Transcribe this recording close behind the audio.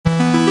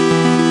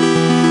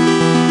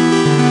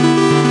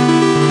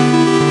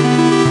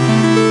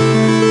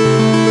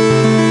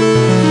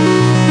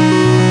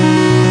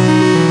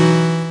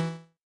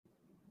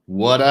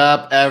What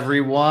up,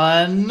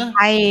 everyone?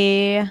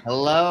 Hi.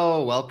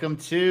 Hello. Welcome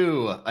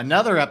to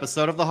another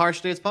episode of the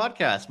Harshest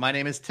podcast. My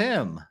name is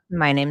Tim.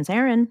 My name's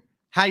Erin.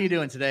 How you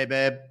doing today,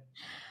 babe?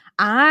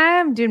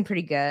 I'm doing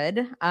pretty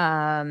good.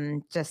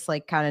 Just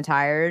like kind of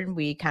tired.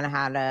 We kind of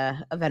had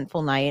a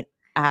eventful night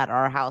at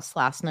our house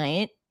last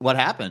night. What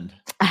happened?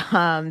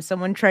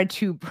 Someone tried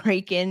to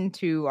break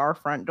into our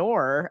front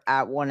door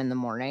at 1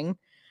 a.m.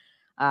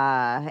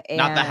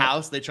 Not the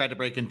house. They tried to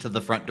break into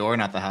the front door,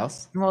 not the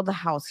house. Well, the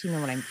house, you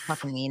know what I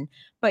fucking mean.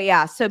 But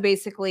yeah, so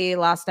basically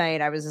last night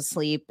I was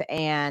asleep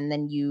and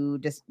then you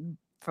just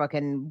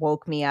fucking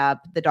woke me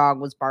up. The dog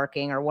was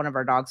barking, or one of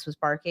our dogs was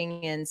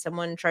barking, and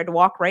someone tried to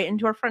walk right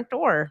into our front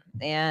door.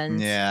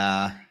 And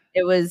yeah,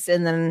 it was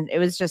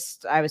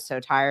just I was so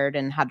tired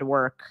and had to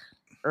work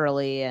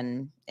early,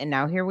 and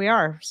now here we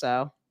are.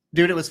 So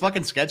dude, it was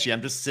fucking sketchy.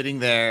 I'm just sitting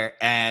there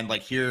and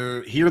like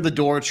hear the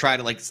door try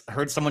to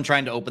heard someone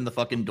trying to open the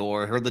fucking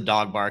door, heard the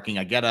dog barking.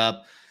 I get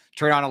up,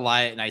 turn on a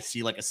light, and I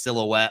see like a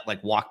silhouette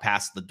like walk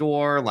past the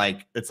door.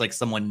 Like it's like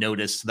someone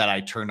noticed that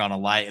I turned on a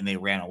light and they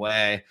ran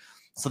away.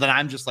 So then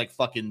I'm just like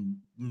fucking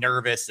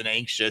nervous and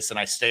anxious, and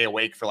I stay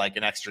awake for like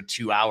an extra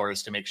 2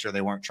 hours to make sure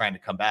they weren't trying to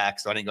come back.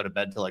 So I didn't go to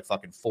bed till like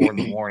fucking 4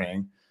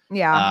 a.m.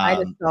 yeah, I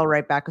just fell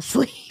right back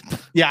asleep.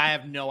 Yeah, I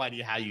have no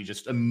idea how you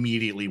just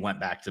immediately went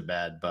back to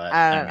bed, but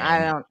I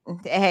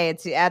don't. Hey,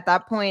 it's at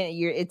that point.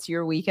 It's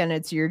your weekend.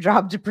 It's your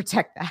job to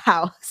protect the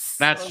house.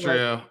 That's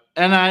true.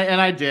 And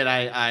I did.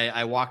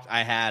 I walked.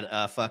 I had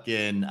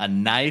a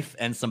knife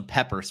and some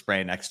pepper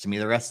spray next to me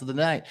the rest of the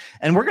night.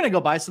 And we're gonna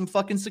go buy some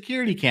fucking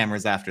security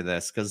cameras after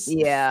this because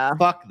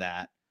fuck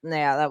that.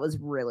 Yeah, that was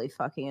really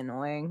fucking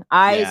annoying.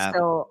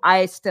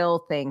 I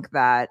still think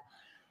that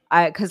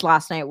because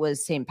last night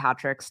was St.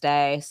 Patrick's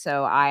Day,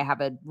 so I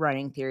have a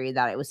running theory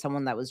that it was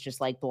someone that was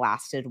just like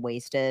blasted,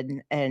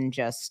 wasted, and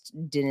just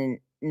didn't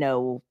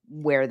know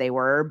where they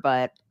were.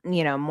 But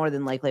you know, more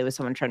than likely, it was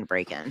someone trying to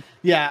break in.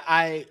 Yeah,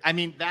 I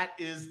mean that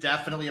is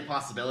definitely a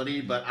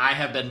possibility. But I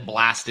have been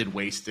blasted,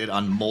 wasted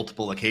on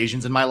multiple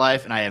occasions in my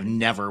life, and I have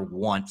never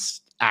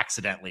once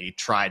accidentally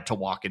tried to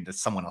walk into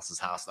someone else's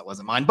house that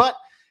wasn't mine. But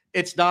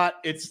it's not.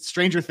 It's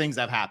stranger things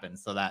have happened,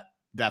 so that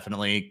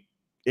definitely.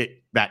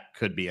 That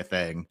could be a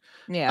thing.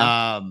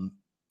 Yeah.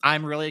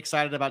 I'm really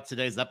excited about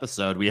today's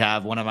episode. We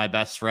have one of my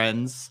best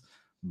friends,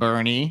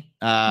 Bernie,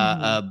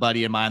 a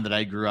buddy of mine that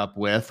I grew up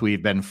with.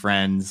 We've been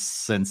friends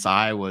since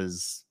I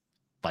was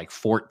like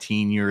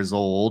 14 years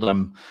old.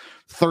 I'm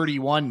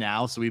 31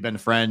 now, so we've been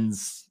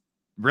friends,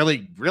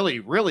 really, really,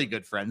 really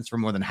good friends for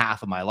more than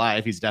half of my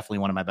life. He's definitely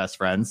one of my best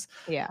friends.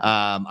 Yeah.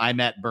 I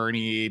met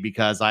Bernie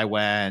because I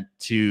went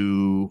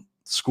to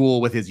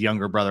school with his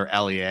younger brother,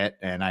 Elliot,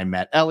 and I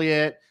met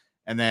Elliot.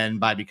 And then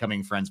by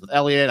becoming friends with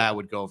Elliot, I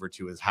would go over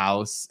to his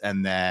house.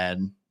 And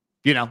then,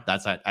 you know,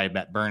 that's how I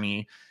met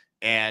Bernie.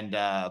 And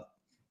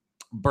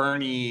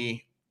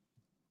Bernie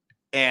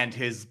and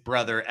his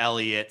brother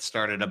Elliot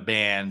started a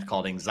band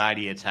called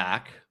Anxiety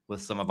Attack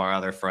with some of our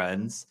other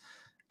friends.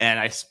 And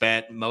I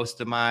spent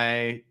most of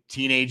my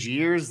teenage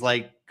years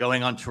like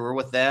going on tour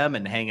with them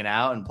and hanging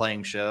out and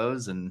playing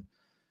shows and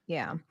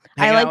hanging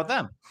out with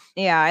them.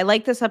 Yeah, I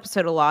like this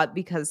episode a lot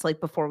because like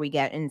before we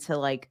get into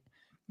like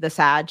the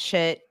sad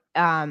shit,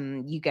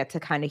 you get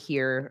to kind of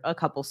hear a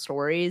couple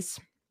stories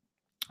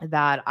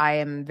that I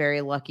am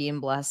very lucky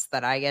and blessed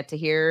that I get to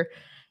hear.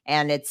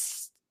 And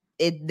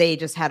they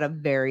just had a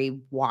very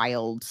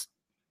wild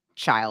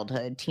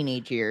childhood,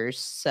 teenage years.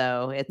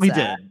 So we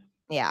did.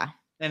 Yeah.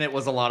 And it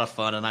was a lot of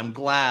fun. And I'm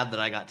glad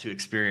that I got to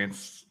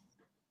experience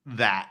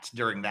that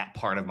during that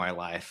part of my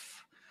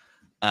life.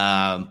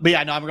 But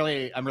yeah, no, I'm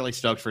really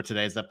stoked for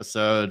today's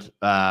episode.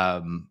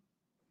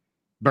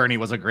 Bernie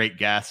was a great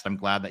guest. I'm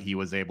glad that he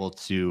was able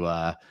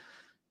to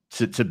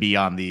be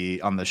on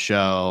the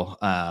show.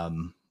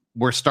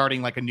 We're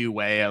starting like a new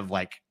way of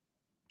like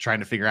trying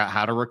to figure out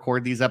how to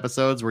record these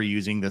episodes. We're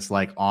using this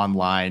like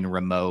online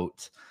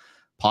remote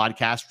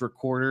podcast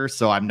recorder.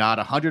 So I'm not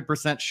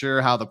 100%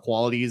 sure how the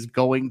quality is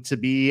going to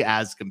be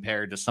as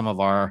compared to some of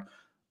our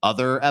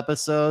other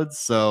episodes.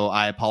 So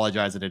I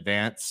apologize in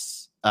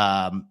advance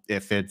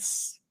if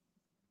it's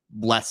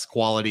less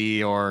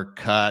quality or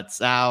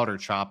cuts out or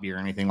choppy or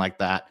anything like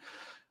that.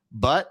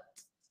 But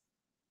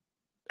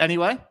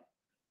anyway,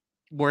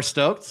 we're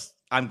stoked.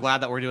 I'm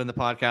glad that we're doing the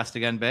podcast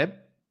again, babe.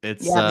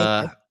 It's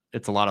a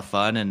lot of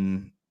fun,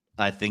 and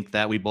I think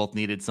that we both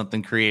needed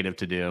something creative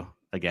to do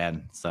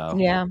again. So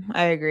yeah,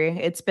 I agree.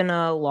 It's been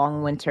a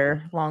long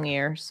winter, long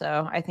year.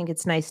 So I think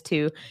it's nice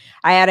too.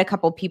 I had a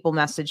couple people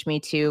message me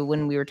too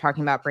when we were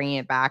talking about bringing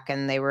it back,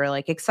 and they were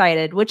like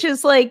excited, which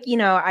is like, you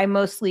know, I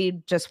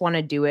mostly just want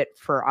to do it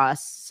for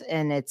us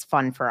and it's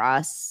fun for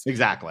us.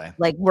 Exactly.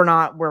 Like we're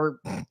not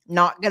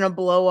going to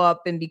blow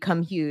up and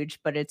become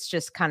huge, but it's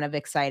just kind of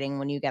exciting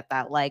when you get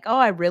that like, oh,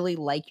 I really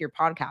like your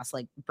podcast,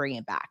 like bring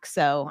it back.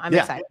 So I'm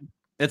excited.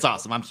 It's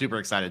awesome. I'm super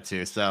excited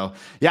too. So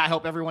yeah, I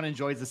hope everyone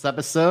enjoys this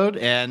episode.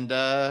 And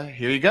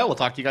here you go. We'll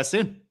talk to you guys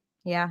soon.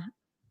 Yeah.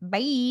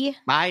 Bye.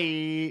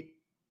 Bye.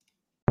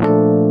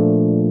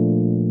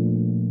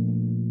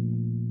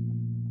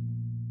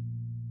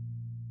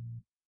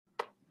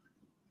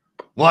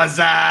 What's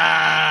up?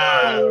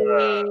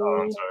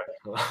 Oh, I'm sorry.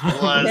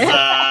 What's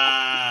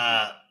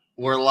up?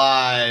 We're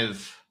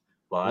live.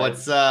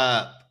 What's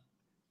up?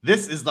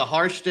 This is the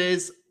Harsh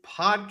Days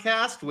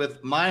podcast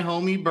with my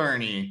homie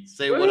Bernie.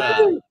 Say what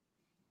up.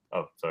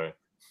 Oh, sorry.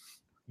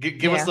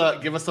 Give us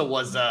a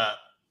what's up.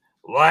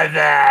 What's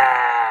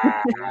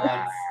up?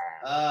 What's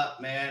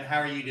up, man? How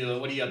are you doing?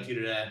 What are you up to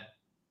today?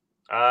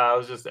 I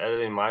was just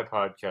editing my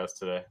podcast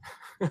today.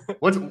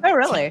 Oh,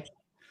 really?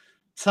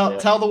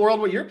 Tell the world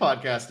what your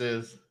podcast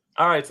is.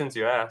 All right, since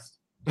you asked.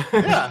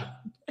 Yeah,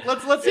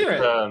 let's hear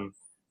it.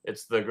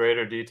 It's the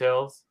Greater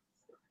Details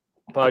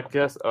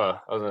podcast.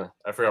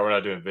 I forgot we're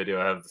not doing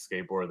video. I have the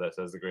skateboard that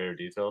says the Greater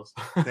Details.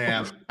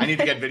 Damn, I need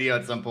to get video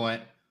at some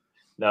point.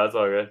 No, it's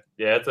all good.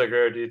 Yeah, it's a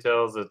Greater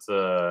Details. It's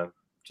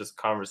just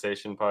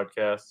conversation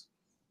podcast.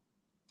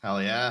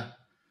 Hell yeah,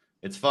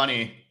 it's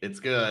funny. It's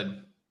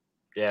good.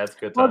 Yeah, it's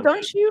good. Well,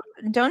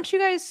 don't you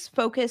guys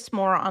focus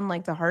more on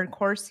like the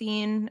hardcore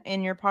scene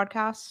in your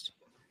podcast?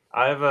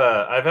 I've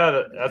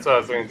had that's what I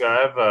was going to say.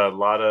 I have a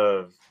lot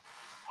of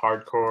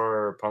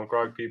hardcore punk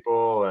rock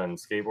people and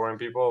skateboarding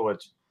people,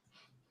 which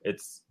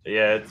it's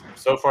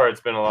so far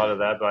it's been a lot of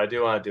that, but I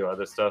do want to do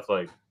other stuff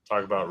like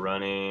talk about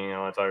running. I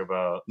want to talk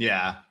about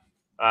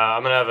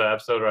I'm gonna have an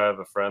episode where I have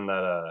a friend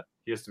that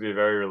he used to be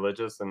very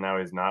religious and now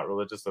he's not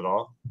religious at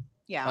all.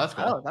 Yeah, that's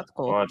cool. Oh, that's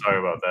cool. I want to talk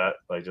about that,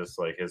 like just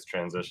like his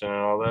transition and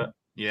all that.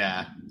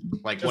 Yeah,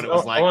 like just, what it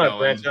was like. I want to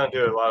branch out and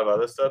do a lot of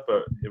other stuff,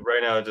 but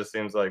right now it just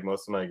seems like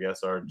most of my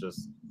guests are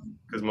just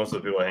because most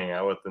of the people I hang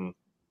out with and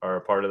are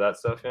a part of that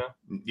stuff.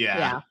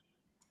 Yeah.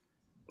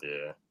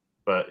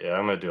 But yeah,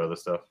 I'm gonna do other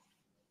stuff.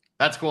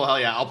 That's cool. Hell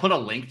yeah, I'll put a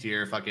link to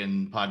your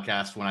fucking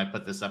podcast when I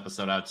put this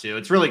episode out too.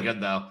 It's really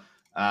good though,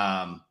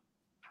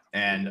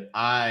 and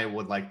I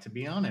would like to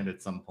be on it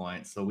at some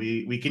point. So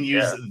we can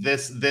use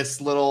this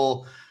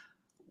little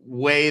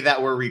way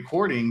that we're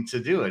recording to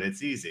do it.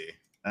 It's easy.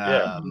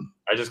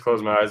 I just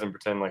close my eyes and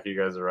pretend like you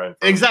guys are right.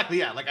 Exactly.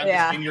 Yeah. Like I'm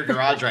just in your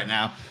garage right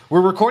now.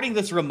 We're recording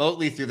this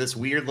remotely through this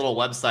weird little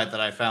website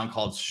that I found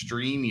called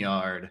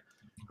StreamYard.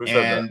 Who said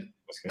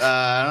that?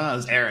 I don't know. It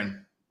was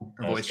Aaron.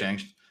 Her voice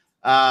changed.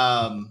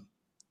 Bernie,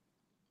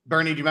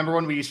 do you remember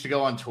when we used to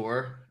go on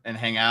tour and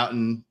hang out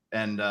and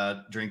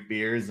drink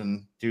beers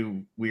and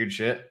do weird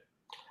shit?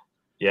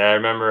 Yeah, I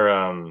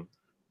remember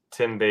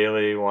Tim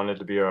Bailey wanted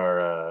to be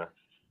our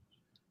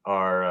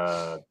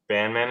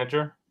band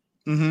manager.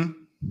 Mm-hmm.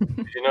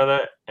 Did you know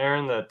that,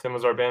 Aaron, that Tim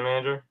was our band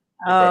manager?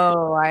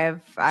 Oh,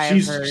 I've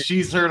heard.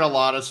 She's heard a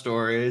lot of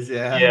stories.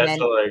 Yeah.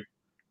 So like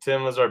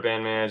Tim was our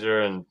band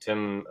manager and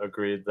Tim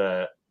agreed.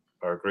 I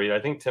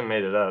think Tim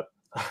made it up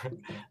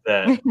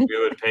that we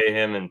would pay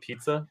him in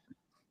pizza.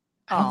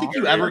 I don't think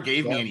you ever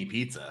gave me any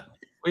pizza.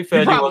 We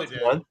fed you once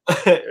a month.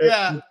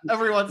 Yeah,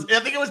 every once. I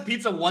think it was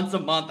pizza once a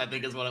month. I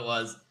think is what it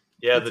was.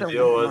 Yeah, the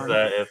deal was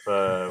that if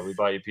we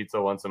bought you pizza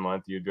once a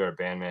month, you'd be our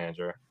band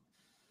manager.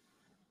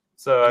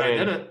 So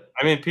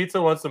I mean,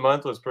 pizza once a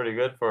month was pretty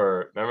good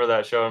for. Remember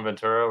that show in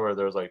Ventura where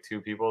there was like 2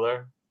 people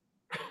there?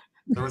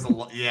 There was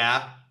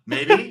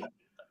maybe.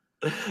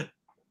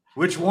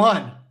 Which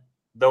one?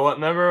 The one?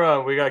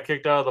 Remember we got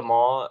kicked out of the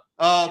mall?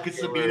 Oh,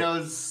 because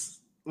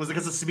Sabino's was it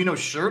because of Sabino's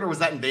shirt, or was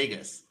that in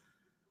Vegas?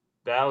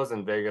 That was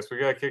in Vegas. We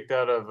got kicked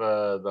out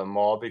of the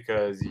mall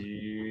because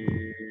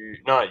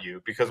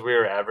because we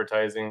were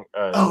advertising.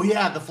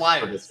 The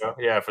flyers. For the show.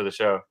 Yeah, for the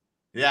show.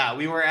 Yeah,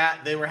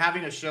 they were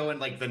having a show in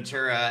like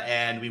Ventura,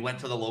 and we went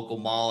to the local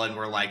mall and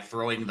we're like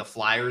throwing the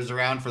flyers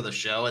around for the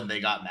show, and they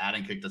got mad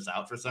and kicked us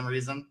out for some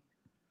reason.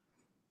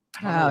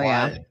 I don't know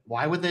why.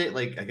 Why would they?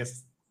 Like, I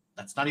guess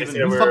that's not even.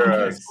 We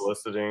were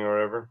soliciting or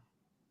whatever.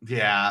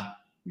 Yeah,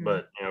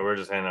 but we're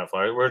just handing out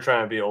flyers. We're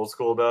trying to be old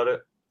school about it.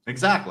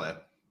 Exactly.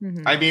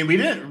 Mm-hmm. I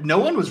mean, no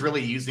one was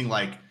really using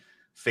like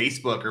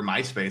Facebook or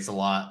MySpace a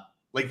lot.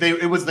 Like they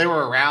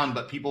were around,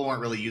 but people weren't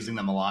really using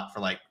them a lot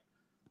for like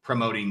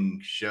promoting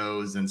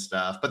shows and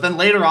stuff. But then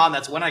later on,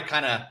 that's when I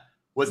kind of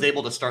was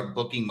able to start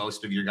booking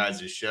most of your guys'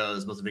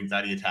 shows, most of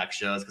Anxiety Attack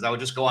shows, because I would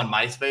just go on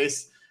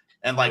MySpace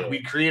and like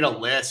we'd create a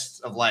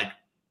list of like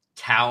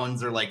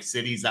towns or like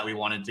cities that we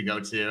wanted to go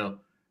to,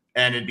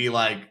 and it'd be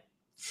like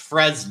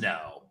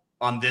Fresno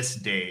on this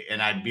date,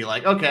 and I'd be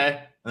like,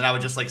 okay, and I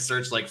would just like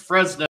search like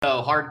Fresno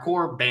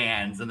hardcore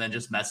bands, and then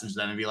just message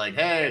them and be like,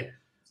 hey,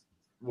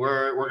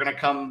 we're gonna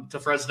come to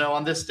Fresno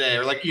on this day,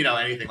 or like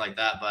anything like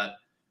that. But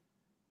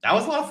that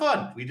was a lot of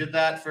fun. We did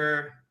that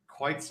for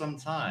quite some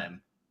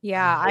time.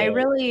 Yeah, I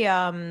really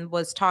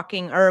was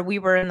talking, or we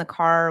were in the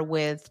car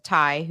with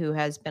Ty, who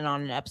has been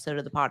on an episode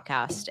of the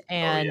podcast,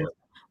 and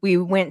we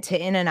went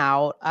to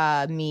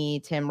In-N-Out, me,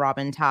 Tim,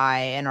 Robin, Ty,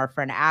 and our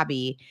friend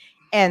Abby,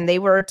 and they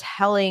were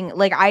telling,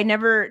 like,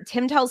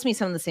 Tim tells me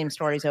some of the same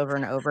stories over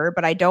and over,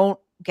 but I don't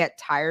get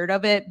tired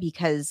of it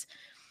because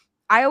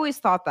I always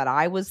thought that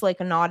I was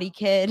like a naughty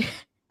kid,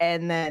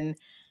 and then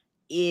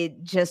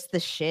the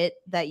shit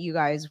that you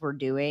guys were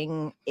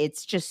doing,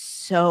 it's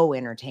just so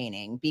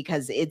entertaining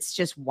because it's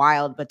just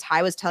wild. But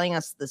Ty was telling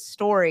us the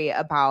story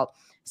about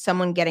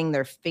someone getting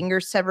their finger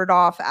severed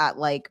off at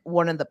like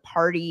one of the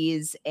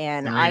parties,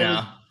 and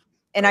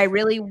And I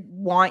really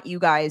want you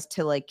guys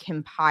to like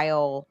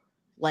compile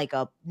like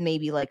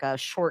maybe like a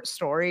short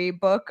story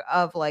book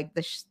of like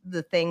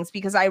the things,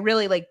 because I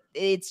really like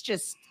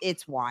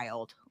it's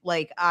wild.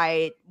 Like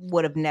I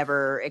would have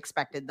never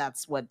expected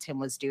that's what Tim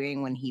was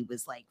doing when he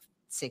was like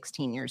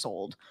 16 years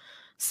old.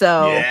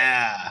 So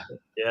yeah,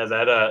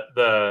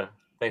 that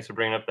thanks for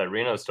bringing up that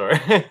Reno story.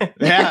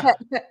 yeah.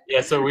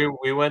 Yeah, so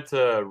we went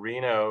to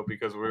Reno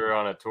because we were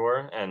on a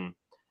tour, and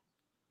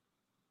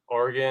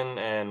Oregon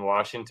and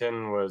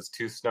Washington was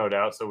too snowed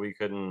out, so we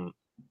couldn't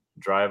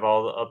drive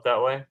all up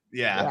that way.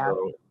 Yeah.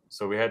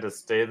 So we had to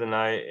stay the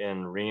night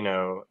in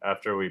Reno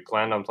after we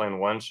planned on playing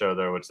one show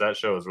there, which that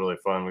show was really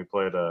fun. We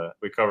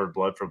covered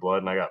Blood for Blood,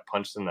 and I got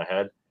punched in the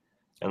head.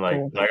 And like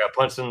when I got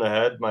punched in the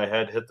head, my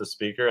head hit the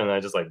speaker, and I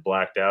just like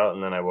blacked out,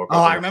 and then I woke up.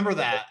 Oh, I remember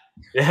that.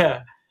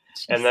 Yeah.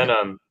 And then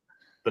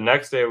the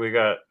next day we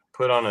got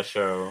put on a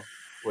show,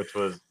 which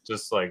was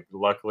just like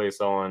luckily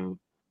someone,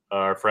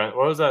 our friend,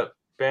 what was that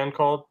band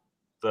called?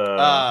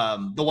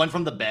 The one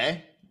from the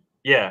Bay?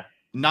 Yeah.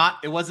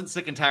 It wasn't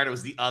Sick and Tired, it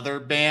was the other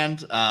band.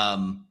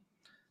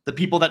 The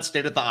people that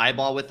stayed at the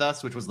Eyeball with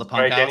us, which was the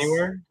Punk Strike House.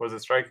 Anywhere? Was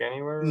it Strike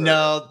Anywhere? Or?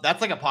 No,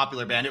 that's like a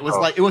popular band. It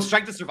was it was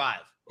Strike to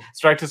Survive.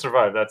 Strike to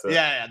Survive, that's it.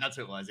 Yeah, that's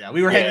what it was. Yeah,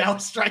 we were hanging out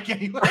with Strike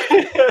Anywhere.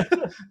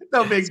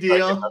 No big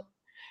deal.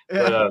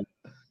 But,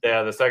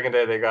 the second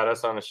day they got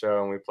us on a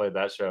show, and we played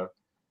that show.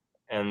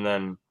 And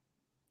then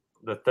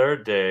the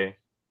third day,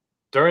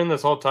 during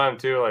this whole time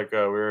too, like we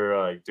were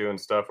like doing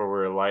stuff where we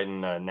were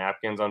lighting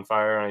napkins on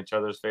fire on each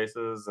other's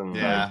faces, and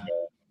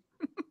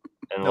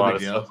and a lot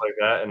of stuff like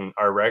that. And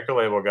our record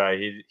label guy,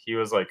 he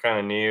was like kind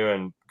of new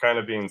and kind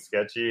of being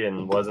sketchy,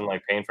 and wasn't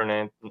like paying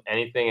for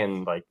anything,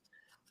 and like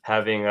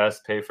having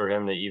us pay for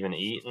him to even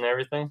eat and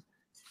everything.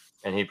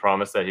 And he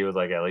promised that he would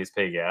like at least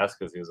pay gas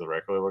because he was a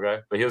record label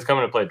guy. But he was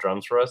coming to play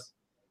drums for us,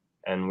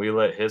 and we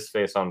lit his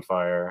face on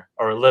fire,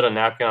 or lit a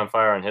napkin on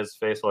fire on his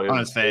face while he was on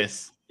his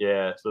face.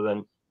 Yeah. So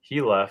then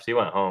he left. He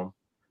went home.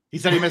 He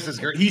said he missed his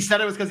girl. He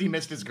said it was because he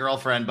missed his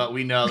girlfriend, but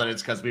we know that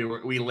it's because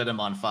we lit him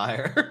on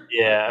fire.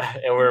 Yeah,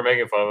 and we were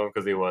making fun of him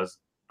because he was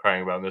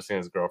crying about missing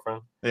his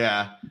girlfriend.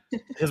 Yeah.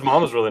 His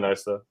mom was really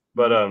nice though.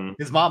 But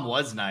his mom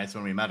was nice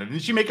when we met her.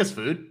 Didn't she make us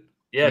food?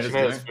 Yeah, she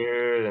made us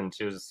food, and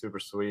she was super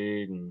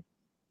sweet. And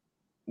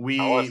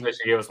I want to say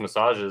she gave us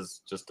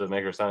massages just to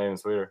make her sound even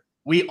sweeter.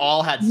 We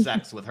all had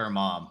sex with her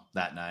mom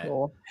that night.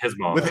 Cool. His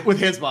mom. With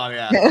his mom,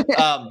 yeah.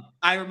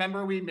 I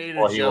remember we made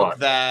a joke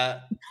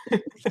that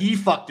he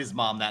fucked his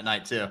mom that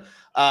night too.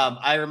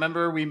 I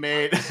remember we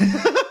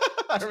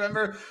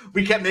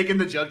kept making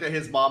the joke that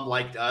his mom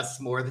liked us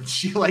more than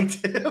she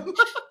liked him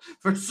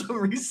for some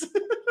reason.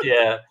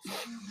 Yeah.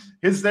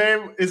 His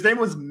name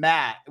was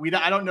Matt.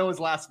 I don't know his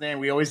last name.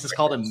 We always just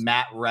called him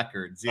Matt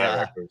Records. Yeah. Matt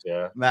Records,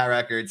 yeah. Matt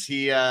Records.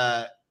 He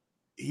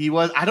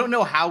was, I don't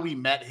know how we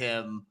met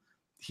him.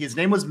 His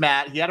name was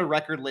Matt. He had a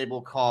record label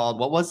called,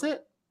 what was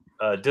it?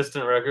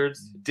 Distant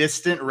Records.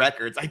 Distant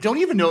Records. I don't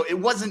even know. It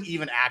wasn't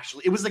even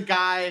actually. It was a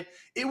guy.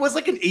 It was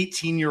like an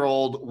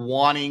 18-year-old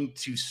wanting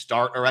to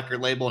start a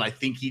record label, and I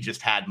think he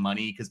just had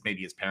money because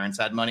maybe his parents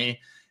had money.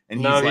 And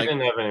he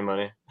didn't have any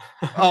money.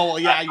 Oh well,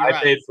 yeah, you're right.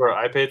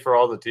 I paid for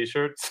all the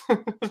T-shirts.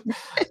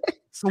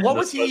 So what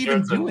was he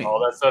even doing?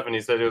 All that stuff, and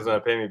he said he was going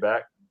to pay me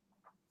back.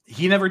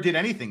 He never did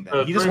anything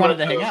then. He just wanted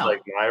to hang out.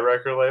 Like my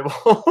record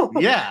label.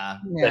 Yeah.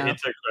 That he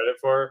took credit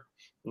for.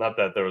 Not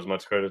that there was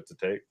much credit to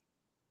take.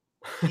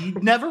 He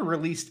never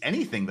released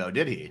anything though,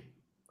 did he?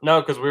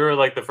 No, because we were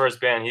like the first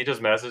band. He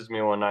just messaged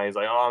me one night. He's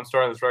like, "Oh, I'm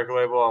starting this record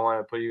label. I want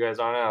to put you guys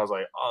on it." I was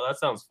like, "Oh, that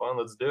sounds fun.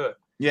 Let's do it."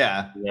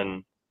 Yeah.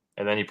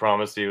 And then he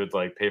promised he would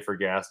like pay for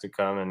gas to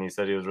come, and he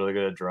said he was really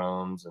good at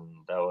drums, and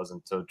that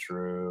wasn't so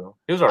true.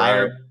 He was all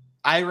right.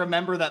 I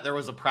remember that there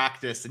was a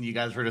practice, and you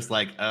guys were just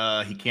like,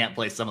 he can't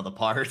play some of the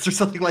parts or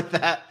something like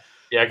that.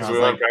 Yeah, because we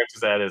went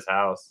practice at his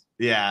house.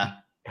 Yeah.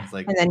 It's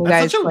like, and then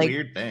that's such a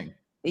weird thing.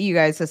 You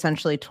guys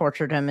essentially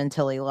tortured him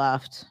until he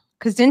left.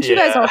 Because didn't you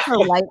guys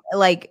also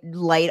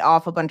light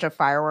off a bunch of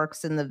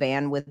fireworks in the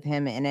van with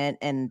him in it,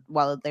 and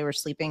while they were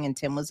sleeping, and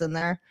Tim was in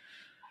there?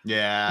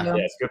 Yeah. You know?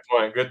 Yes, good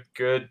point.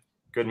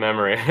 Good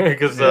memory.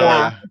 Because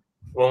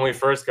when we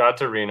first got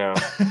to Reno,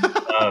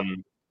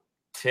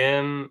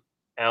 Tim,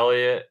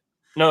 Elliot.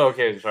 No,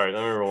 okay, sorry.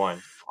 Let me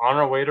rewind. On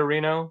our way to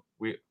Reno,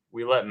 we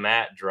let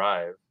Matt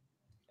drive,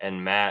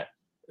 and Matt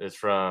is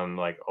from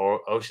like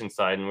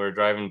Oceanside, and we were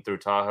driving through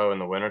Tahoe in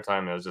the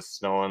wintertime. It was just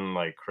snowing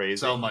like crazy.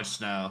 So much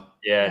snow.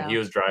 Yeah, and he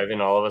was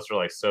driving. All of us were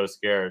like so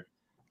scared.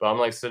 But I'm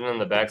like sitting in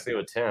the backseat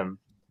with Tim,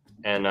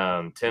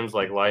 and Tim's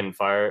like lighting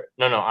fire.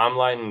 No, I'm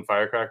lighting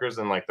firecrackers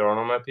and like throwing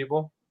them at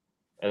people.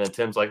 And then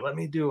Tim's like, "Let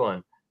me do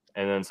one."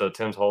 And then so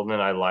Tim's holding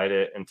it, I light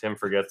it, and Tim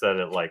forgets that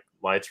it like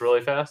lights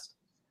really fast.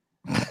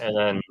 And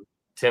then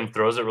Tim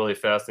throws it really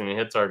fast, and he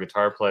hits our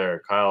guitar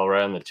player Kyle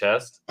right in the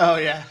chest. Oh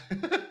yeah.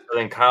 So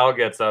then Kyle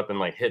gets up and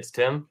like hits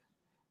Tim,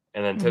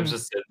 and then Tim's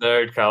just sitting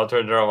there. Kyle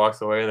turns around,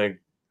 walks away,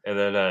 and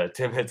then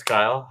Tim hits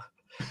Kyle,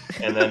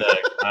 and then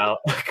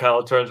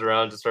Kyle turns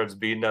around and just starts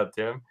beating up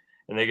Tim,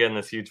 and they get in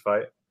this huge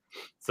fight.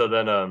 So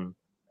then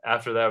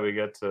after that we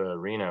get to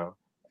Reno,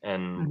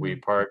 and we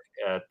park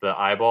at the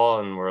Eyeball,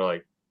 and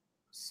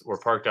we're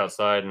parked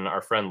outside, and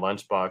our friend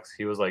Lunchbox,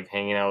 he was like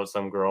hanging out with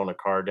some girl in a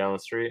car down the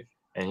street,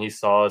 and he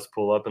saw us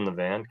pull up in the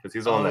van because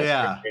he's the one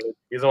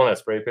that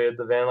spray painted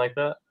the van like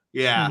that.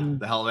 Yeah,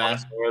 the hell van.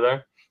 We're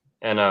there,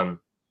 and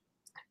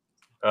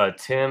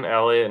Tim,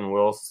 Elliot, and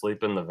Will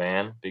sleep in the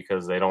van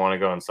because they don't want to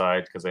go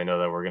inside because they know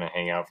that we're gonna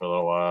hang out for a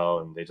little while,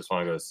 and they just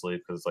want to go to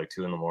sleep because it's like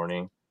 2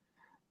 a.m.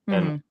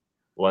 And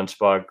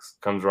Lunchbox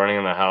comes running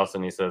in the house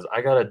and he says,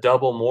 "I got a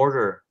double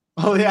mortar."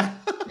 Oh yeah.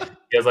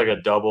 He has like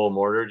a double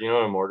mortar. Do you know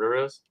what a mortar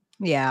is?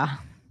 Yeah.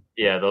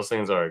 Yeah, those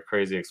things are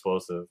crazy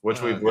explosive,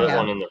 which we've lit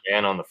one in the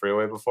van on the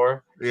freeway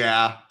before.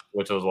 Yeah.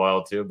 Which was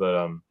wild too.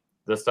 But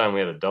this time we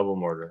had a double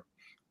mortar.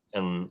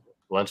 And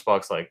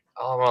Lunchbox like,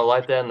 "Oh, I'm gonna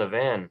light that in the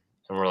van."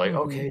 And we're like,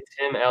 "Okay,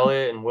 Tim,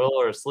 Elliot, and Will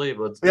are asleep.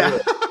 Let's do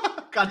it."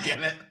 God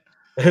damn it.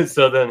 And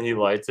so then he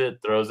lights it,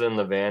 throws it in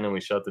the van, and we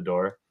shut the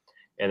door.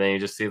 And then you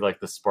just see like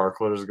the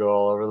sparklers go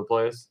all over the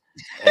place.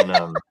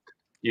 And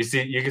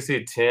you can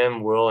see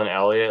Tim, Will, and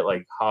Elliot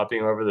like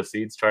hopping over the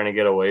seats trying to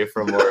get away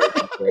from where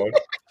it's going.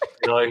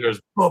 And like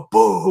there's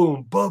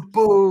ba-boom,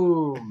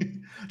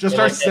 ba-boom. Just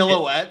our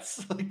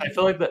silhouettes. I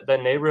feel like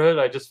that neighborhood,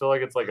 I just feel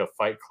like it's like a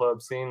Fight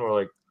Club scene where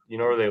like, you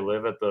know where they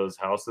live at those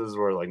houses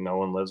where like no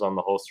one lives on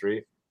the whole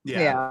street?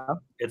 Yeah.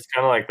 It's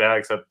kind of like that,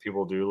 except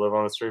people do live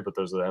on the street, but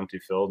there's an empty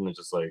field and it's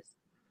just like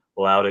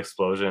loud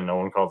explosion. No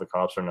one called the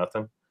cops or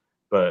nothing.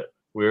 But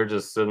we were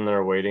just sitting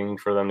there waiting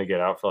for them to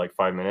get out for like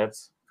 5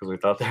 minutes because we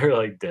thought they were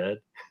like dead.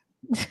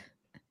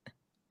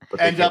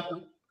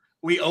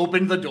 We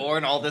opened the door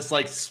and all this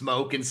like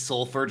smoke and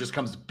sulfur just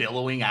comes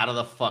billowing out of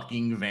the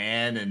fucking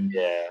van. And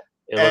yeah,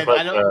 it looked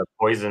like a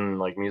Poison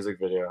like music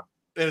video.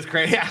 It was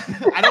crazy.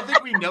 I don't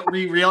think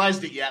we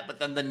realized it yet, but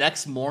then the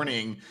next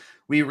morning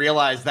we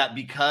realized that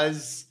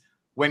because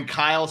when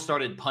Kyle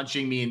started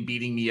punching me and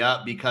beating me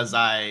up because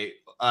I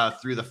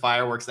threw the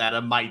fireworks at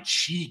him, my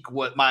cheek,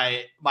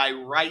 my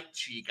right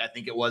cheek, I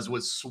think it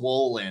was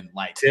swollen.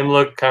 Like Tim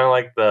looked kind of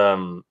like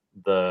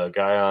the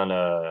guy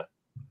on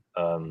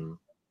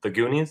the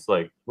Goonies,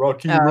 like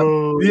Rocky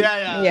Road.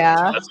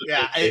 Yeah.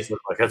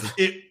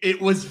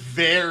 It was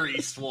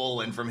very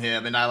swollen from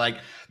him, and I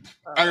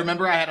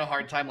remember I had a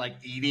hard time like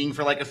eating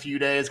for like a few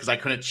days because I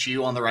couldn't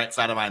chew on the right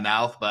side of my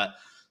mouth, but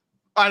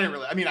I didn't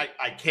really. I mean,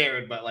 I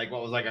cared, but like,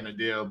 what was I gonna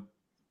do?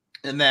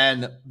 And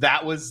then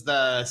that was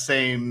the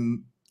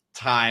same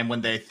time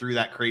when they threw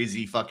that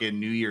crazy fucking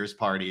New Year's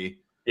party.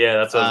 Yeah,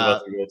 that's what I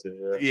was about to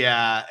go to.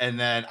 Yeah, and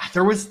then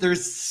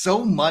there's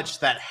so much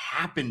that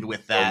happened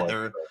with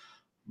that.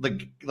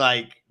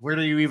 Like, where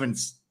do you even?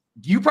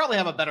 You probably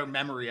have a better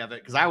memory of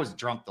it because I was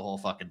drunk the whole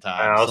fucking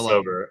time. I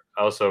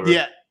was sober.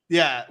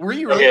 Yeah. Were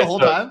you really the whole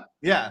time?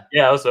 Yeah.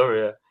 Yeah, I was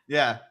sober.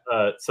 Yeah.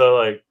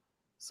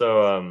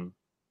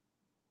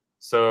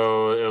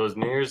 So it was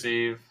New Year's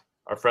Eve.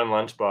 Our friend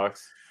Lunchbox,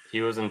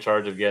 he was in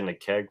charge of getting a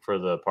keg for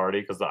the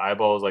party because the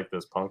Eyeball was like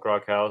this punk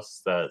rock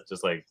house that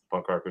just like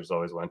punk rockers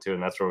always went to,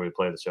 and that's where we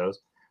play the shows.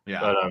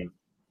 Yeah. But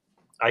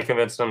I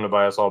convinced him to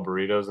buy us all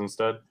burritos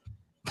instead.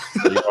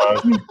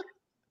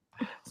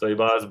 So he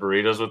bought us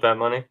burritos with that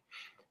money.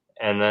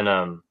 And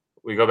then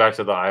we go back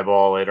to the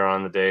Eyeball later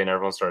on in the day, and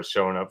everyone starts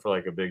showing up for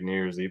like a big New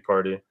Year's Eve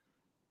party.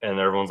 And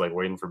everyone's like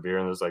waiting for beer,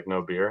 and there's like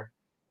no beer.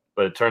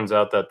 But it turns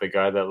out that the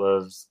guy that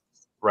lives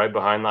right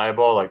behind the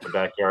Eyeball, like the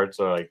backyards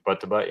are like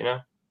butt to butt, you know?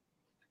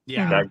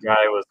 Yeah. That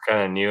guy was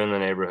kind of new in the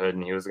neighborhood,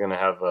 and he was going to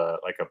have a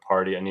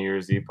party, a New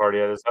Year's Eve party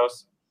at his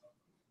house.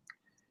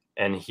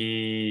 And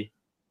he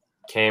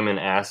came and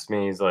asked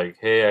me, he's like,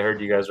 "Hey, I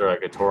heard you guys are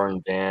like a touring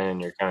band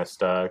and you're kind of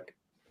stuck.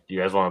 Do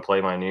you guys want to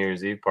play my New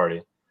Year's Eve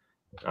party?"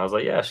 And I was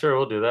like, "Yeah, sure,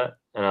 we'll do that."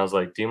 And I was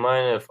like, "Do you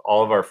mind if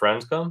all of our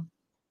friends come?"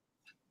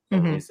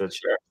 And he said,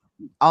 "Sure."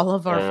 All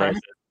of our friends?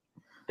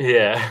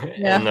 Yeah.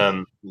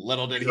 And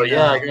little did he know.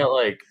 Yeah,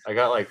 I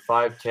got like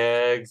 5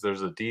 kegs.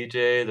 There's a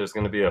DJ. There's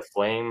going to be a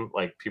flame,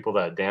 like people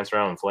that dance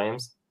around in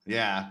flames.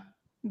 Yeah.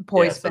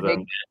 Poi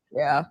spinning.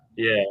 Yeah.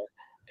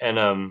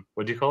 And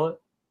what do you call it?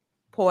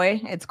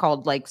 Poi. It's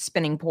called like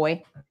spinning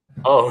poi.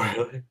 Oh,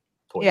 really?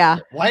 Poi. Yeah.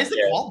 Why is it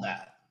called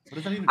that? What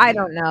does that even mean? I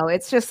don't know.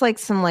 It's just like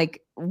some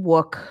like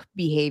wook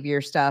behavior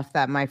stuff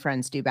that my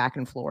friends do back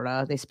in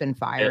Florida. They spin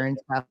fire and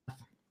stuff.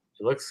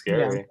 It looks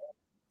scary.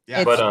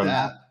 Yeah, but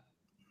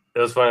it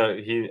was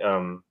funny.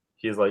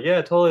 He's like,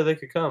 "Yeah, totally, they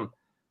could come."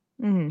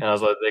 And I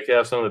was like, "They could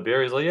have some of the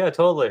beer." He's like, "Yeah,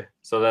 totally."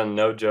 So then,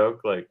 no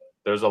joke, like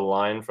there's a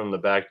line from the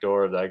back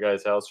door of that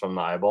guy's house from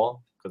the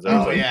Eyeball because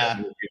there's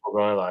people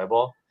going to the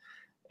Eyeball,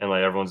 and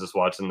like everyone's just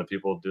watching the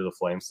people do the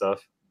flame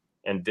stuff,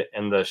 and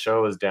the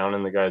show is down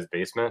in the guy's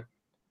basement.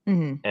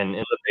 And in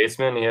the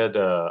basement, he had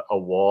a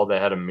wall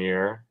that had a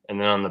mirror, and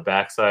then on the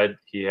backside,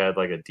 he had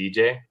like a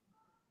DJ.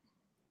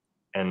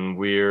 And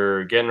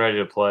we're getting ready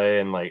to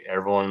play, and like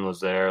everyone was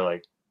there.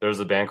 Like there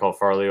was a band called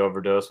Farley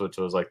Overdose, which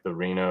was like the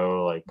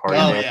Reno like party.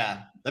 Oh band.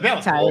 yeah, the band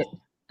was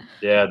cool.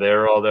 Yeah, they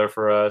were all there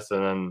for us,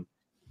 and then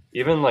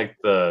even like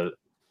I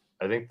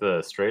think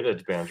the straight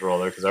edge bands were all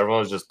there because everyone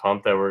was just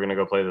pumped that we're gonna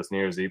go play this New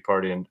Year's Eve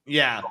party. And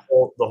yeah,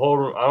 the whole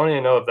room. I don't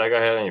even know if that guy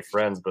had any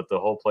friends, but the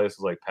whole place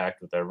was like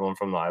packed with everyone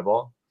from the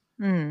Eyeball.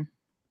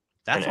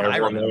 That's and what I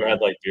everyone there remember.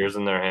 had like beers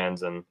in their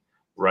hands. And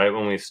right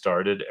when we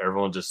started,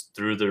 everyone just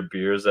threw their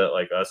beers at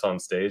like us on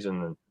stage,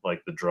 and then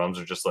like the drums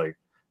are just like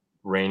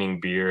raining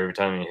beer every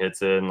time he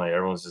hits it, and like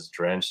everyone's just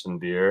drenched in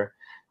beer.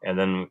 And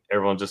then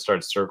everyone just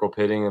starts circle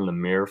pitting, and the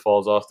mirror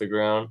falls off the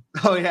ground,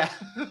 Oh yeah.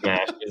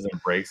 smashes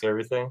and breaks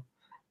everything.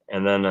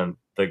 And then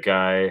the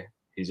guy,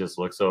 he just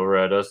looks over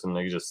at us, and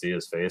they just see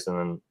his face. And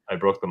then I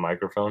broke the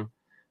microphone,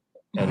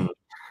 and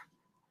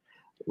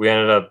we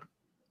ended up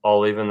all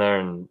leaving there,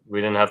 and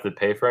we didn't have to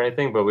pay for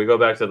anything. But we go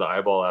back to the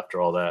eyeball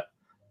after all that,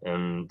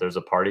 and there's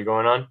a party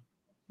going on.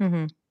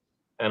 Mm-hmm.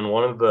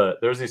 And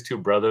there's these two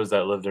brothers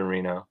that lived in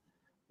Reno.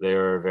 They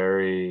were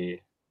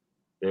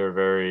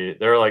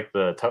like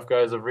the tough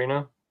guys of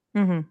Reno.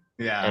 Mm-hmm.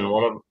 Yeah. And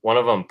one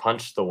of them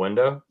punched the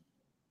window,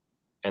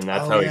 and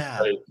that's how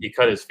he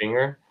cut his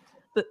finger.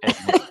 And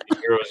his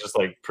finger was just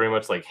like pretty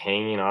much like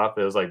hanging off.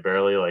 It was like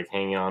barely like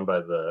hanging on by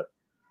the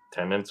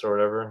tendons or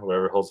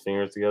whatever holds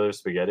fingers together,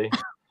 spaghetti.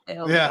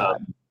 Yeah.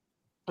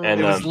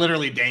 And it was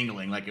literally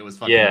dangling, like it was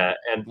fucking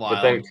wild.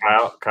 But then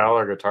Kyle,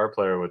 our guitar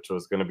player, which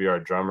was going to be our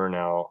drummer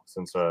now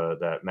since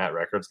that Matt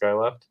Records guy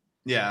left.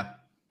 Yeah.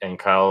 And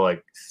Kyle,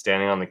 like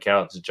standing on the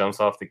couch, jumps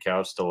off the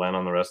couch to land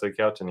on the rest of the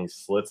couch, and he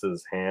slits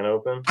his hand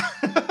open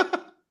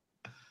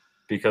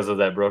because of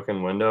that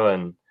broken window.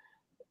 And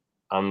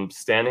I'm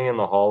standing in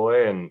the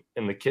hallway and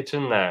in the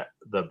kitchen that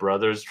the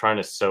brother's trying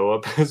to sew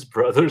up his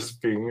brother's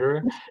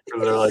finger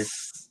because they're like,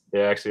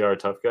 they actually are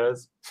tough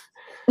guys.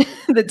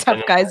 The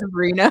tough guys of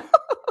Reno.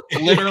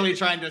 Literally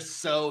trying to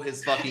sew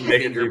his fucking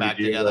finger back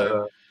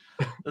together.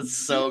 That's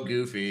so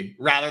goofy.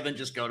 Rather than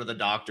just go to the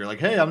doctor, like,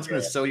 hey, I'm just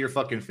gonna sew your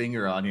fucking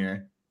finger on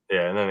here.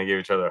 Yeah, and then they give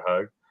each other a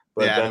hug.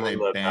 But then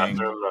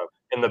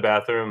in the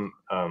bathroom,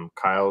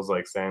 Kyle's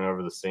like standing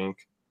over the sink,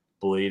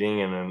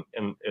 bleeding, and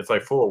it's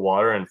like full of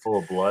water and full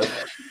of blood.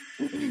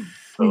 So it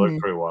looked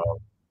pretty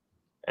wild.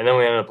 And then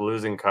we ended up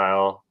losing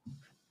Kyle.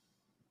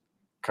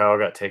 Kyle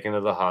got taken to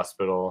the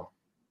hospital,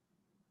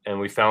 and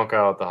we found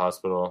Kyle at the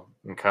hospital,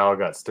 and Kyle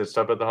got stitched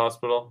up at the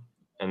hospital,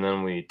 and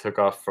then we took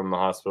off from the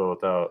hospital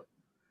without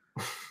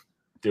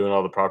doing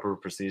all the proper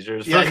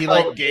procedures. Yeah, he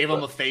like gave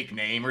him a fake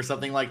name or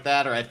something like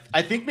that, or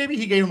I think maybe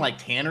he gave him like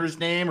Tanner's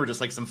name or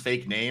just like some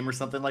fake name or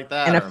something like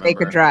that. And a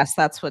fake address.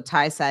 That's what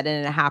Ty said,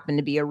 and it happened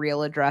to be a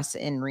real address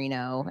in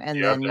Reno.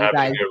 And then you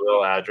guys, a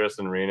real address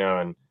in Reno,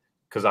 and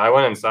because I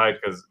went inside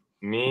because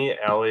me,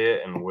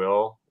 Elliot, and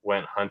Will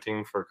went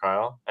hunting for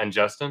Kyle, and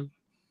Justin.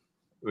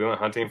 We went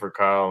hunting for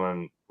Kyle,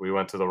 and we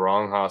went to the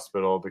wrong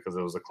hospital because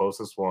it was the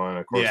closest one.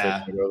 Of course, they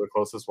had to go to the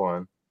closest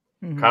one.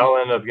 Mm-hmm. Kyle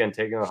ended up getting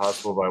taken to the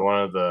hospital by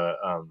one of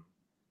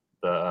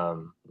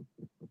the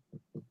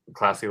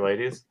classy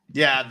ladies.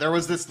 Yeah, there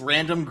was this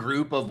random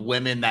group of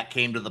women that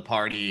came to the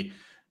party.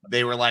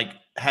 They were like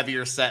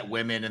heavier set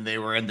women, and they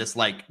were in this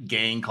like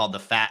gang called the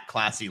Fat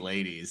Classy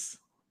Ladies.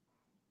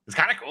 It's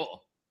kind of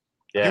cool.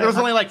 Yeah, I think there was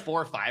only like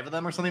 4 or 5 of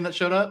them or something that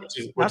showed up,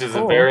 which is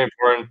cool. Very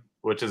important.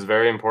 Which is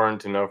very important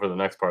to know for the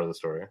next part of the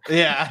story.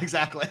 Yeah,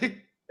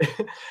 exactly.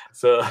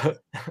 So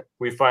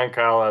we find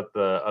Kyle at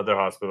the other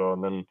hospital,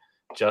 and then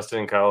Justin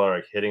and Kyle are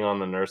like hitting on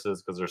the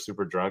nurses because they're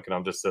super drunk, and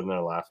I'm just sitting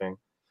there laughing.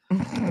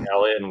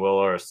 Elliot and Will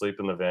are asleep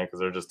in the van because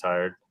they're just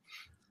tired.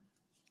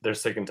 They're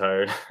sick and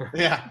tired.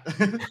 Yeah.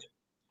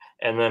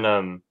 And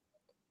then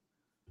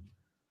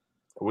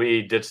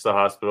we ditch the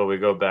hospital. We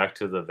go back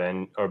to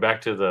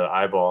back to the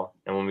eyeball,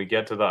 and when we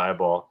get to the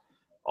eyeball,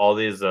 all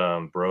these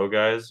bro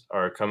guys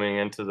are coming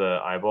into the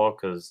eyeball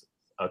because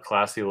a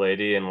classy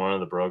lady and one of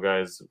the bro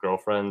guys'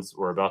 girlfriends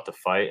were about to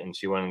fight, and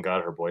she went and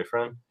got her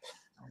boyfriend.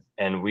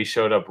 And we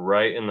showed up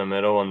right in the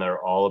middle, and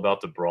they're all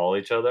about to brawl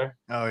each other.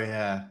 Oh,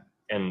 yeah.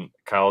 And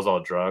Kyle's all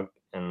drunk,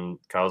 and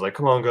Kyle's like,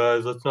 come on,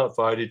 guys, let's not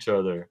fight each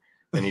other.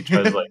 And he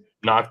tries to like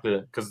knock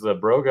because the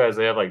bro guys,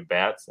 they have like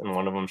bats, and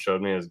one of them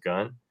showed me his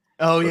gun.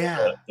 Oh, but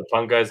yeah. The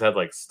punk guys had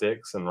like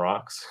sticks and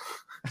rocks.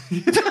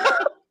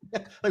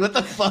 Like, what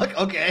the fuck?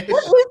 Okay.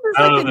 What was this,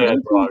 like the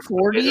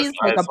 1940s?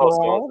 Like a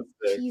brawl?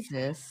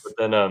 Jesus. But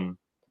then,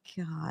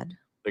 God.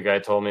 The guy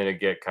told me to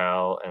get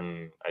Kyle,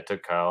 and I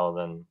took Kyle.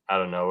 Then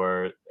out of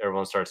nowhere,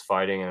 everyone starts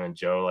fighting, and then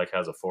Joe like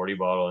has a 40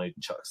 bottle, and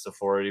he chucks the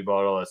 40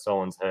 bottle at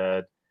someone's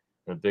head.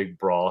 And a big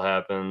brawl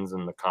happens,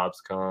 and the cops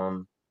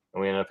come,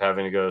 and we end up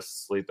having to go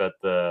sleep at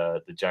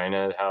the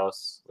Gina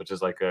house, which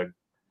is like a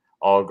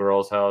all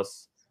girls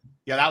house.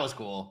 Yeah, that was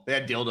cool. They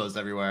had dildos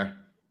everywhere.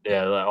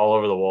 Yeah, like, all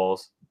over the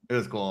walls. It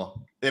was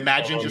cool.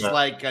 Imagine just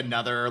like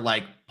another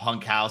like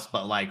punk house,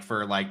 but like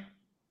for like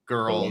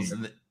girls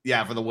and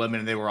for the women,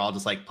 and they were all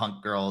just like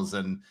punk girls,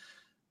 and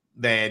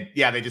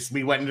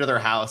we went into their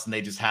house, and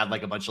they just had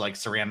like a bunch of like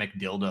ceramic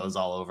dildos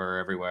all over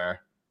everywhere.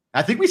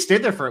 I think we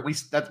stayed there we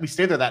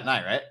stayed there that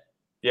night, right?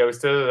 Yeah, we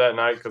stayed there that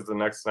night because the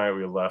next night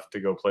we left to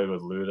go play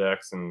with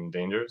Ludex and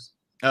Dangers.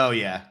 Oh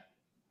yeah.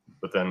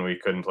 But then we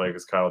couldn't play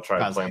because Kyle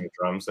tried playing the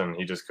drums, and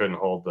he just couldn't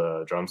hold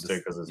the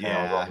drumstick because his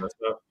hand was all messed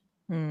up.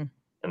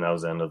 And that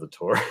was the end of the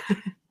tour.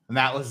 And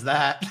that was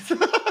that.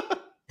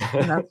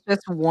 And that's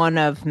just one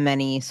of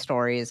many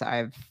stories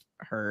I've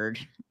heard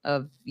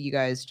of you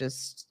guys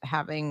just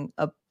having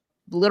a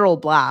literal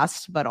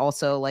blast, but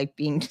also like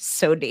being just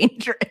so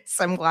dangerous.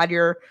 I'm glad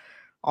you're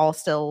all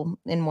still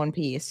in one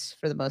piece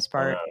for the most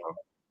part.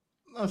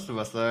 Most of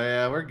us are.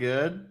 Yeah, we're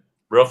good.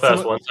 Real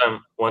fast.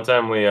 One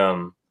time we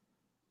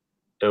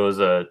it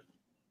was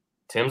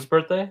Tim's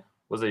birthday.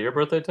 Was it your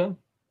birthday, Tim?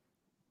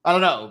 I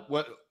don't know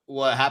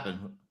what happened.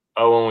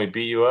 Oh, when we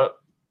beat you up.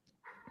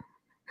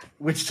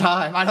 Which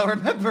time? I don't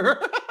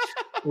remember.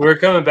 We were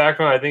coming back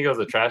from, I think it was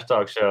a trash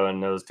talk show,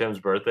 and it was Tim's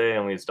birthday,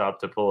 and we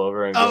stopped to pull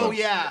over and go. Oh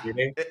yeah.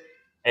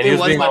 And he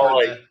was being all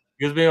like,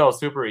 he was being all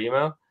super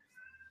emo.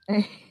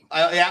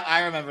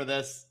 I remember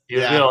this. He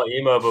was being all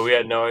emo, but we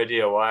had no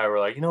idea why. We're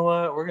like, you know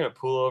what? We're gonna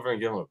pull over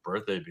and give him a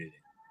birthday beating.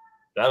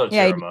 That'll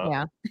cheer him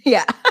up.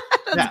 Yeah.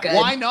 That's good.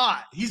 Why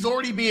not? He's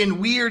already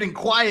being weird and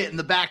quiet in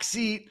the back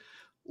seat.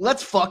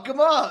 Let's fuck him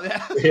up.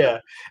 Yeah.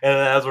 And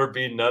then as we're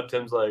beating up,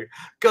 Tim's like,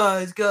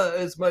 guys,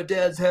 my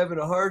dad's having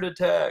a heart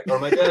attack. Or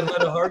my dad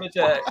had a heart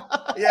attack.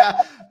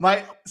 Yeah.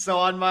 It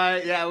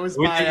was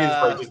we think he's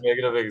like just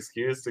making up an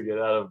excuse to get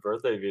out of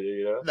birthday beating,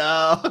 you know?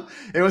 No.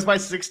 It was my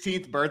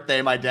 16th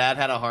birthday. My dad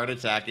had a heart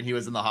attack and he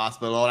was in the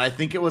hospital. And I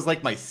think it was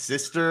like my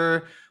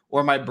sister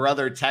or my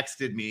brother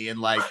texted me and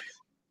like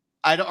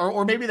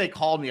or maybe they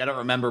called me. I don't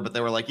remember, but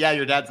they were like, yeah,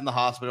 your dad's in the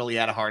hospital. He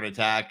had a heart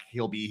attack.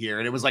 He'll be here.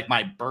 And it was like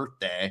my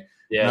birthday.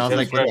 Yeah,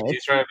 he's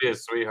trying to be a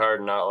sweetheart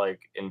and not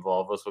like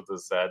involve us with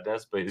his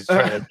sadness, but he's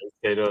trying to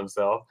stay to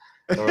himself.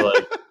 And we're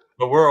like,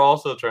 but we're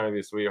also trying to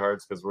be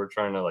sweethearts because we're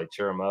trying to like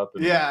cheer him up.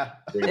 And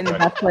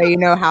that's why you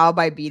know how,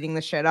 by beating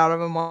the shit out of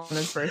him on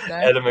his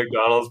birthday. At a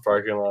McDonald's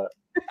parking lot.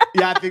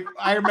 Yeah,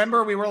 I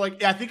remember we were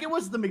like, I think it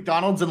was the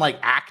McDonald's in like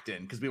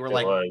Acton because we were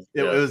like,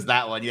 it was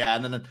that one. Yeah.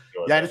 And then,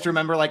 I just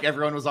remember like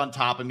everyone was on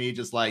top of me,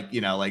 just like,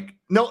 you know, like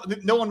no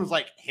one was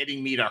like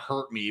hitting me to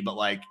hurt me, but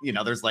like, you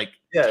know, there's like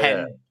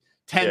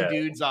 10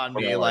 dudes on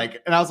me. Like,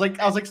 and I was like,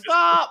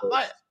 stop.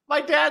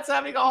 My dad's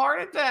having a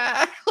heart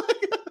attack.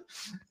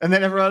 And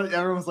then everyone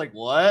was like,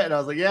 what? And I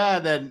was like, yeah.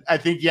 And then I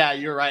think, yeah,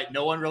 you're right.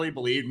 No one really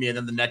believed me. And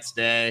then the next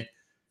day,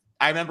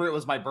 I remember it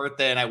was my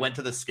birthday and I went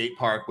to the skate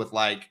park with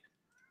like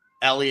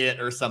Elliot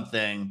or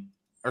something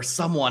or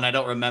someone, I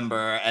don't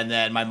remember. And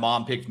then my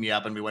mom picked me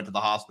up and we went to the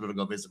hospital to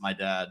go visit my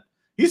dad.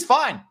 He's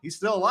fine. He's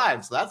still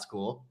alive. So that's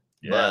cool.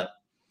 Yeah. But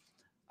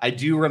I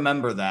do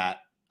remember that.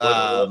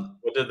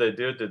 What did they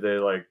do? Did they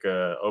like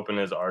open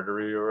his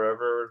artery or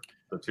whatever?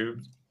 The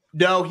tubes?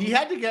 No, he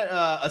had to get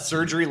a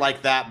surgery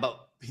like that. But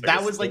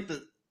that was like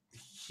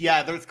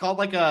there's called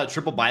like a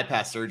triple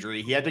bypass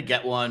surgery. He had to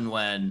get one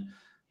when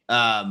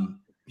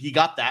he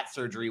got that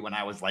surgery when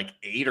I was like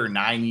 8 or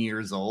 9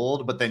 years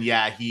old. But then,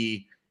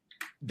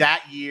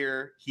 that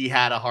year he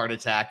had a heart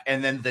attack.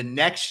 And then the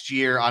next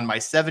year on my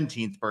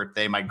 17th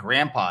birthday, my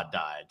grandpa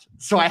died.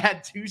 So I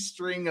had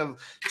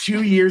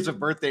 2 years of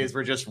birthdays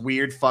where just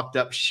weird, fucked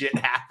up shit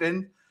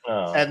happened.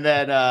 Oh. And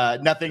then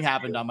nothing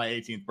happened on my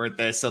 18th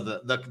birthday. So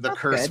the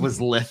curse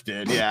was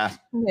lifted. Yeah.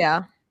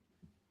 Yeah.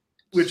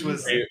 Which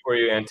was. Were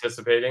you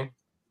anticipating?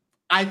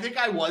 I think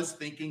I was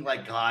thinking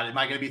like, God, am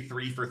I going to be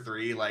 3 for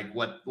 3? Like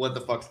what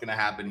the fuck's going to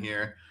happen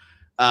here?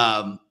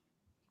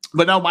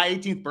 But no, my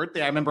 18th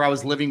birthday, I remember I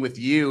was living with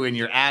you in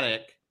your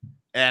attic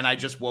and I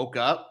just woke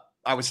up.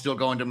 I was still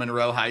going to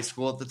Monroe High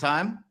School at the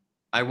time.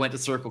 I went to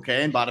Circle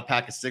K and bought a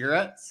pack of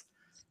cigarettes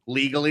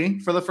legally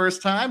for the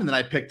first time. And then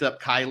I picked up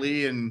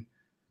Kylie, and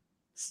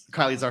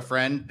Kylie's our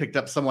friend, picked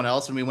up someone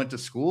else and we went to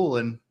school,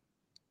 and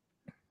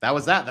that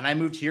was that. Then I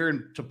moved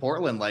here to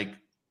Portland like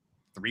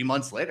 3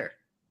 months later.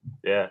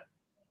 Yeah.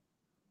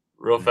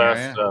 Real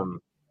fast.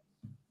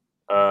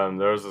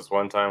 There was this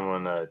one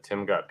time when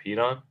Tim got peed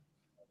on.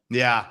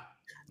 Yeah.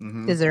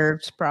 Mm-hmm.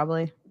 Deserved,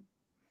 probably.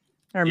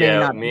 Or maybe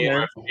not. Me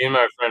and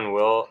my friend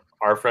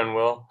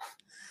Will,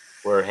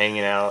 were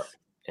hanging out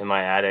in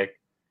my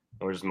attic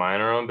and we're just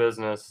minding our own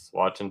business,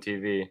 watching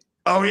TV.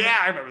 Oh yeah,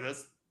 I remember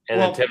this.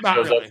 And then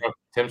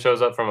Tim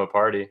shows up from a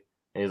party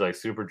and he's like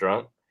super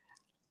drunk.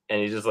 And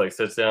he just like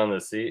sits down in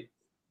the seat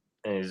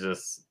and he's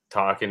just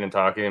talking and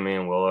talking. And me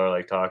and Will are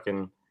like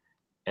talking.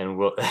 And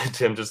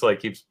Tim just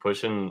like keeps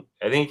pushing.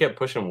 I think he kept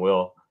pushing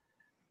Will.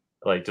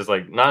 Like, just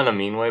like, not in a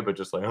mean way, but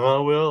just like,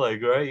 oh, Will,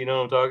 like, right? You know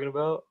what I'm talking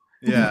about?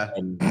 Yeah.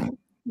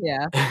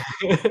 Yeah.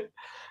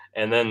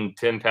 And then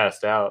Tim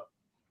passed out.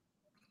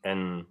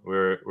 And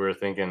we're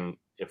thinking,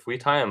 if we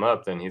tie him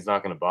up, then he's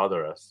not going to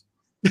bother us.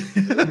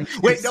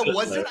 Wait, no,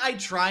 wasn't I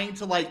trying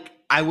to like,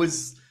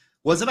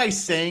 wasn't I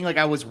saying like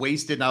I was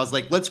wasted and I was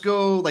like, let's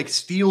go like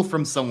steal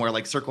from somewhere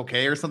like Circle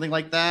K or something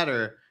like that?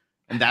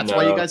 And that's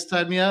why you guys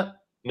tied me up?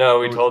 No,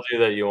 we told you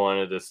that you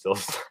wanted to steal.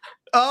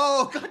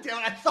 Oh, God damn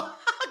it. I thought,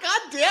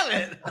 God damn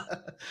it.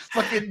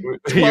 Fucking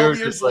 12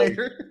 years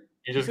later.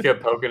 You just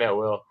kept poking at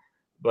Will.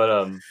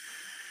 But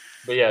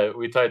yeah,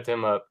 we tied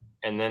Tim up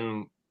and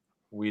then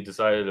we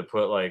decided to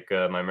put like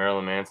my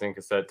Marilyn Manson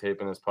cassette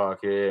tape in his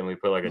pocket, and we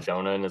put like a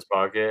donut in his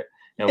pocket,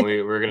 and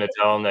we were going to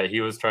tell him that he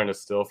was trying to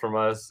steal from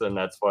us, and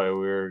that's why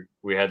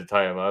we had to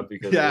tie him up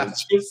because he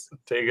was just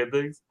taking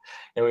things.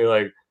 And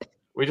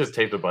we just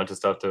taped a bunch of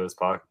stuff to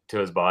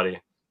his body.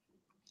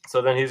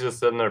 So then he's just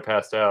sitting there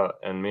passed out,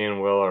 and me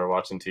and Will are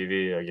watching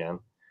TV again.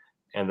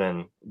 and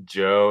then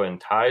Joe and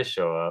Ty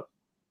show up,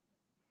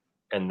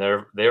 and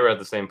they were at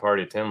the same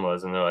party Tim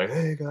was, and they're like,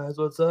 "Hey guys,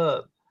 what's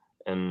up?"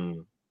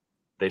 And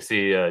they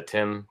see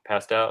Tim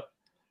passed out,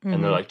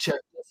 and they're like, "Check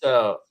this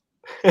out,"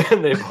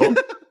 and they both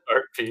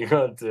start peeing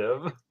on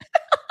Tim.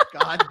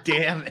 God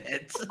damn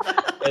it!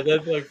 And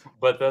then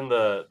but then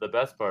the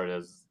best part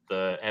is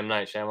the M.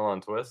 Night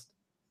Shyamalan twist.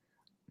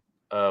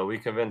 We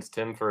convinced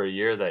Tim for a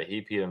year that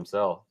he peed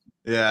himself.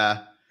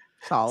 Yeah.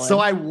 Solid. So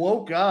I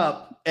woke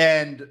up,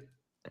 and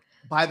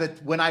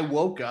when I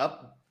woke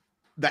up,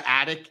 the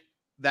attic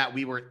that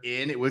we were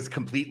in, it was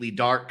completely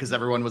dark because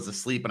everyone was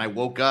asleep, and I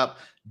woke up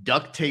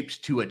duct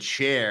taped to a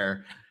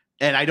chair.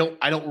 And I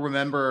don't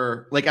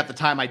remember, like at the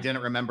time, I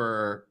didn't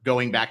remember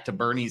going back to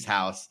Bernie's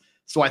house.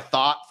 So I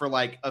thought for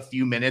like a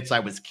few minutes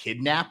I was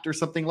kidnapped or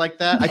something like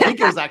that. I think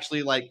it was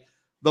actually like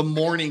the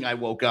morning I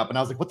woke up and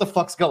I was like, what the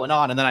fuck's going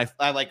on? And then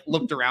I like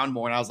looked around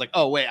more and I was like,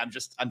 oh wait, I'm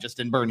just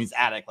in Bernie's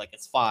attic. Like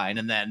it's fine.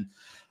 And then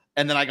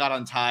I got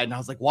untied and I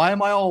was like, why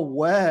am I all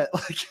wet?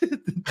 Like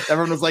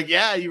everyone was like,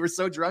 yeah, you were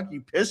so drunk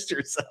you pissed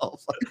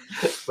yourself.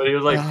 But he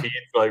was like peed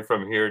like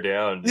from here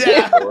down.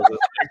 Yeah.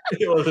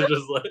 It wasn't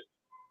just like.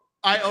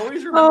 I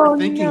always remember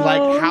thinking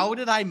like, how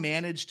did I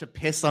manage to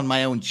piss on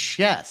my own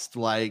chest?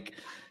 Like,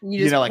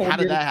 you know, like how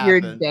did that happen?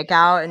 Your dick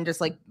out and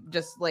just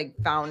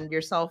found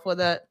yourself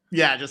with it.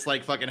 Yeah, just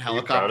like fucking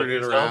helicoptered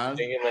it around.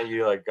 Thinking that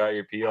you like got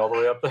your pee all the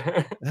way up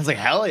there. I was like,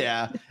 hell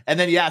yeah. And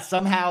then yeah,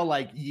 somehow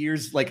like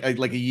years, like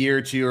a year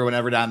or two or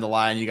whenever down the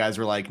line, you guys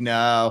were like,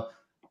 no.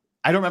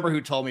 I don't remember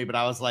who told me, but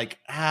I was like,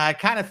 I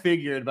kind of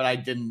figured, but I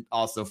didn't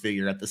also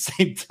figure at the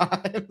same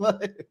time.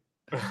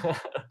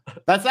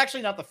 That's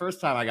actually not the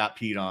first time I got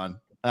peed on.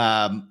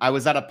 I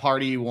was at a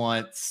party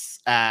once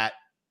at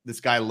this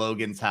guy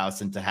Logan's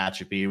house in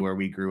Tehachapi where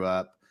we grew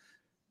up.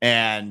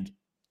 And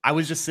I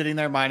was just sitting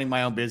there minding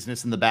my own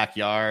business in the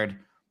backyard.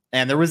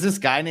 And there was this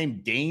guy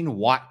named Dane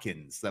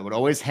Watkins that would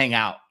always hang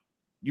out.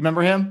 You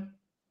remember him?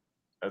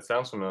 That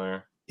sounds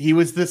familiar. He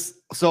was this.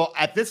 So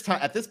at this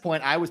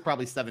point, I was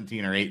probably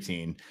 17 or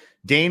 18.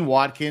 Dane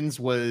Watkins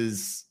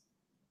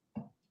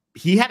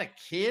he had a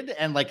kid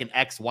and like an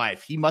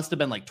ex-wife. He must have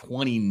been like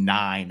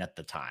 29 at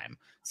the time.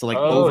 So like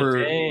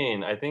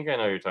Dane. I think I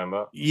know what you're talking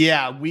about.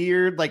 Yeah,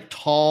 weird, like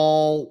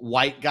tall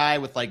white guy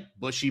with like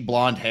bushy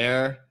blonde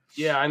hair.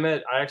 Yeah,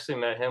 I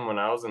actually met him when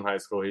I was in high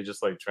school. He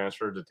just like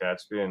transferred to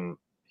Tehachapi and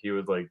he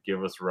would like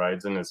give us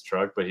rides in his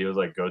truck, but he would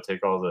like go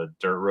take all the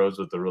dirt roads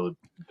with the really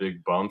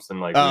big bumps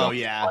and like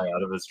fly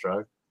out of his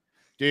truck.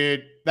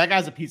 Dude, that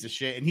guy's a piece of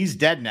shit and he's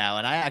dead now.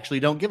 And I actually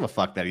don't give a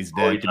fuck that he's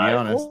dead, to be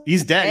honest.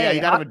 He's dead. Yeah, he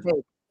died of a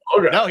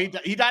No, he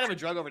died of a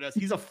drug overdose.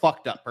 He's a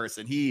fucked up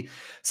person. He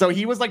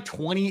was like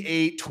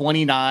 28,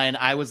 29.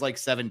 I was like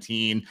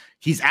 17.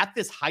 He's at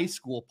this high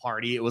school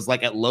party. It was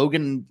like at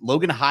Logan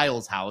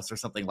Heil's house or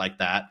something like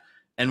that.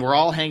 And we're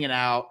all hanging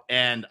out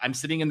and I'm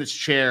sitting in this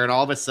chair and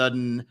all of a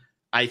sudden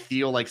I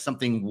feel like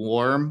something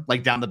warm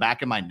like down the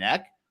back of my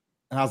neck.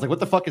 And I was like, what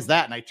the fuck is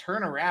that? And I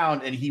turn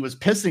around and he was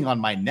pissing on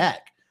my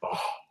neck.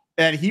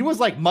 And he was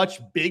like much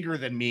bigger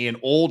than me and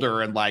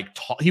older and like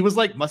tall. He was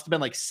like, must have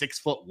been like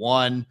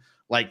 6'1",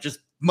 like just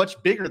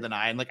much bigger than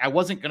I. And like, I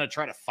wasn't going to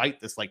try to fight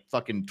this like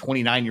fucking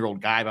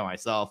 29-year-old guy by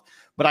myself,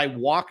 but I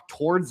walked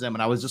towards him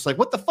and I was just like,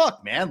 what the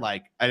fuck, man?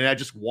 Like, and I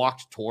just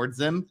walked towards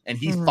him and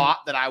he thought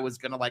that I was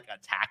going to like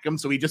attack him.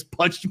 So he just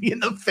punched me in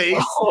the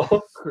face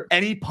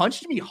and he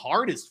punched me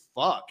hard as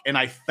fuck. And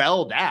I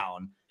fell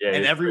down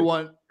and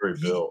everyone,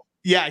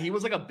 he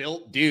was like a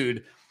built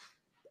dude.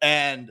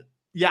 And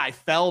yeah, I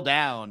fell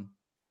down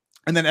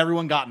and then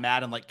everyone got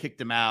mad and like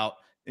kicked him out.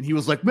 And he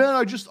was like, man,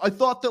 I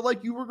thought that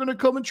like you were going to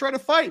come and try to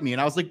fight me.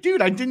 And I was like,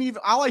 dude,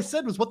 all I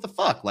said was, what the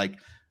fuck? Like,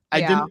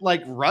 I didn't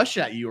like rush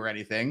at you or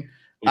anything.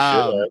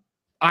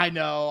 I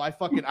know.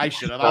 I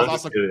should have. I was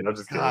also kidding. I'm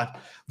just kidding.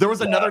 There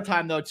was another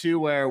time though, too,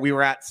 where we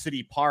were at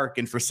City Park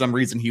and for some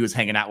reason he was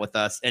hanging out with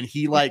us and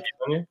he like,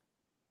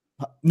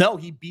 no,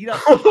 he beat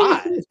up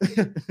Ty.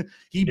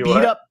 he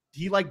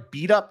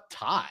beat up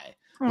Ty.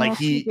 Like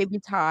baby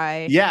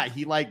Ty. Yeah,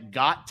 he like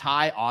got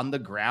Ty on the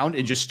ground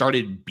and just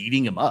started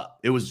beating him up.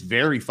 It was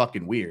very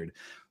fucking weird.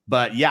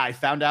 But yeah, I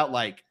found out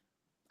like,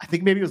 I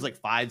think maybe it was like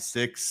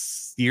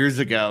 5-6 years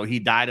ago, he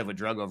died of a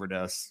drug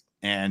overdose.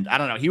 And I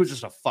don't know, he was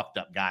just a fucked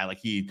up guy. Like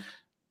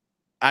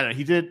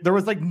there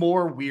was like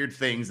more weird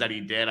things that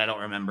he did. I don't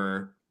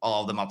remember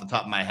all of them off the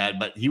top of my head,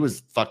 but he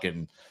was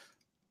fucking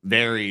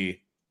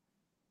very,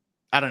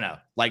 I don't know,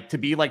 like to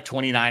be like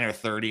 29 or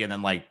 30 and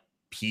then like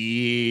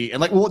pee and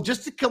like, well,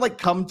 just to like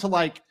come to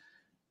like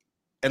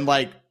and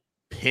like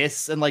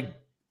piss and like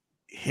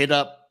hit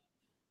up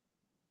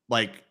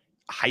like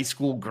high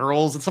school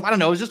girls and stuff. I don't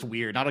know. It was just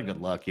weird. Not a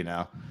good look, you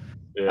know?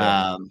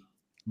 Yeah.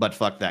 But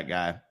fuck that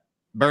guy.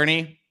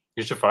 Bernie.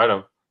 You should fight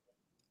him.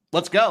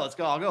 Let's go.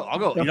 I'll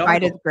go. You know,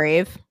 fight his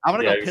grave. I'm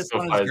gonna go piss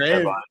on his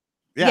grave.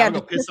 Yeah, I'm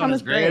gonna go piss on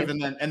his grave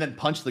and then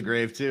punch the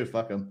grave too.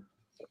 Fuck him.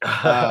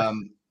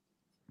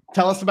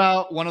 Tell us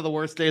about one of the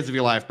worst days of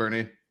your life,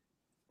 Bernie.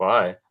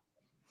 Why?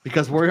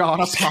 because we're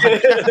on a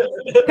podcast.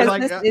 Because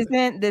Like,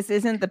 this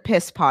isn't the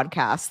piss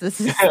podcast. This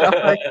is the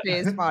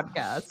Harshest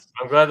podcast.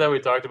 I'm glad that we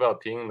talked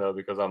about peeing though,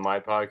 because on my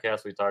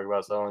podcast we talked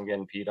about someone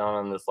getting peed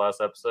on this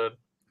last episode.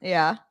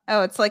 Yeah.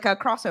 Oh, it's like a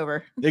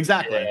crossover.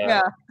 exactly.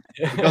 Yeah.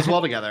 It goes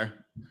well together.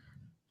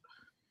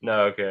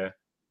 No, okay.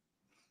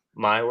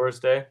 My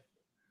worst day.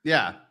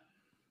 Yeah.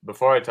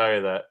 Before I tell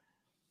you that,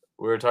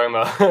 we were talking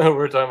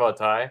about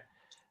Ty.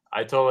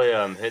 I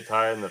totally hit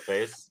Ty in the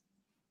face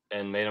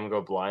and made him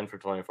go blind for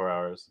 24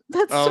 hours.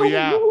 That's Oh so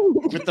yeah,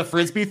 rude. with the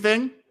frisbee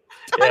thing.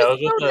 Yeah,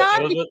 That's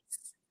so nice.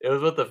 it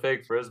was with the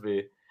fake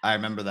frisbee. I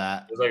remember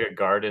that. It was like a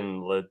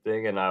garden lid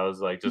thing, and I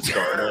was like just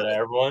throwing it at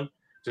everyone,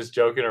 just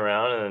joking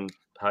around, and then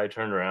Ty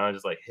turned around and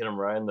just like hit him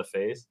right in the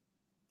face,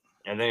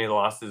 and then he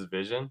lost his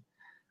vision,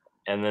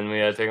 and then we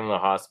had to take him to the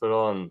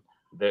hospital, and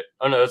it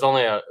was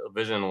only a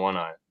vision in one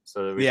eye,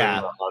 so we took him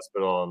to the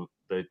hospital, and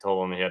they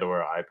told him he had to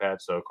wear an eye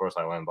patch, so of course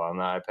I went and bought him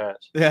the eye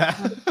patch. Yeah.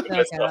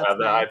 I still have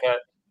that eye patch.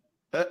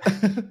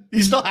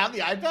 You still have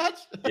the eye patch?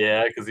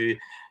 Yeah, because he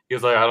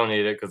was like, I don't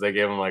need it, because they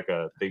gave him like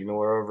a thing to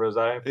wear over his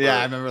eye. Yeah,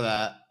 I remember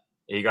that.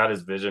 He got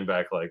his vision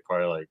back like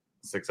probably like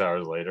 6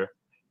 hours later.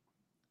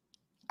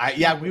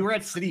 We were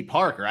at City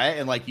Park, right?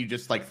 And like you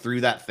just like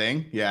threw that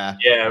thing. Yeah.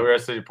 Yeah, we were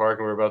at City Park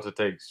and we were about to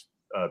take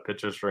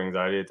pictures for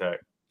anxiety attack.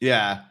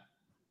 Yeah.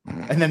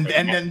 And then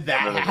that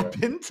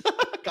happened.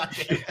 God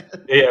damn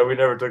it. Yeah, we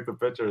never took the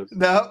pictures.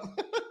 No.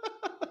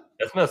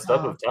 That's messed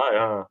up with Ty,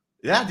 huh?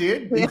 Yeah,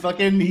 dude.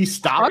 He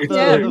stopped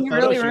Yeah, the he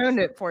photo really shoot. ruined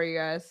it for you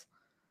guys.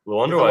 No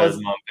wonder why his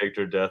mom faked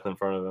her death in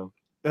front of him.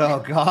 Oh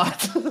God.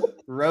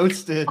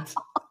 Roasted.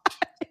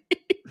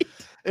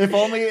 If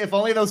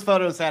only those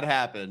photos had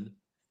happened.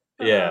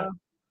 Yeah.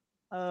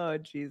 Oh,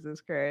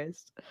 Jesus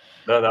Christ.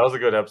 That was a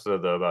good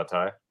episode though about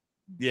Ty.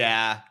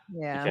 Yeah.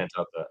 You can't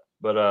top that.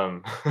 But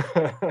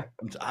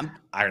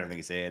I don't think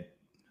he said it.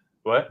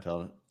 What?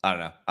 I don't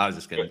know. I was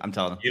just kidding. I'm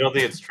telling him. You don't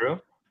think it's true?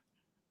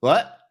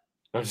 What?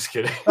 I'm just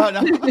kidding. Oh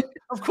no.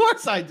 Of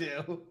course I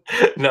do.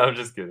 No, I'm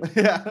just kidding.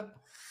 Yeah.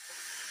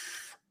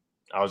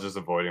 I was just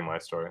avoiding my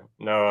story.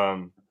 No,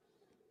 all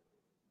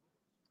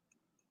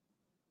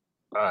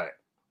right.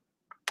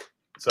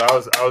 So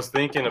I was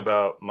thinking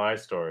about my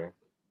story.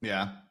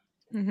 Yeah.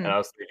 And I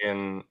was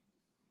thinking,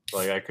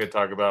 like, I could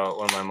talk about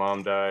when my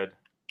mom died.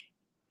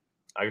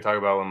 I could talk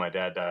about when my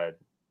dad died.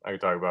 I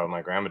could talk about when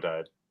my grandma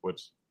died,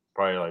 which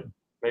probably like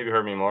maybe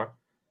hurt me more.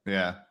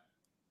 Yeah.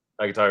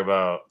 I could talk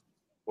about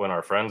when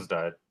our friends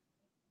died.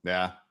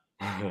 Yeah.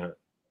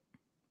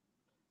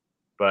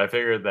 But I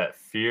figured that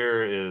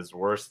fear is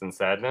worse than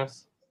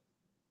sadness,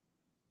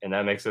 and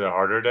that makes it a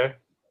harder day.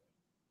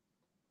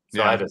 So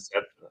Yeah.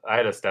 I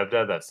had a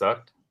stepdad that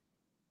sucked,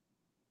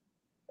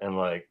 and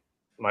like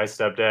my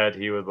stepdad,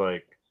 he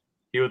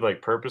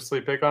would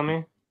purposely pick on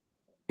me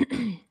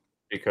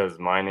because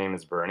my name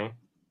is Bernie,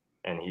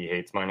 and he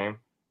hates my name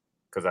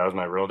because that was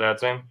my real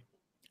dad's name.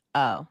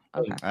 Oh,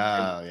 okay.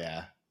 Oh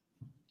yeah.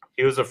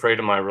 He was afraid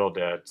of my real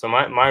dad. So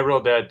my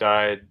real dad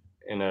died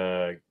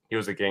he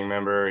was a gang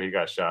member. He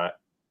got shot.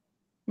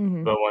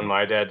 But when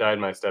my dad died,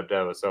 my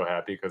stepdad was so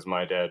happy because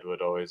my dad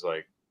would always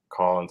like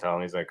call and tell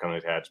him he's gonna come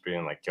to Hatchby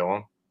and like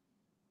kill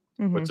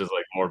him, which is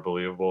like more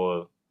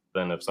believable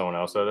than if someone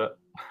else said it.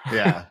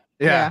 Yeah.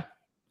 Yeah.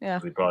 Yeah.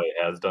 He probably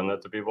has done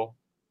that to people.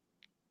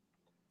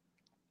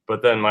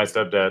 But then my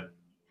stepdad,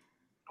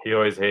 he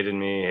always hated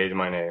me, hated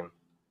my name.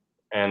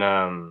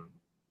 And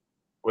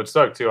which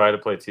sucked too. I had to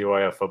play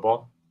TYF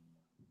football.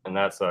 And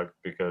that sucked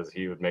because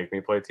he would make me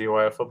play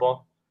TYF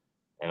football.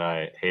 And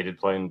I hated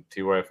playing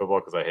TYF football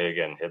because I hated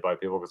getting hit by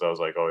people because I was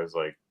like always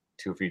like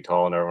 2 feet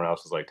tall and everyone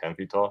else was like 10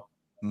 feet tall.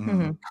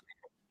 Mm-hmm.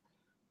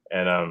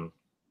 And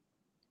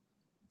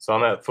so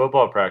I'm at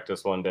football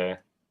practice one day,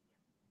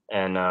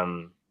 and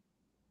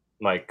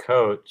my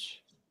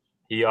coach,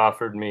 he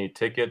offered me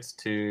tickets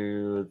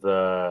to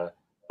the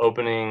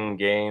opening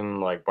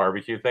game like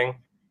barbecue thing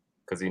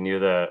because he knew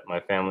that my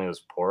family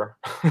was poor.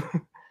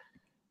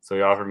 So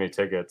he offered me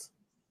tickets,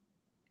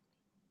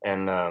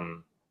 and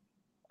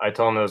I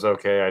told him it was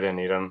okay. I didn't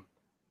need them.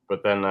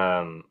 But then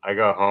I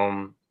got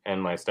home and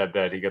my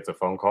stepdad, he gets a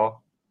phone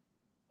call,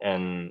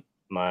 and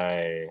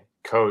my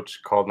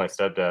coach called my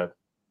stepdad,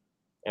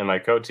 and my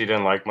coach, he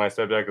didn't like my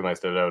stepdad because my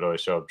stepdad would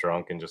always show up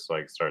drunk and just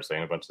like start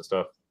saying a bunch of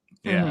stuff.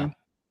 Yeah.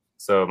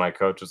 So my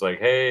coach was like,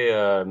 hey,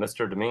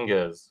 Mr.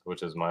 Dominguez,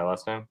 which is my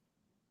last name.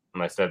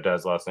 My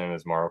stepdad's last name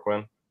is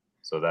Marroquin.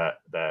 So that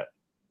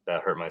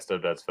hurt my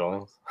stepdad's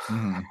feelings.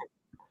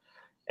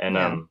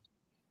 And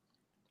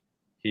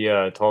he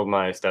told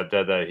my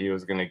stepdad that he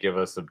was going to give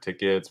us some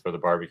tickets for the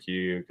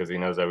barbecue because he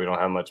knows that we don't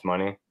have much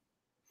money.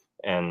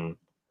 And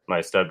my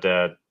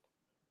stepdad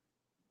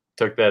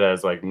took that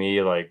as like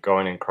me like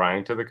going and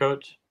crying to the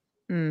coach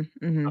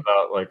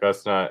about like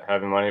us not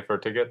having money for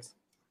tickets.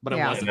 But it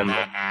wasn't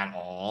that at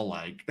all.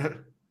 Like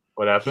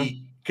what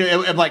happened?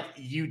 Like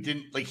you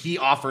didn't like he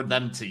offered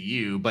them to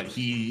you, but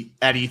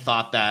Eddie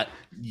thought that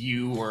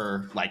you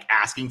were like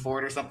asking for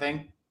it or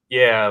something.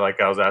 Yeah, like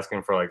I was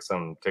asking for like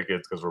some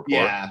tickets because we're poor.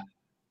 Yeah.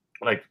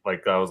 Like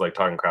I was like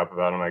talking crap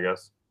about him, I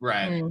guess.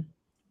 Right.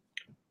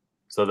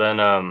 So then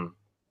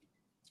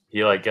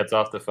he like gets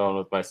off the phone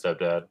with my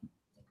stepdad,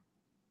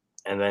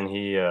 and then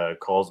he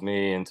calls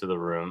me into the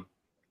room,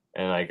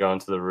 and I go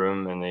into the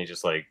room, and he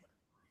just like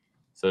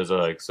says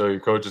like, "So your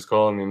coach is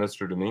calling me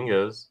Mr.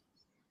 Dominguez."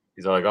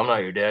 He's like, "I'm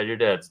not your dad. Your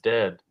dad's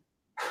dead."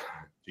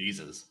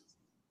 Jesus.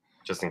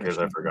 Just in case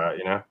I forgot,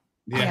 you know.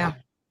 Yeah.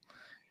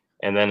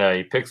 And then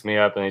he picks me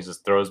up and he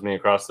just throws me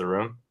across the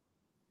room.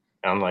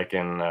 I'm like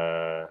in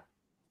 3rd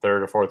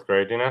or 4th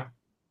grade, you know.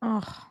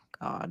 Oh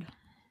God.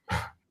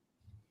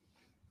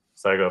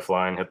 So I go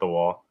flying, hit the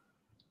wall.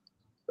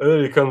 And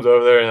then he comes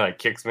over there and like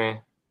kicks me,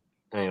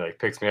 and he like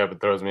picks me up and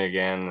throws me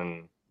again.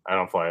 And I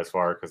don't fly as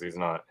far because he's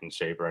not in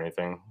shape or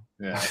anything.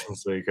 Yeah.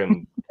 So he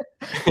couldn't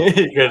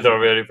he couldn't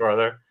throw me any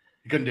farther.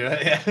 You couldn't do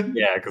it. Yeah.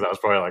 Yeah, because I was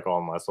probably like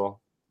all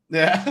muscle.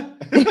 Yeah.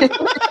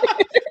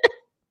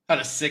 Had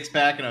a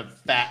 6-pack and a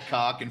fat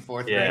cock in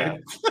 4th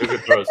grade. You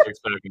could throw a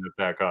 6-pack in a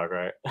fat cock,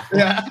 right?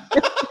 Yeah.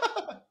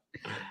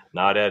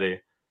 Not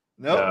Eddie.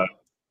 Nope.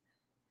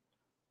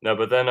 No,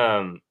 but then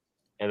and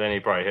then he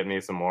probably hit me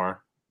some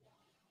more.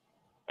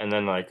 And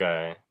then like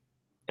and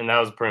that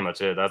was pretty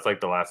much it. That's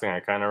like the last thing I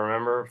kind of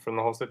remember from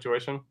the whole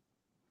situation.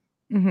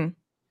 Mm-hmm.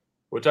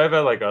 Which I've had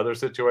like other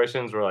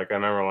situations where like I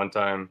remember one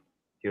time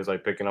he was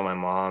like picking on my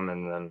mom,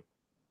 and then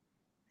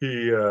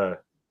he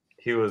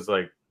was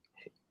like,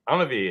 I don't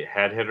know if he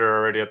had hit her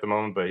already at the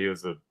moment, but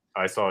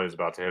I saw he was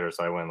about to hit her,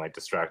 so I went and like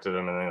distracted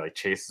him, and then he like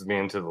chases me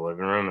into the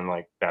living room, and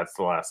like that's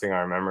the last thing I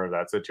remember of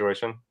that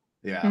situation.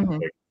 Yeah. Mm-hmm.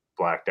 Like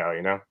blacked out,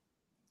 you know?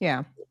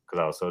 Yeah. Because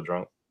I was so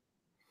drunk.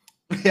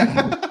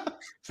 Yeah.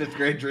 5th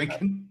grade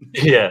drinking.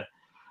 Yeah.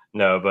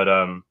 No, but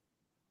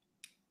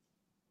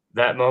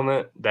that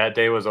moment, that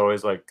day was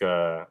always like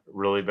a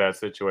really bad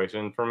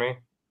situation for me.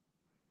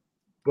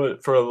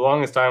 But for the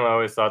longest time, I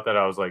always thought that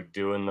I was like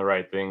doing the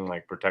right thing,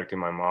 like protecting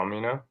my mom,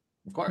 you know?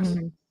 Of course.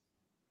 Mm-hmm.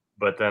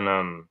 But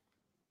then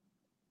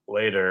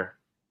later,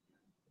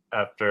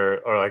 after,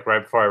 or like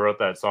right before I wrote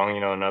that song,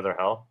 you know, Another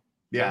Hell.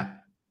 Yeah.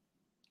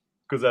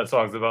 Because that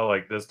song's about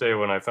like this day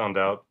when I found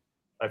out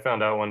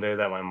one day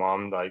that my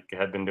mom like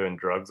had been doing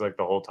drugs like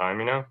the whole time,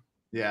 you know?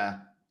 Yeah.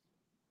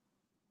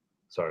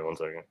 Sorry, one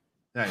second.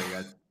 There you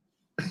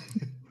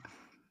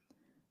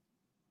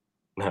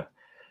go.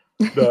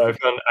 No,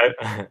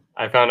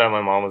 I found out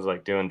my mom was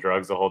like doing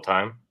drugs the whole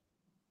time.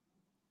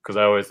 Because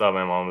I always thought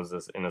my mom was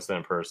this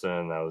innocent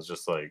person that was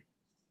just like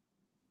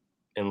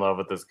in love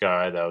with this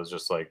guy that was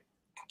just like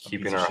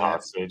keeping her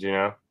hostage, you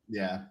know?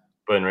 Yeah.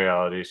 But in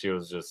reality, she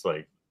was just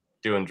like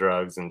doing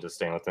drugs and just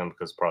staying with him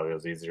because probably it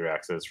was easier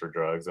access for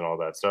drugs and all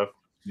that stuff.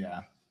 Yeah.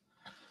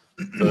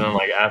 So then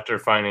like after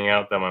finding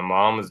out that my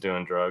mom was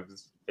doing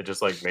drugs, it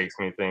just like makes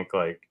me think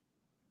like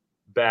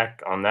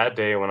back on that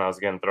day when I was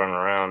getting thrown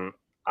around,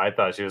 I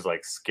thought she was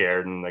like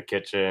scared in the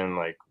kitchen,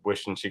 like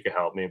wishing she could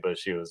help me, but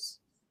she was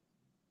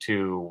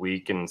too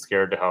weak and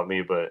scared to help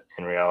me. But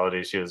in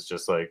reality, she was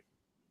just like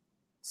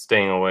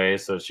staying away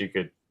so she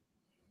could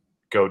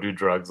go do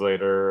drugs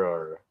later,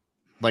 or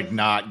like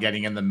not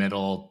getting in the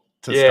middle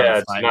to to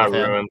start fighting not with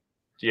him. ruin,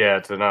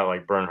 to not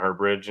like burn her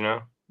bridge, you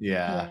know?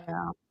 Yeah.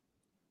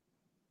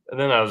 And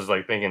then I was just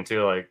like thinking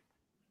too, like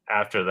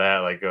after that,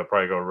 like I'll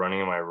probably go running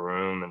in my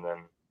room, and then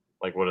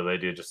like what do they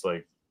do? Just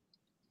like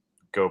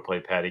go play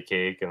patty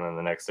cake, and then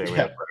the next day we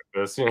have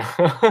breakfast, you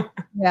know?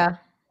 Yeah.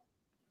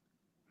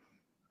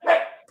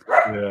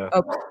 Yeah.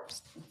 Oh.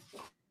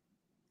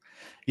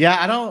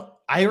 Yeah,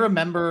 I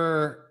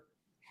remember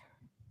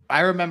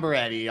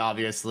Eddie,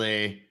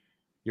 obviously,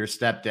 your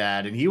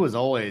stepdad, and he was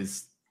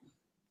always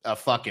a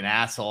fucking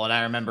asshole. And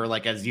I remember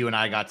like as you and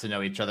I got to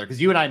know each other,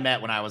 because you and I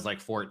met when I was like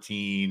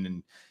 14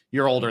 and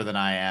you're older than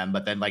I am.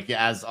 But then like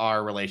as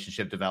our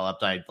relationship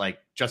developed, I like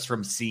just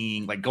from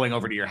seeing like going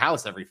over to your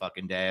house every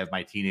fucking day of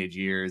my teenage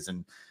years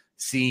and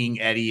seeing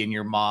Eddie and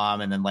your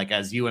mom. And then like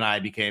as you and I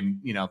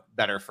became, you know,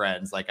 better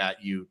friends, like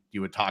you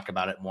would talk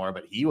about it more.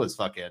 But he was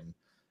not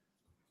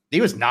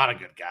a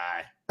good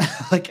guy.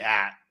 Like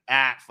at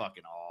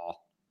fucking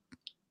all.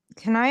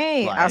 Can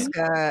I ask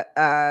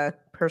a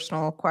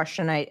personal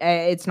question?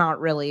 It's not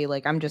really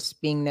like I'm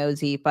just being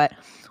nosy, but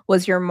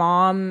was your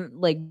mom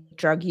like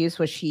drug use?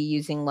 Was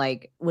she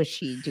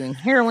doing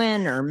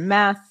heroin or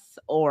meth,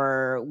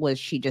 or was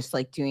she just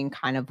like doing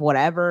kind of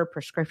whatever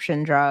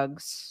prescription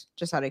drugs?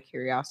 Just out of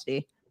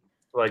curiosity.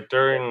 Like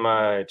during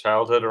my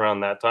childhood around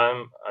that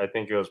time, I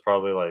think it was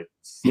probably like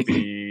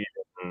speed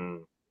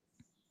and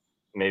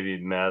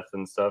maybe meth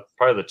and stuff.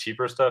 Probably the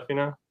cheaper stuff, you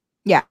know?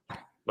 Yeah.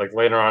 Like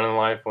later on in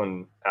life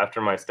after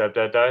my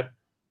stepdad died.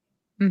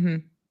 Mm-hmm.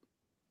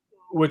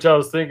 Which I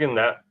was thinking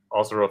that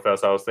also real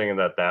fast, I was thinking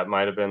that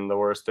might have been the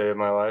worst day of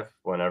my life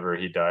whenever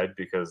he died,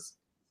 because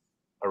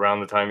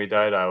around the time he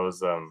died, I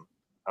was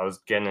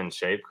getting in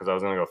shape because I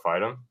was gonna go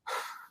fight him.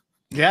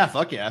 Yeah,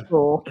 fuck yeah.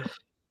 Cool.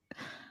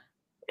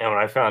 And when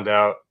I found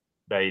out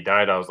that he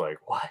died, I was like,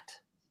 what?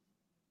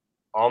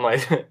 All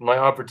my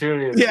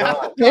opportunity is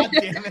gone. God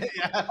damn it.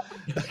 Yeah.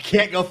 I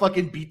can't go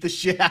fucking beat the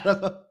shit out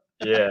of him.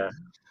 Yeah.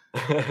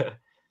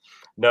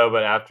 No,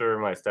 but after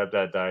my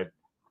stepdad died,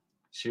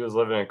 she was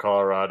living in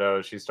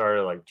Colorado. She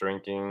started like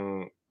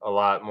drinking a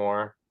lot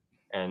more,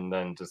 and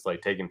then just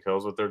like taking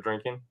pills with her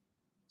drinking.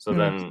 So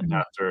then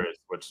after it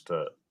switched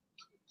to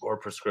more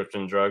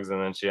prescription drugs, and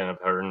then she ended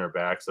up hurting her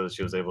back, so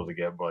she was able to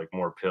get like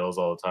more pills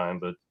all the time.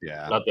 But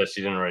not that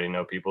she didn't already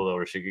know people though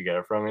where she could get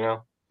it from,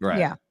 Right.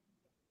 Yeah.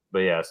 But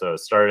yeah, so it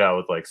started out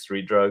with like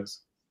street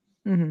drugs,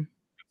 Mm-hmm.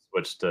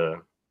 switched to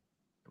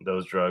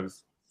those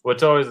drugs,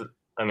 which always,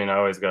 I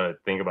always got to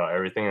think about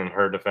everything in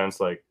her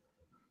defense. Like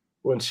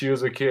when she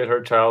was a kid,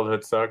 her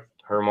childhood sucked.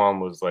 Her mom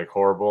was like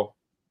horrible.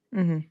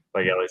 Mm-hmm.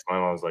 Like at least my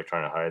mom was like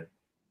trying to hide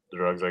the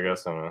drugs, I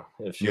guess. I don't know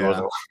if she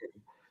wasn't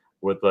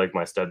with like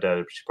my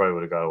stepdad, she probably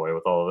would have got away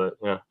with all of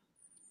it,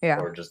 Yeah.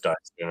 or just died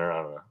sooner.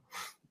 I don't know,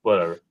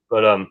 whatever.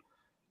 But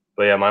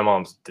yeah, my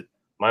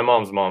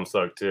mom's mom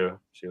sucked too.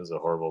 She was a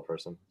horrible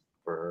person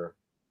for her.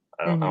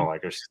 I don't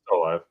like her. She's still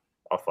alive.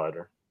 I'll fight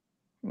her.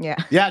 Yeah.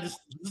 Yeah, just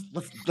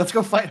let's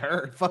go fight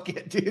her. Fuck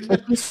it,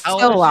 dude. She's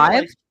still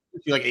alive? Is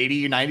she like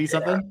 80 or 90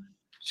 something?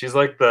 She's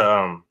like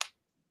the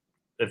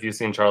if you've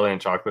seen Charlie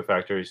and Chocolate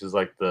Factory, she's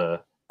like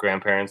the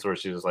grandparents where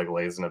she just like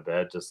lays in a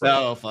bed, just like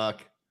oh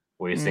fuck,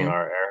 wasting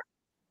our air.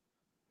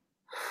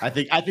 I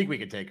think we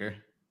could take her.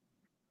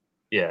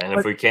 Yeah, and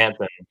if we can't,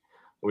 then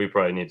we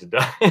probably need to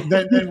die.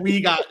 then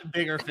we got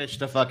bigger fish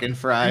to fucking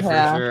fry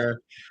for sure.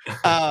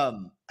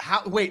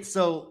 Wait,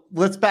 so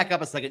let's back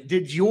up a second.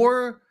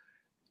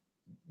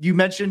 You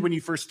mentioned when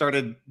you first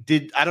started,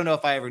 I don't know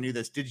if I ever knew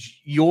this. Did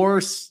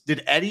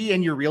Eddie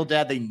and your real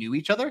dad, they knew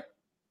each other?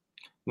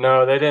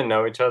 No, they didn't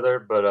know each other,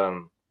 but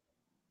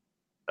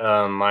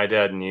my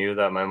dad knew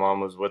that my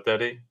mom was with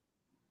Eddie.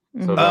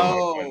 So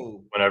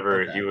then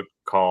whenever he would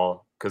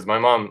call, because my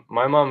mom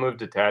moved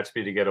to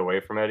Tehachapi to get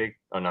away from Eddie.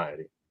 Oh, not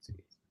Eddie.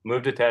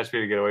 Moved to Tehachapi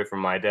to get away from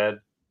my dad.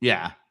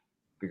 Yeah.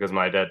 Because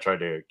my dad tried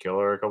to kill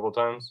her a couple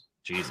times.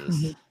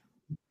 Jesus.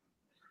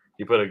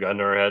 He put a gun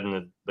to her head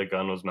and the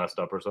gun was messed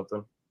up or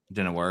something.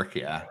 Didn't work,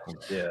 yeah.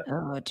 Yeah.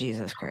 Oh,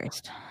 Jesus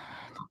Christ.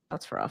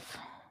 That's rough.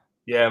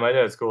 Yeah, my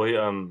dad's cool. He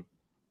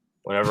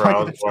whenever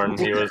I was born,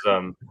 he was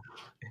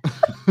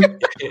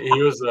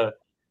he was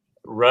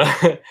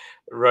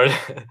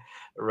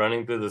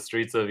running through the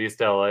streets of East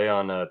LA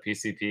on a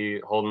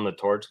PCP holding the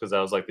torch because that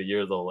was like the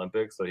year of the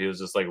Olympics. So he was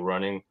just like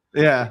running.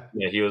 Yeah.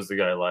 Yeah, he was the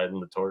guy lighting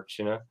the torch,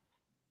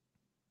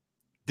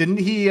 Didn't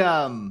he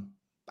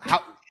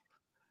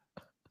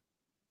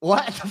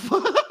what the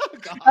fuck?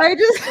 I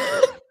just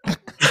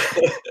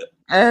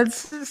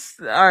it's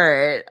just all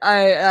right.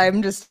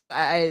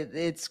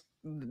 It's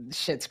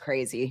shit's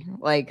crazy.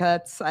 Like I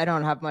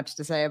don't have much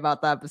to say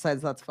about that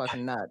besides that's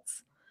fucking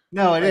nuts.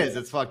 No, it is.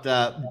 It's fucked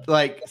up.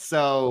 Like,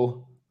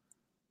 so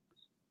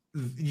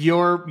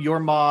your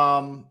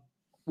mom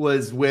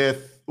was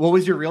with, what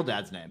was your real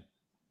dad's name?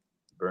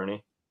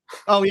 Bernie.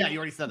 Oh yeah, you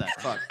already said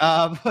that. Fuck.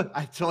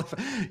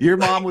 Your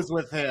mom was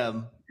with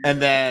him, and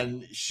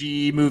then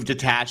she moved to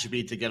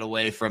Tehachapi to get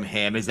away from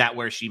him. Is that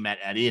where she met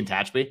Eddie in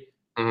Tehachapi?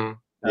 Mm-hmm.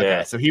 Okay,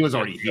 yeah, so he was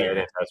already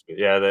here.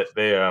 Yeah,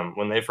 they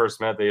when they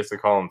first met, they used to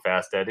call him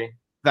Fast Eddie.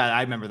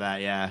 I remember that.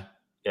 Yeah.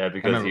 Yeah,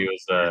 because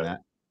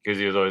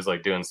he was always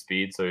like doing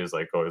speed, so he was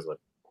like always like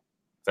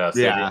Fast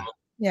Eddie.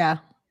 Yeah.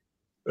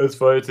 It's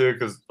funny too,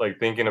 because like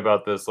thinking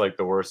about this, like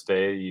the worst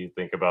day, you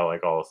think about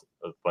like a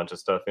bunch of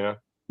stuff,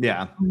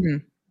 Yeah. Mm-hmm.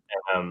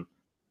 And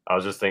I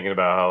was just thinking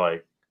about how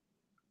like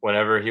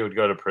whenever he would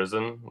go to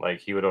prison, like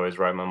he would always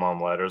write my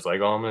mom letters like,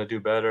 "Oh, I'm gonna do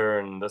better,"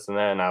 and this and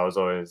that. And I was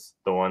always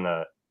the one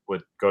that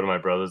would go to my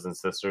brothers and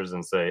sisters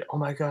and say, "Oh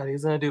my God,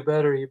 he's gonna do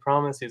better. He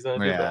promised he's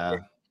gonna do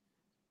better."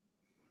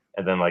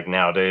 And then like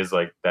nowadays,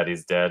 like that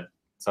he's dead,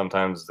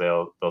 sometimes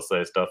they'll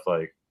say stuff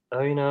like,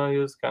 "Oh, he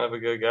was kind of a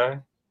good guy,"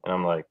 and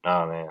I'm like,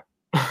 "Nah, man."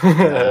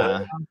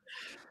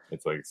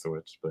 It's like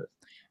switch, but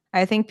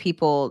I think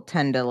people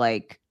tend to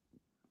like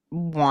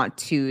want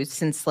to,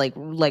 since like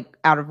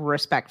out of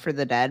respect for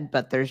the dead,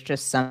 but there's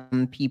just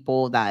some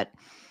people that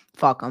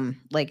fuck them.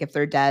 Like if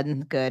they're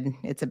dead, good,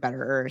 it's a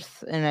better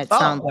earth. And it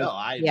sounds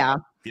like yeah,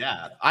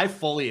 I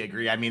fully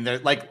agree. I mean,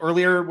 like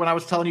earlier when I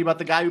was telling you about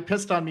the guy who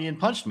pissed on me and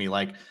punched me,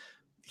 like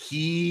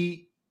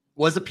he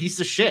was a piece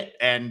of shit,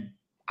 and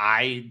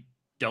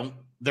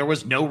there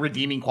was no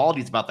redeeming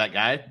qualities about that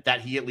guy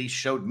that he at least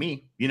showed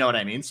me. You know what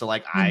I mean? So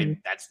like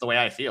that's the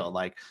way I feel.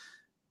 Like,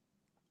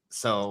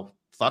 so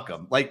fuck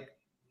him. Like,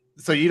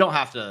 so you don't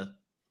have to.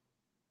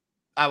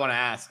 I want to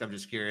ask. I'm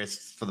just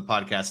curious for the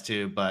podcast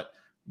too. But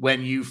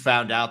when you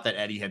found out that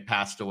Eddie had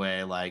passed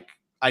away, like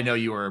I know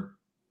you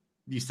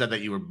said that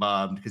you were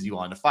bummed because you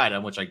wanted to fight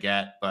him, which I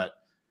get. But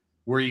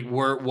were you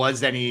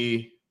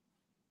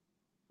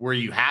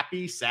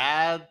happy,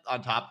 sad,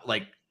 on top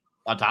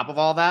of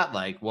all that?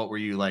 Like, what were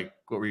you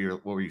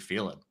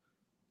feeling?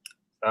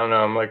 I don't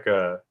know.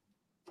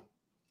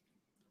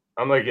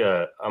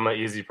 I'm an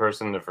easy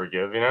person to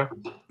forgive,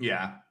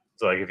 Yeah.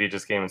 So like if he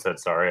just came and said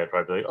sorry, I'd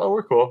probably be like, "Oh,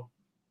 we're cool."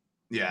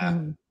 Yeah.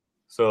 Mm-hmm.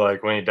 So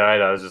like when he died,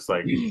 I was just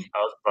like, I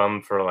was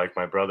bummed for like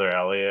my brother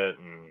Elliot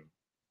and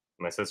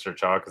my sister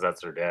Cha, because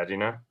that's their dad,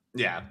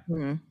 Yeah.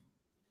 Mm-hmm.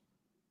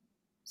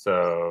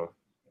 So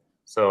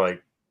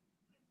like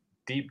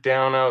deep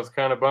down, I was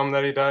kind of bummed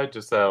that he died.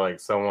 Just that like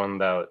someone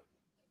that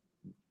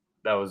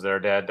was their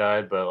dad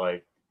died, but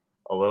like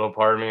a little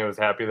part of me was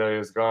happy that he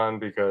was gone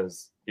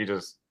because he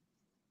just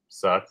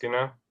sucked, you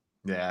know.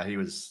 Yeah,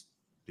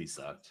 he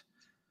sucked.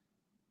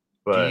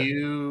 But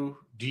do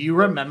you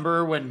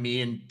remember when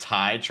me and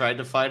Ty tried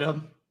to fight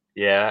him?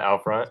 yeah,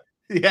 out front.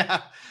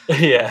 Yeah.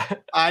 Yeah.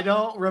 I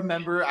don't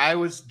remember. I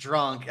was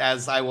drunk,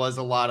 as I was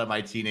a lot of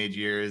my teenage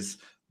years,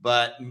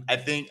 but I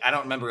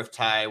don't remember if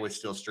Ty was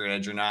still straight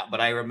edge or not, but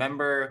I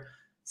remember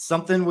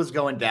something was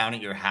going down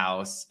at your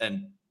house,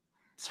 and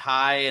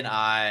Ty and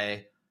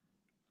I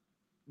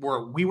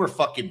were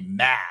fucking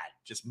mad,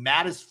 just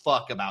mad as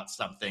fuck about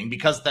something,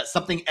 because that's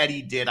something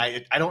Eddie did.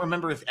 I don't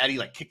remember if Eddie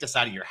like kicked us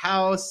out of your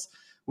house,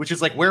 which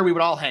is like where we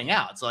would all hang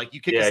out. So like you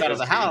kick us out of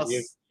the house.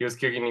 He was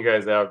kicking you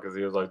guys out because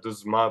he was like, "This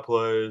is my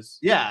place."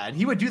 Yeah, and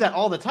he would do that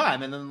all the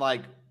time, and then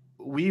like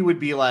we would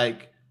be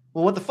like,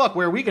 "Well, what the fuck?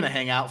 Where are we gonna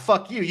hang out?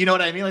 Fuck you." You know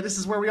what I mean? Like this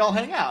is where we all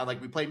hang out.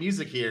 Like we play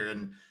music here,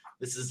 and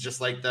this is just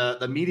like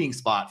the meeting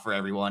spot for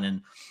everyone.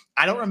 And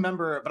I don't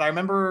remember, but I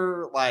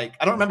remember like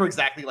I don't remember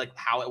exactly like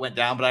how it went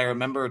down, but I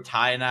remember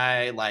Ty and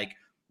I like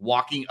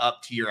walking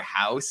up to your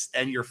house,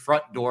 and your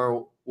front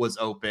door was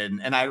open,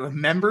 and I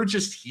remember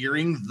just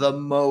hearing the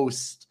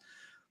most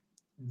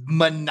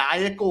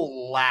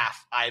maniacal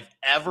laugh I've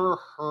ever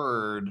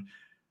heard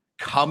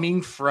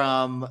coming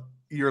from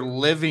your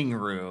living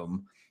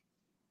room.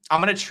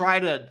 I'm gonna try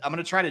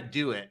to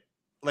do it.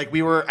 Like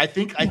we were, I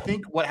think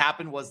what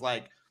happened was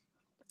like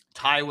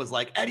Ty was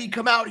like, Eddie,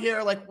 come out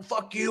here, like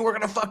fuck you, we're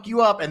gonna fuck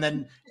you up. And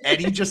then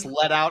Eddie just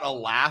let out a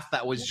laugh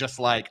that was just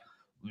like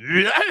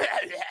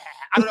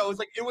I don't know,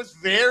 it was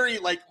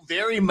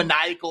very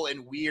maniacal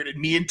and weird. And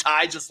me and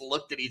Ty just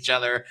looked at each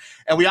other,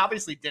 and we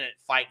obviously didn't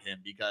fight him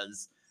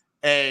because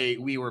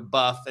we were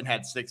buff and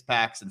had six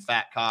packs and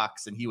fat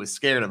cocks, and he was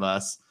scared of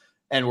us,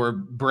 and we're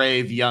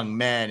brave young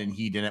men, and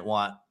he didn't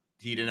want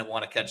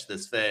to catch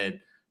this fade.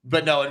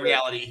 But no, in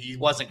reality, he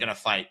wasn't going to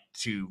fight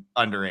two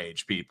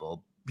underage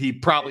people. He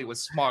probably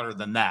was smarter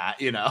than that,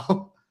 you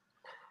know.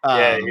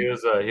 Yeah, he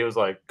was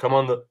like, come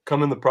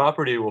in the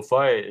property, we'll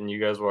fight. And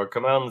you guys were like,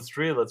 come out on the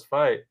street, let's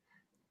fight.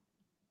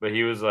 But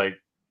he was like,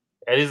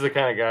 Eddie's the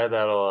kind of guy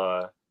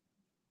that'll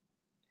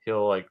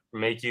he'll like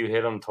make you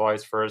hit him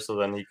twice first, so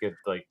then he could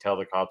like tell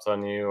the cops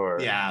on you, or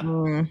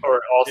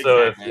or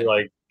also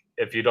exactly.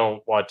 if you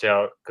don't watch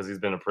out because he's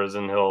been in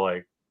prison, he'll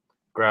like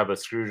grab a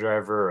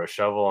screwdriver or a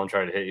shovel and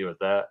try to hit you with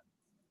that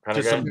kind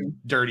just of guy. Some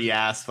dirty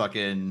ass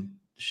fucking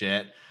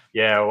shit.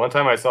 Yeah, one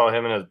time I saw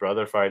him and his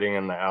brother fighting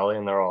in the alley,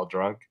 and they're all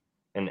drunk,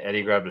 and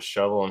Eddie grabbed a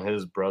shovel and hit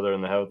his brother in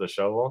the head with a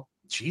shovel.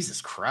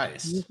 Jesus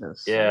Christ.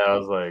 Jesus. Yeah, I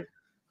was like,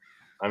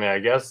 I mean, I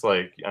guess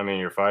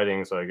you're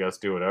fighting, so I guess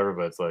do whatever,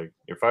 but it's like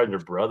you're fighting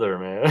your brother,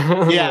 man.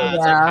 Yeah, it's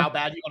like how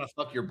bad you want to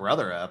fuck your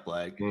brother up,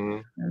 like.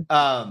 Go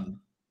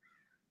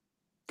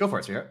for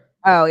it, Sierra.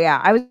 Oh yeah,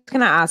 I was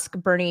gonna ask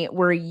Bernie,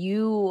 were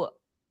you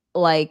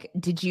like,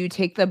 did you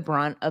take the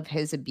brunt of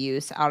his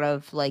abuse out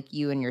of like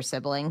you and your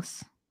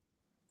siblings?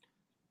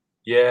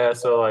 Yeah,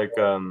 so like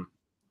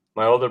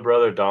my older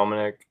brother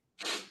Dominic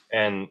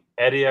and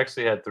Eddie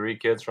actually had 3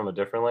 kids from a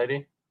different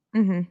lady.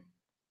 Mm-hmm.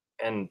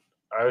 And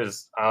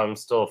I'm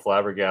still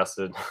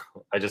flabbergasted.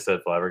 I just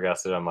said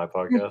flabbergasted on my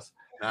podcast.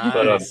 Nice.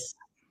 But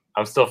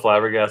I'm still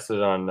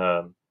flabbergasted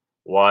on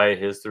why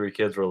his 3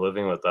 kids were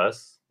living with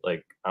us.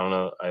 Like, I don't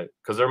know,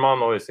 because their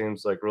mom always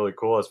seems like really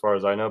cool as far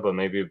as I know, but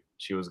maybe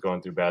she was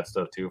going through bad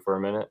stuff too for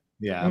a minute.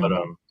 Yeah.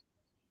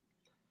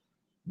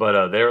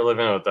 But they were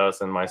living with us,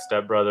 and my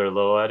stepbrother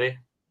Little Eddie,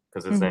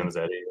 because his name is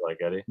Eddie, like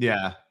Eddie.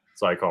 Yeah.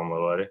 So I call him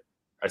Little Eddie.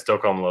 I still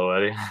call him Little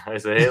Eddie. I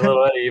say, hey,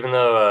 Little Eddie, even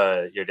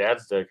though your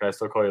dad's dead, can I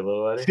still call you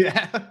Little Eddie?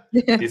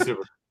 Yeah. He's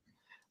super.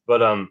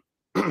 But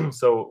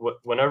so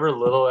whenever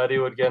Little Eddie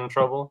would get in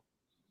trouble,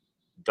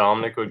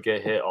 Dominic would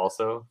get hit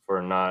also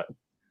for not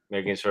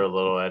making sure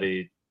Little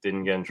Eddie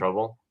didn't get in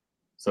trouble.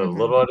 So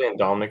Little Eddie and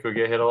Dominic would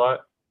get hit a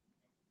lot,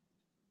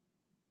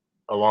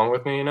 along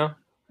with me, you know.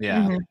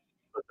 Yeah.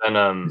 But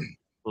then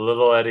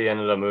Little Eddie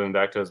ended up moving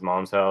back to his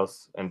mom's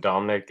house, and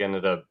Dominic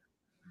ended up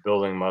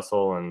building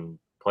muscle and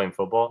playing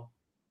football.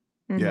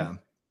 Yeah.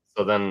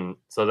 So then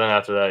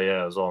after that,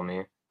 yeah, it was all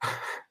me.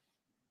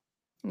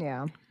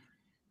 Yeah.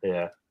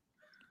 Yeah.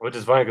 Which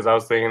is funny because I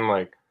was thinking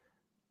like,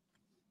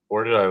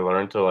 where did I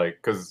learn to like?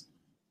 Because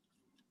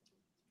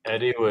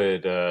Eddie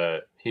would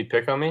he'd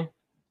pick on me.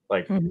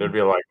 Like there'd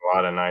be like a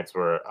lot of nights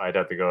where I'd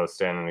have to go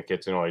stand in the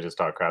kitchen while he just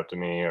talk crap to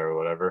me or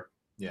whatever.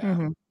 Yeah.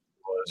 Well, it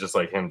was just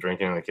like him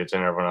drinking in the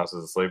kitchen. Everyone else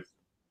is asleep.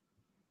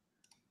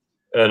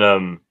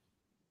 And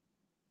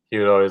he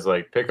would always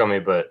like pick on me,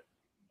 but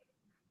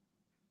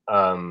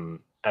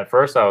at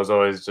first I was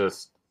always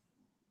just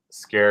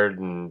scared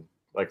and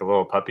like a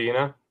little puppy, you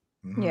know?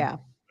 Yeah.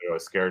 I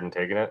was scared and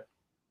taking it.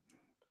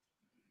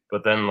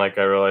 But then like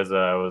I realized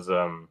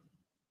that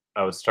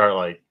I would start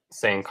like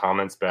saying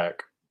comments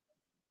back.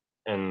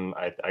 And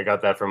I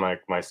got that from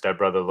like my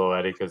stepbrother Lil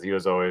Eddie, because he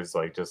was always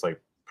like just like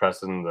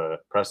pressing the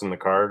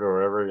card or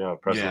whatever, you know,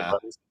 pressing the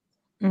buttons.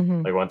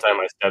 Like one time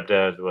my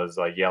stepdad was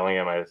like yelling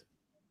at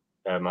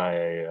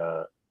my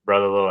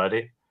brother Lil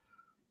Eddie.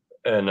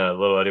 And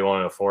Little Eddie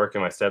wanted a fork,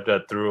 and my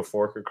stepdad threw a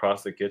fork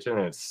across the kitchen,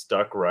 and it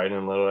stuck right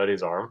in Little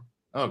Eddie's arm.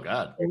 Oh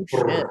God! Oh,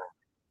 shit.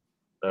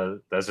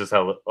 that's just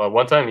how.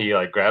 One time he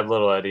like grabbed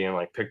little Eddie and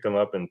like picked him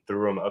up and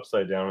threw him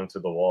upside down into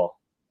the wall,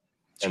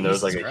 and there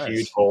was like a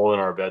huge hole in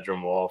our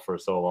bedroom wall for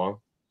so long.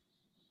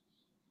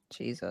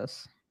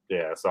 Jesus.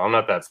 Yeah, so I'm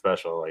not that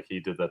special. Like he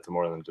did that to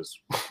more than just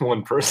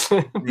one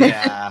person.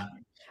 Yeah.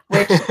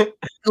 Which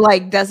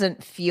like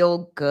doesn't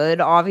feel good,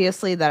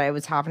 obviously, that it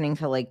was happening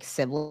to like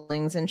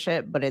siblings and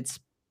shit, but it's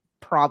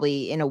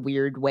probably in a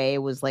weird way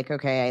was like,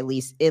 okay, at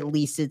least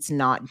it's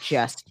not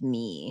just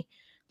me.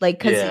 Like,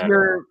 because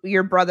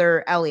your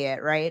brother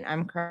Elliot, right?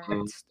 I'm correct.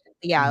 Mm-hmm.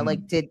 Yeah, like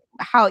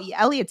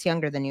Elliot's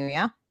younger than you,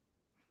 yeah?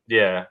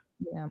 Yeah.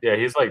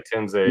 He's like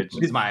Tim's age.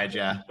 He's my age,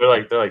 yeah. They're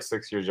like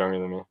 6 years younger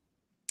than me.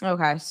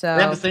 Okay, so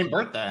they have the same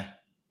birthday.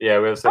 Yeah,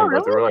 we have the same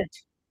birthday. Really?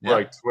 We're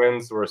like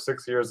twins. We're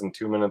 6 years and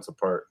 2 minutes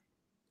apart.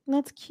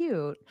 That's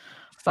cute.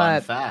 Fun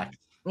fact.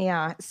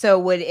 Yeah.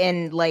 So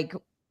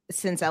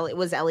since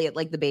Elliot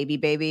like the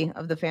baby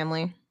of the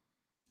family?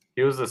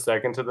 He was the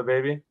second to the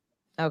baby.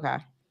 Okay.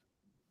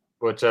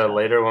 Which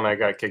later when I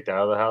got kicked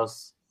out of the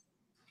house,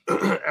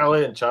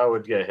 Elliot and Cha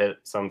would get hit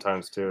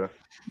sometimes too.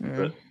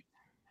 But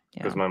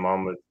because my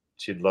mom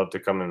she'd love to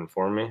come and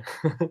inform me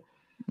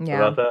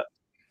about that.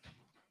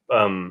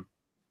 What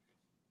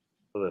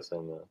was I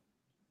saying now?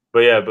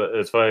 But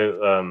it's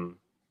funny.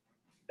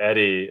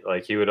 Eddie,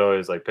 like he would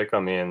always like pick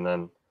on me, and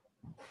then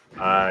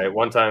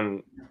one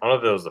time, I don't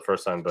know if it was the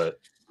first time, but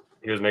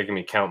he was making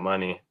me count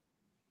money,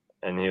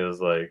 and he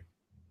was like,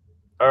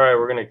 "All right,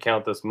 we're gonna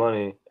count this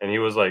money," and he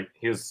was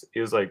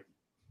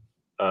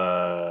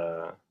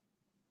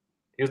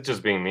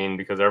just being mean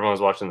because everyone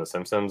was watching The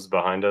Simpsons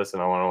behind us,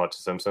 and I want to watch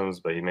The Simpsons,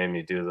 but he made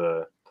me do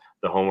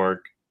the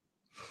homework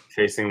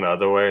facing the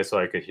other way so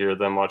I could hear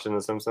them watching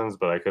The Simpsons,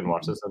 but I couldn't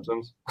watch The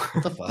Simpsons.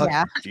 What the fuck?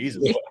 Yeah.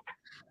 Jesus. Yeah.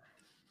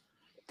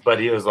 But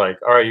he was like,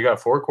 all right, you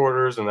got 4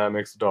 quarters and that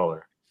makes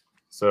 $1.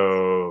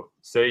 So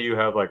say you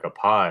have like a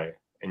pie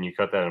and you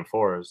cut that in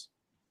 4s.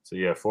 So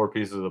you have 4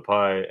 pieces of the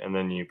pie and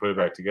then you put it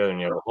back together and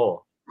you have a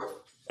whole.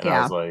 And I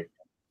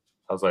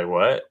was like,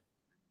 what?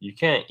 You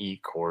can't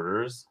eat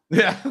quarters.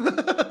 Yeah.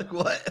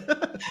 What?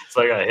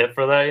 So I got hit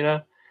for that, you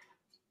know?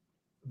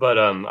 But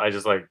I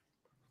just like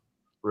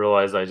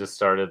realized I just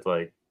started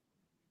like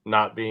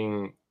not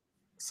being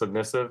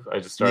submissive. I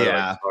just started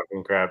like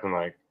talking crap and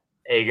like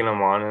egging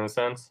him on in a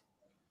sense.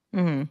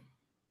 Mm-hmm.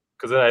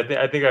 Because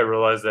I think I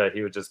realized that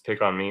he would just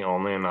pick on me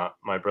only and not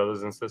my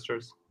brothers and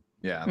sisters.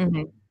 Yeah.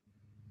 Mm-hmm.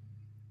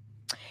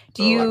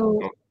 Do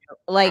you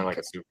like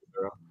a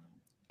superhero?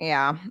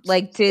 Yeah,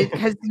 like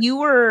because you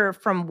were,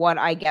 from what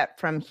I get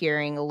from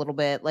hearing a little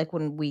bit, like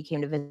when we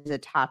came to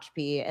visit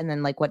Tachpi, and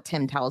then like what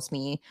Tim tells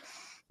me,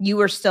 you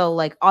were still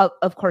like,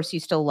 of course, you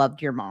still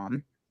loved your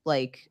mom.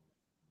 Like,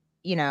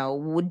 you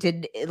know,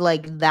 did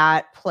like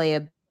that play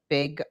a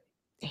big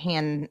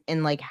hand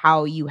in like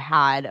how you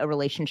had a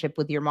relationship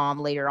with your mom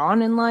later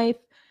on in life?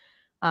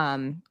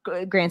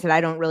 Granted,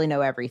 I don't really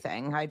know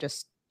everything. I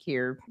just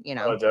hear, you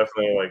know. Oh,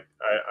 definitely. Like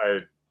I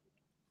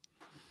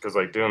because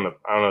like doing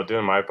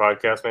my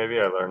podcast, maybe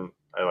I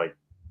like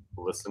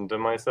listened to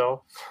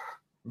myself.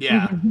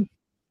 Yeah.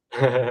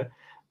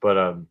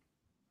 But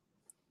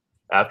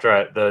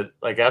after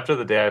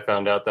the day I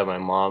found out that my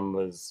mom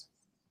was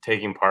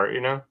taking part, you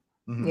know.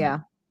 Mm-hmm. Yeah.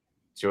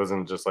 She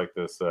wasn't just like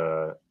this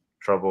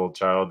troubled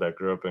child that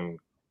grew up in.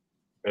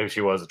 Maybe she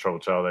was a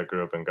troubled child that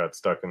grew up and got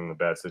stuck in a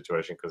bad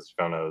situation because she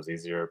found out it was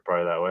easier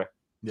probably that way.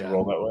 Yeah. To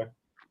roll that way.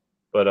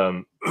 But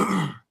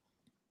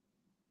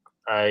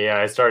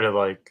I started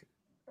like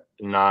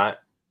not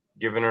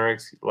giving her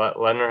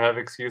letting her have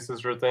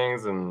excuses for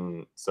things,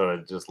 and so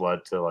it just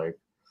led to like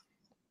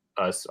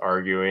us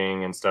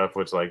arguing and stuff.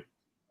 Which like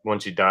when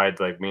she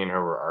died, like me and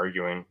her were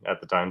arguing at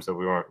the time,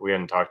 so we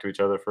hadn't talked to each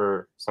other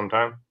for some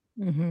time.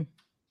 Mm-hmm.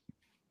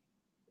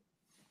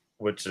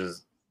 Which you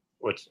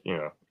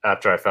know,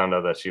 after I found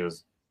out that she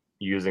was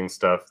using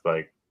stuff,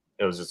 like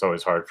it was just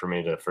always hard for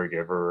me to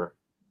forgive her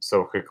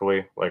so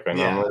quickly, like I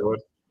normally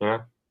would.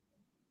 Yeah.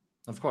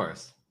 Of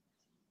course.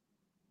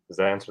 Does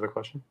that answer the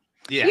question?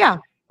 Yeah.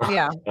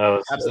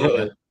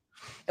 Absolutely.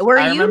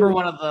 I remember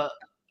one of the.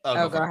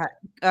 Oh, go ahead.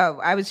 Oh,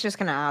 I was just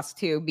gonna ask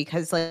too,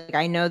 because like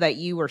I know that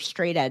you were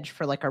straight edge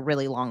for like a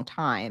really long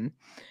time.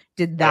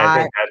 Did that?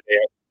 I think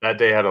that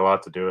day had a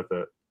lot to do with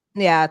it.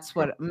 Yeah, that's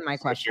what my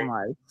question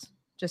was.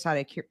 Just out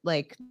of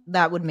like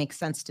that would make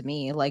sense to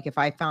me. Like if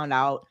I found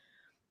out,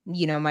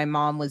 you know, my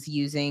mom was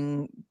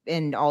using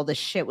and all this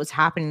shit was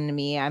happening to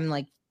me, I'm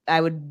like, I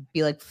would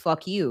be like,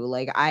 fuck you.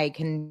 Like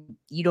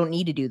you don't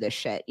need to do this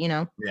shit, you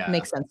know? Yeah. It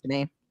makes sense to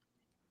me.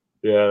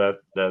 Yeah,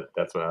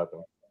 that's what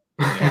happened.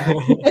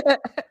 Yeah.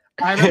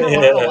 I remember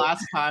one of the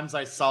last times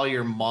I saw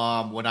your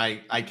mom when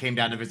I came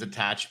down to visit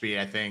Tachby,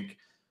 I think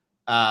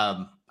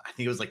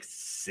it was like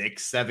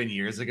 6-7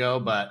 years ago,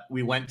 but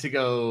we went to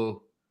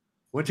go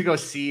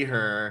see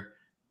her,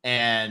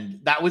 and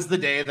that was the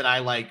day that I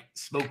like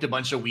smoked a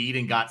bunch of weed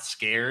and got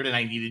scared, and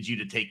I needed you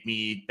to take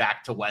me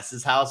back to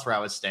Wes's house where I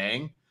was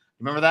staying.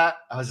 Remember that?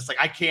 I was just like,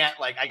 I can't,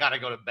 like, I gotta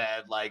go to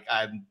bed, like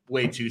I'm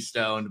way too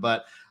stoned.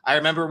 But I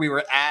remember we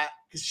were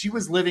because she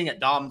was living at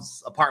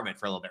Dom's apartment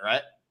for a little bit,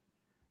 right?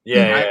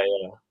 Yeah.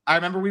 I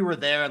remember we were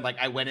there and like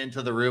I went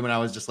into the room and I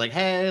was just like,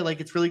 hey, like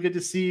it's really good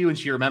to see you. And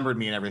she remembered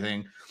me and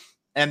everything.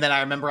 And then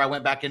I remember I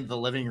went back into the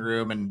living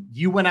room and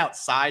you went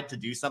outside to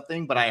do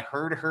something, but I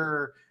heard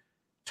her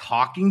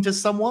talking to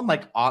someone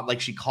like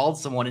she called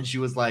someone and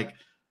she's like,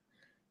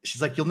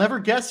 you'll never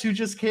guess who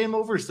just came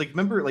over. She's like,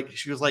 remember, like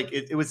she was like,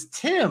 it was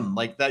Tim,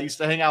 like that used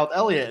to hang out with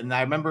Elliot. And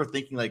I remember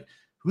thinking like,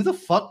 who the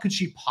fuck could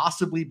she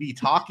possibly be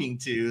talking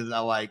to that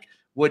like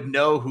would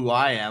know who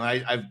I am?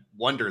 I've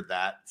wondered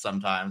that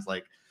sometimes.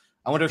 Like,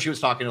 I wonder if she was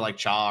talking to like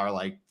Cha or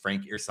like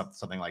Frankie or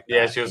something like that.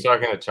 Yeah, she was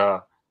talking to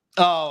Cha.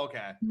 Oh,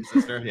 okay. Your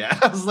sister. Yeah.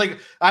 I was like,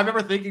 I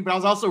remember thinking, but I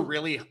was also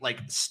really like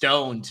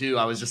stoned too.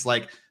 I was just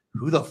like,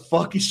 who the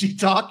fuck is she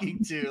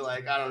talking to?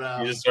 Like, I don't know.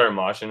 You just started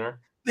moshing her?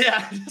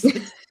 Yeah. Just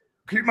like,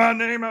 keep my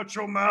name out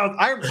your mouth.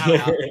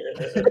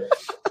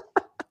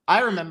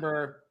 I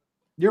remember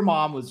your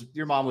mom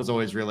was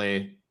always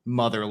really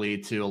motherly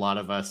to a lot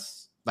of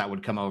us that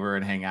would come over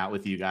and hang out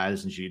with you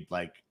guys, and she'd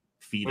like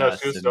feed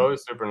us. She was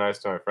always super nice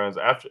to my friends.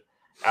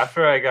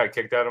 After I got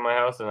kicked out of my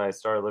house and I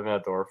started living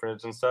at the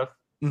orphanage and stuff,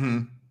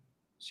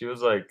 she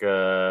was like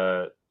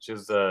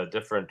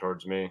different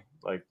towards me,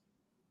 like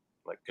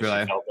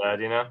really? She felt bad,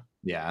 you know?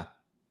 Yeah.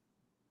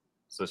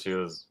 So she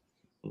was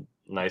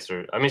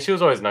nicer. I mean, she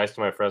was always nice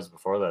to my friends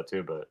before that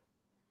too, but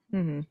she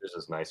was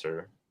just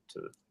nicer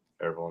to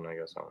everyone, I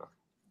guess. I don't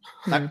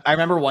know. I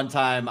remember one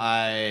time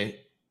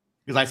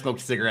because I smoked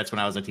cigarettes when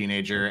I was a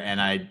teenager,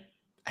 and I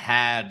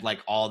had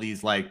like all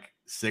these like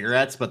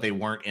cigarettes, but they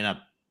weren't in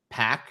a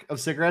pack of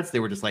cigarettes. They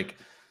were just like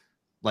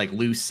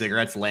loose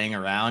cigarettes laying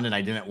around, and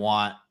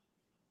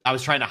I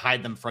was trying to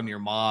hide them from your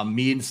mom.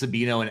 Me and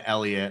Sabino and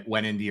Elliot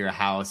went into your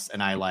house,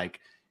 and I like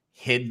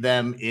hid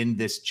them in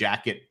this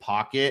jacket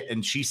pocket,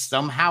 and she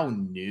somehow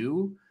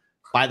knew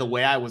by the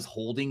way I was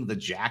holding the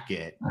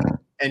jacket.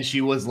 And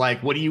she was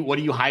like, what are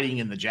you hiding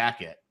in the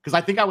jacket? Because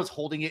I think I was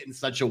holding it in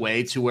such a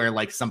way to where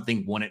like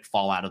something wouldn't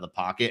fall out of the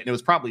pocket. And it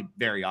was probably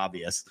very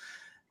obvious.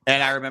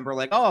 And I remember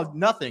like, oh,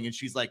 nothing. And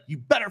she's like, you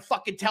better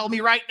fucking tell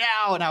me right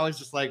now. And I was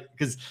just like,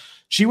 because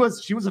she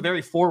was a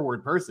very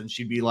forward person.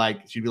 She'd be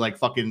like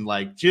fucking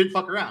like, she didn't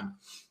fuck around.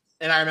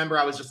 And I remember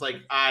I was just like,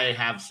 I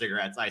have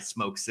cigarettes. I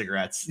smoke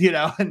cigarettes, you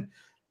know?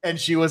 And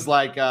she was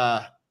like,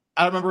 I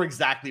don't remember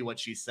exactly what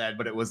she said,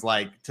 but it was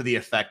like to the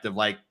effect of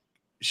like,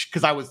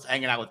 because I was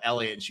hanging out with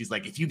Elliot and she's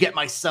like, if you get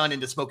my son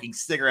into smoking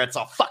cigarettes,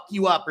 I'll fuck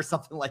you up or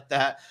something like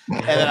that.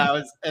 And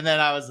then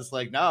I was just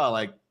like, no,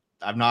 like,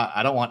 I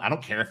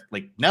don't care.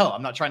 Like, no,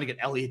 I'm not trying to get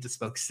Elliot to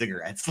smoke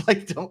cigarettes.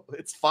 Like,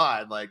 it's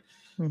fine. Like,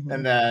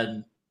 and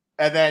then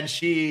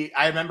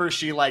I remember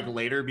she like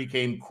later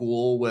became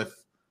cool with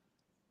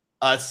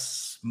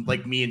us,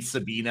 like me and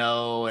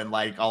Sabino and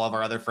like all of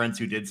our other friends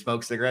who did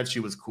smoke cigarettes.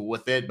 She was cool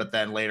with it. But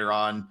then later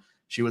on,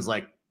 she was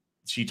like,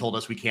 she told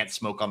us we can't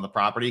smoke on the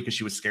property because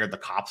she was scared the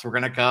cops were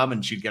going to come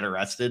and she'd get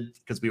arrested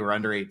because we were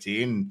under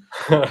 18.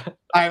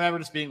 I remember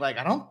just being like,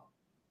 I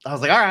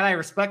was like, all right, I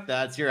respect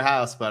that. It's your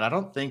house, but I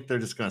don't think they're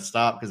just going to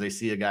stop because they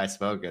see a guy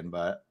smoking.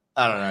 But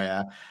I don't know.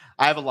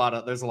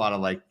 Yeah. There's a lot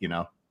of like, you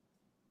know,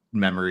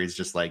 memories,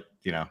 just like,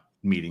 you know,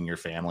 meeting your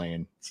family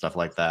and stuff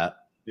like that.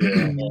 Yeah.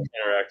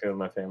 Interacting with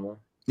my family.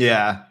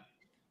 Yeah.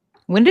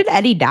 When did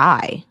Eddie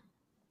die?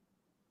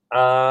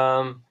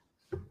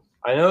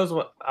 I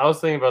know I was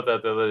thinking about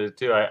that the other day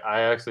too.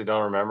 I actually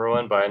don't remember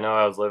when, but I know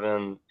I was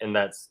living in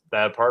that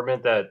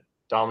apartment that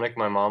Dominic,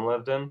 my mom,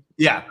 lived in.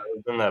 Yeah. I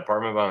lived in that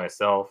apartment by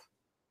myself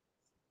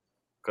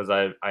because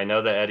I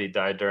know that Eddie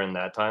died during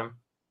that time.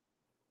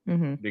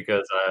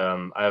 Because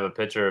I have a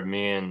picture of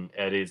me and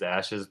Eddie's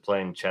ashes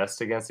playing chess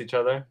against each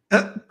other.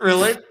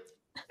 Really?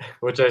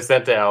 Which I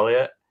sent to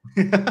Elliot.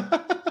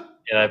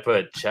 And I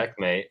put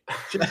checkmate.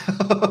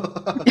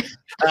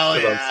 Oh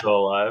yeah. I'm still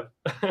alive.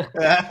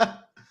 Yeah.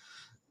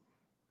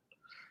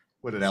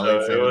 What did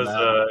Elliot say?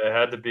 It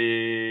had to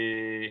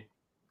be,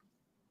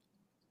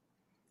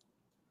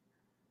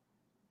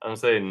 I'm gonna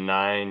say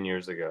 9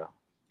 years ago.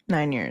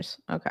 9 years.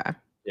 Okay.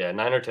 Yeah,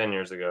 9 or 10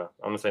 years ago.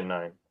 I'm gonna say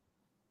 9.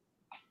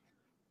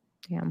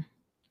 Damn.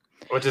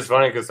 Which is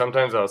funny because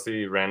sometimes I'll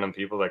see random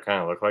people that kind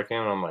of look like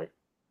him, and I'm like,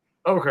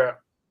 "Oh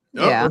crap!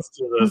 Yeah, let's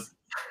do this."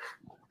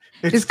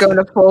 Just go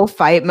into full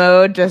fight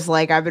mode. Just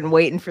like I've been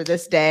waiting for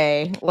this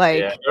day. Like,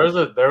 yeah,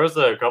 there was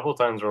a couple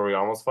times where we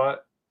almost fought,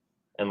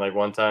 and like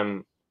one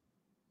time,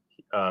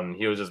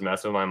 he was just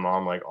messing with my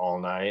mom like all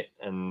night,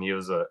 and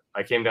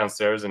I came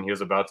downstairs and he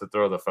was about to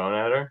throw the phone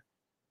at her,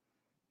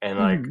 and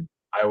like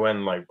I went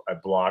and like I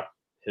blocked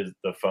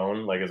the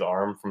phone, like his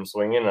arm from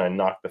swinging, and I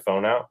knocked the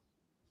phone out.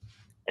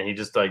 And he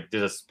just like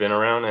did a spin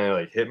around and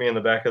like hit me in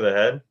the back of the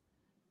head.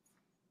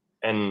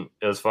 And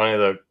it was funny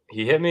though.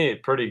 He hit me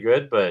pretty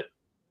good, but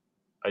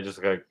I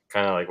just kind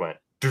of like went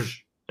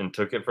and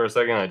took it for a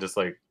second. I just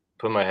like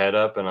put my head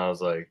up and I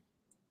was like,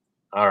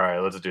 all right,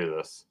 let's do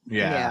this.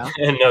 Yeah.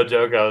 And no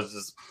joke, I was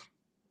just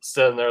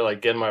sitting there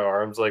like getting my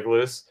arms like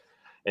loose,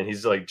 and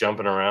he's like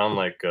jumping around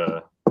like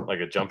a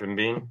jumping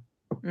bean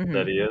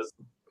that he is.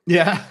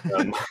 Yeah.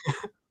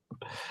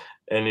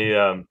 And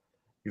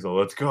he's like,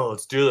 let's go,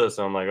 let's do this.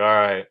 And I'm like, all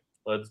right,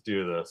 let's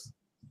do this.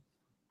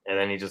 And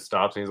then he just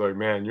stops and he's like,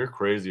 "Man, you're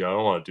crazy. I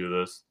don't want to do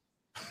this."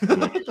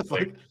 And then he just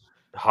like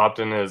hopped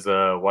in his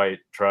white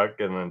truck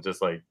and then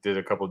just like did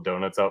a couple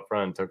donuts out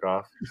front and took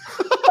off.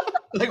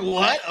 Like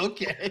what?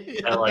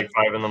 Okay. At like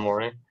 5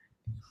 a.m.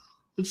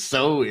 It's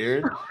so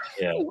weird.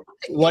 Yeah.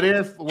 What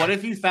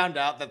if you found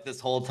out that this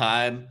whole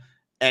time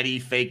Eddie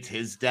faked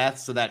his death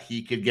so that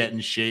he could get in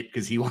shape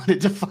because he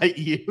wanted to fight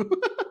you?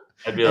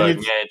 I'd be like,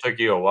 man, it took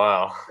you a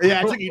while.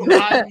 Yeah, it took you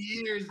 9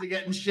 years to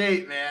get in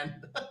shape,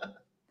 man.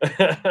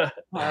 Oh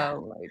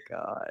my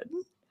God.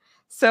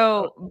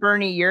 So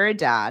Bernie, you're a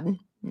dad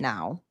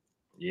now.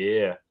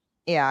 Yeah.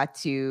 Yeah,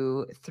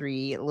 to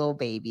 3 little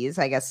babies.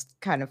 I guess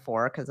kind of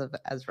 4 because of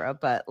Ezra,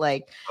 but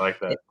like I like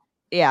that.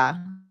 yeah.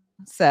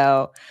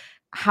 So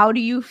how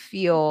do you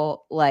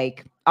feel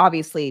like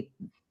obviously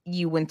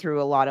you went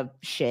through a lot of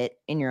shit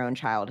in your own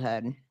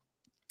childhood?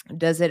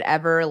 Does it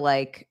ever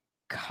like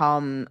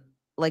come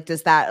like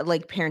does that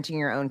like parenting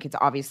your own kids,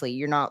 obviously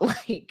you're not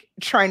like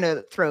trying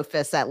to throw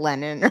fists at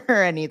Lennon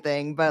or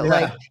anything, but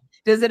like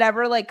does it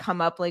ever like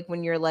come up like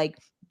when you're like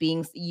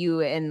being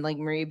you and like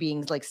Maria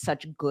being like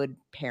such good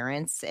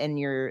parents and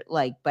you're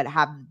like but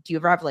do you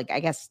ever have like I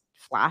guess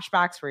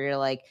flashbacks where you're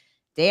like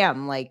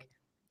damn like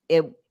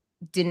it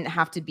didn't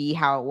have to be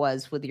how it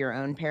was with your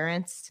own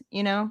parents,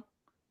 you know?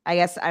 I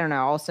guess I don't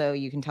know. Also,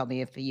 you can tell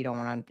me if you don't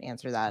want to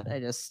answer that. I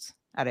just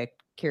out of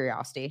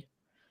curiosity.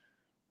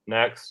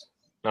 Next.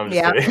 No, I'm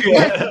just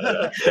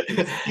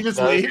kidding. You just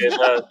leave.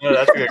 No,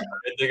 that's good.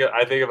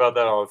 I think about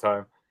that all the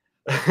time.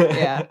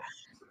 Yeah.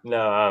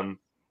 No,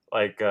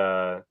 like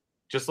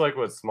just like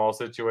with small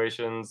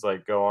situations,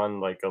 like go on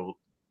like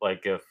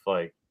if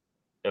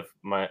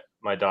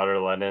my daughter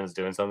Lennon is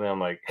doing something, I'm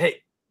like,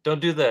 hey, don't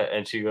do that,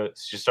 and she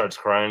starts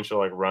crying. She'll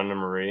like run to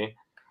Marie,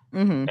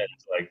 and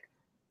it's like,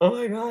 oh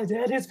my God,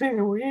 Daddy's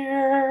being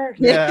weird.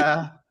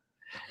 Yeah.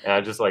 And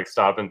I just like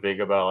stop and think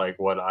about like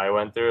what I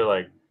went through,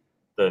 like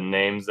the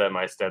names that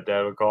my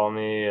stepdad would call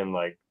me, and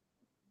like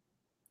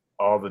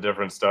all the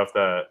different stuff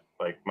that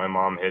like my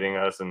mom hitting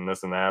us and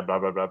this and that, blah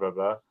blah blah blah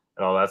blah,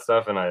 and all that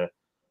stuff. And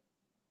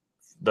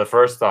the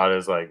first thought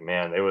is like,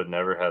 man, they would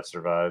never have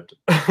survived.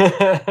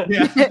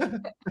 Yeah.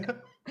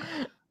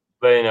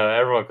 But you know,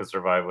 everyone could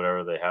survive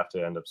whatever they have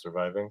to end up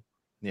surviving.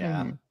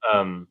 Yeah.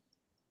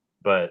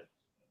 But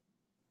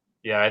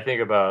yeah, I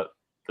think about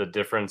the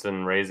difference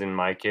in raising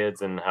my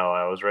kids and how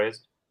I was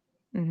raised.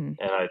 And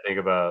I think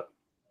about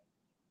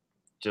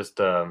just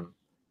one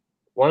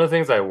of the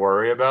things I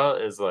worry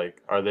about is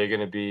like, are they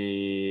going to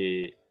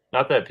be,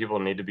 not that people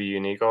need to be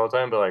unique all the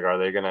time, but like, are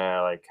they going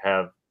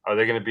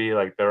to be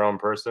like their own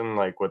person,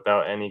 like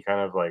without any kind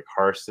of like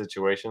harsh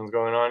situations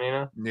going on, you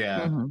know?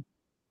 Yeah.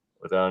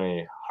 Without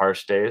any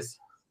harsh days.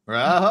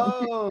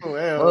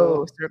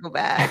 Whoa, circle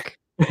back.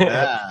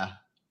 Yeah.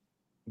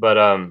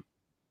 But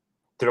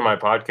through my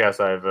podcast,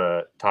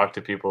 I've talked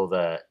to people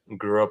that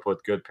grew up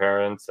with good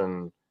parents,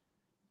 and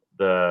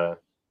they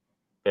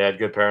had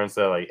good parents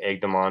that like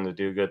egged them on to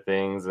do good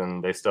things,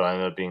 and they still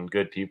ended up being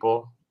good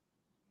people,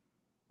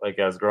 like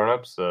as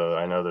grown-ups. So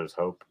I know there's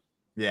hope.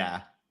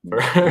 Yeah.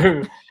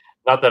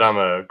 Not that I'm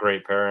a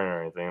great parent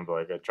or anything, but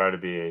like I try to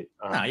be.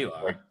 No, you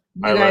are.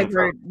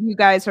 You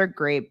guys are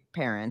great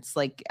parents.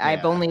 Like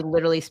I've only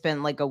literally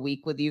spent like a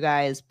week with you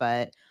guys,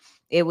 but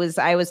I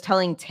was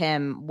telling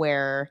Tim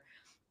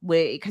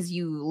because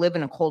you live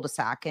in a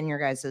cul-de-sac in your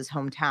guys'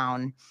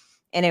 hometown,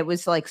 and it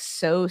was like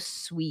so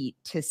sweet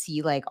to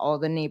see like all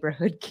the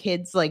neighborhood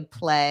kids like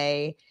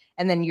play,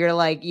 and then you're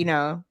like, you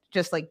know,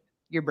 just like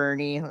you're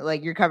Bernie,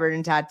 like you're covered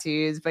in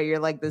tattoos, but you're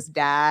like this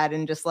dad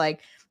and just like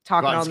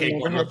talking on the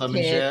neighborhood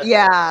kids.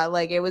 Yeah,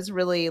 like it was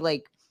really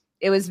like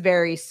it was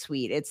very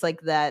sweet. It's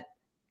like that.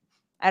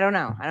 I don't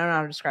know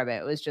how to describe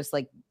it. It was just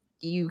like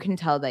you can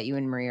tell that you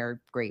and Marie are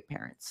great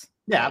parents.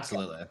 Yeah,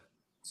 absolutely.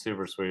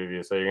 Super sweet of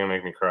you. So you're gonna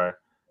make me cry.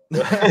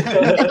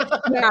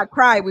 Yeah,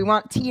 cry. We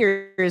want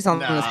tears on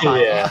this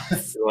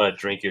podcast. You want to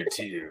drink your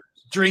tears.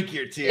 Drink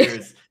your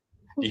tears.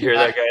 You hear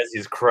that, guys?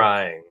 He's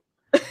crying.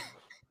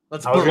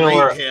 Let's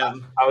berate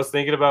him. I was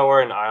thinking about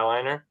wearing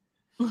eyeliner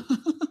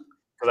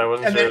because I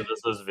wasn't sure if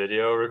this was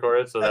video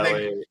recorded, so that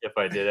way, if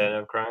I did end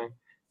up crying,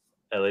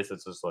 at least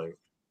it's just like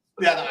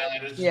the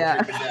eyeliner's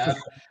just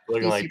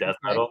looking like death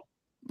metal.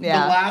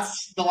 Yeah.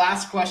 The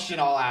last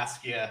question I'll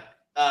ask you: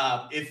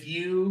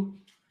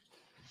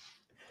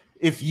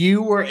 if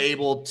you were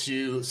able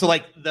to, so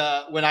like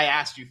when I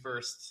asked you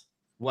first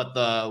what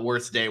the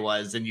worst day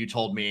was, and you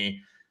told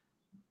me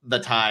the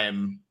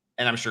time,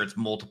 and I'm sure it's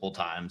multiple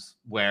times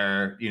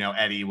where, you know,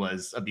 Eddie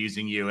was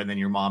abusing you and then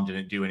your mom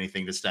didn't do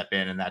anything to step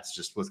in, and that's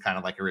just was kind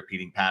of like a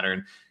repeating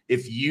pattern.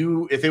 If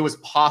it was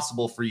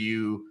possible for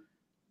you,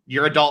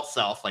 your adult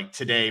self, like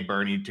today,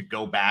 Bernie, to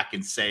go back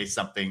and say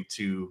something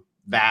to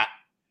that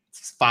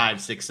 5,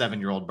 6,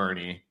 7-year-old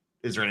Bernie,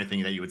 is there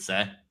anything that you would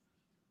say?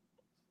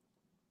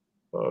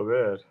 Oh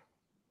man,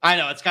 I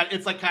know it's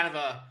like kind of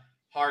a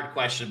hard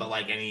question, but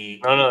like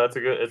any. No, it's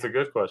a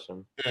good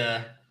question.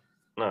 Yeah.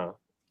 No,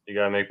 you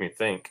gotta make me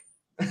think.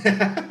 You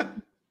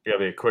gotta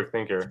be a quick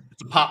thinker.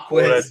 It's a pop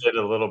quiz. What would I say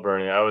to little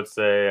Bernie? I would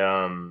say,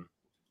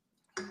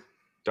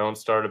 don't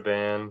start a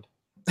band.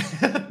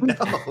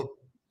 No.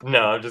 No,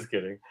 I'm just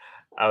kidding.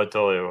 I would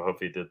totally hope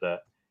he did that.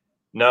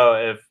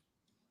 No,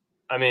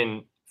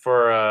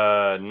 for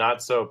a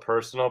not so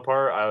personal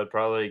part, I would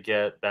probably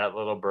get that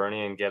little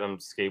Bernie and get him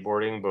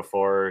skateboarding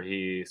before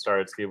he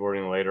started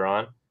skateboarding later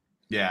on.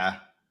 Yeah.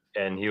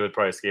 And he would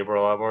probably skateboard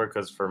a lot more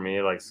because for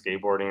me, like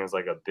skateboarding is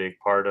like a big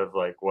part of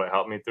like what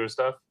helped me through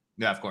stuff.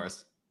 Yeah, of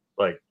course.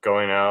 Like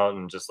going out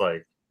and just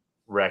like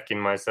wrecking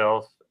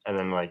myself and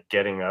then like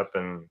getting up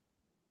and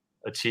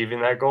achieving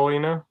that goal,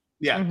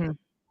 Yeah. Mm-hmm.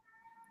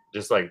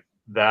 Just like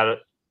that.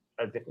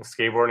 I think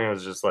skateboarding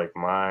was just like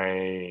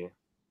my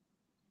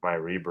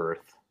rebirth.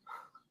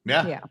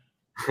 Yeah.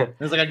 It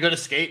was like a good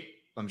escape,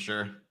 I'm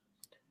sure.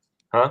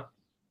 Huh?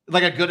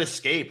 Like a good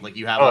escape. Like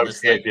you have all this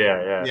escape. like,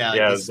 Yeah. like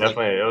It this, was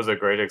definitely it was a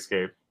great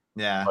escape.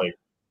 Yeah. Like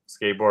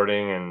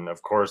skateboarding and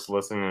of course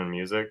listening to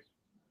music.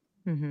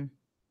 Mm-hmm.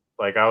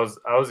 Like I was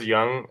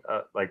young,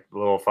 like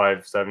little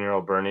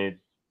 5-7-year-old Bernie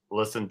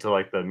listened to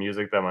like the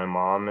music that my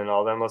mom and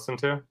all them listened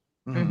to.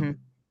 Mm-hmm.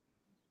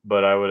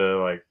 But I would have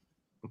like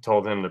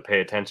told him to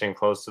pay attention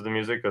close to the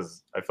music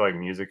because I feel like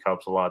music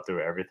helps a lot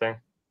through everything.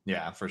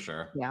 Yeah, for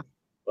sure. Yeah.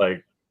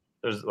 Like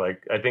there's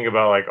like I think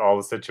about like all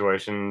the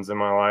situations in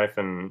my life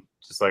and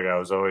just like I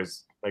was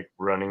always like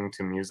running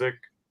to music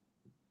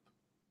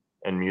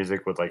and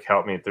music would like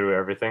help me through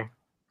everything.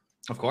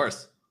 Of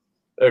course.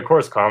 Of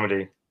course,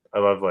 comedy. I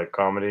love like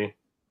comedy.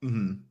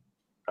 Mm-hmm.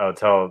 I would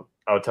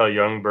tell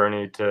young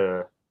Bernie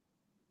to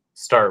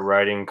start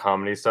writing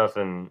comedy stuff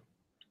and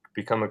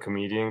become a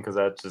comedian because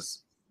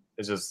it's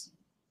just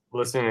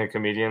listening to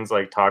comedians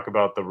like talk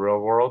about the real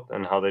world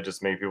and how they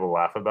just make people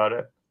laugh about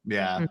it.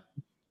 Yeah.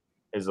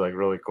 Is like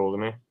really cool to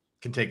me.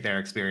 Can take their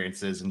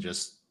experiences and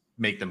just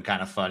make them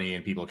kind of funny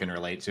and people can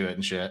relate to it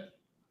and shit.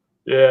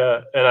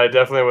 Yeah, and I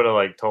definitely would have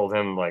like told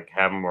him like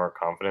have more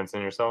confidence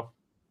in yourself.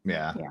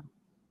 Yeah. Yeah.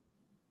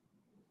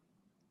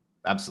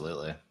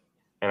 Absolutely.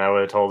 And I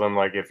would have told him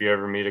like if you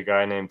ever meet a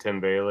guy named Tim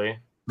Bailey,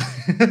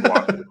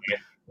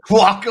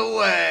 walk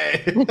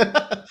away.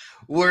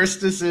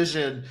 Worst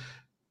decision.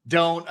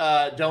 Don't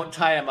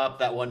tie him up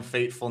that one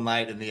fateful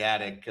night in the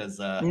attic because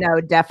no,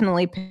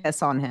 definitely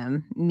piss on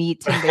him.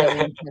 Meet Tim Bailey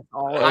and piss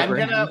all over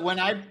him.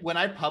 when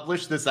I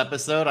publish this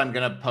episode, I'm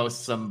gonna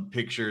post some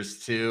pictures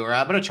too, or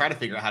I'm gonna try to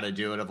figure out how to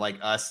do it of like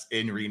us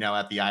in Reno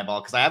at the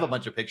Eyeball because I have a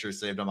bunch of pictures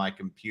saved on my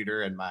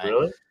computer and my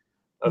really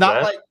not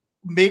that? Like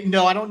maybe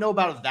no, I don't know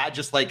about that,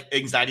 just like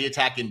anxiety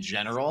attack in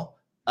general.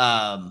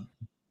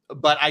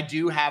 But I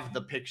do have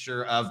the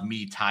picture of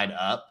me tied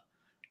up.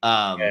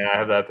 Yeah, I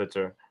have that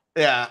picture.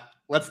 Yeah.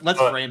 Let's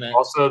frame it.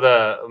 Also,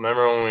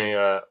 remember when we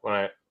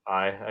when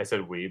I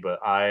said we, but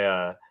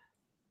I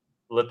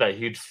lit that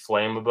huge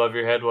flame above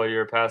your head while you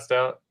were passed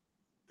out.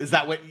 Is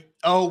that what?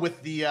 Oh,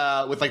 with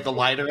the with like the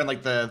lighter and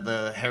like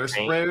the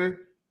hairspray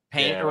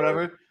paint or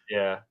whatever.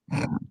 Yeah.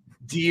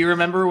 Do you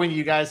remember when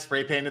you guys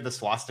spray painted the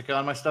swastika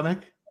on my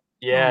stomach?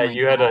 Yeah,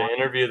 you had an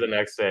interview the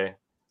next day.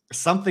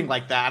 Something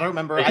like that. I don't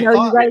remember.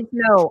 No, you guys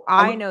know.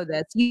 I know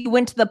this. You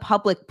went to the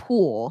public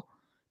pool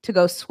to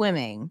go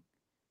swimming.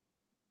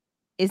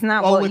 Isn't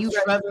that what with you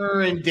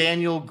Trevor and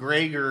Daniel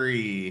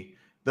Gregory?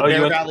 The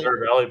Bear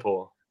Valley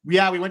pool.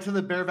 Yeah, we went to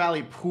the Bear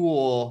Valley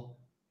pool,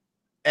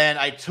 and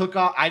I took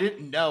off. I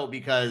didn't know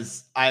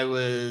because I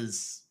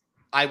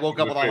woke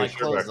up with all my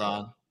clothes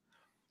on.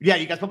 Yeah,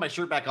 you guys put my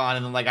shirt back on,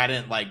 and then like I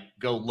didn't like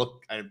go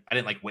look. I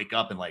didn't like wake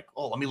up and like,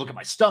 oh, let me look at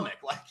my stomach,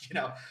 like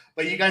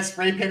But you guys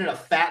spray painted a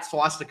fat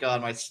swastika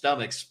on my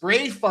stomach,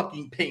 spray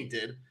fucking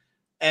painted.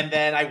 And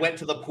then I went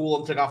to the pool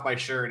and took off my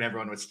shirt and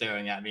everyone was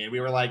staring at me. And we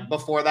were like,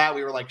 before that,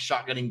 we were like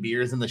shotgunning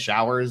beers in the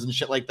showers and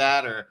shit like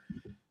that or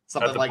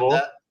something like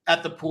that.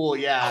 At the pool,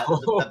 yeah.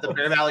 At the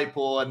Bear Valley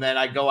pool. And then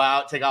I go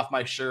out, take off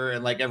my shirt,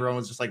 and like everyone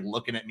was just like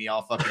looking at me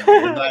all fucking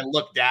weird. And then I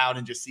look down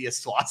and just see a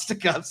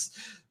swastika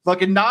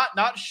fucking not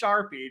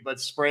Sharpie, but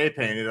spray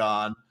painted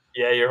on.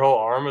 Yeah, your whole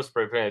arm was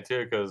spray painted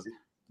too, because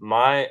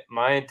my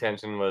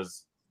intention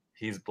was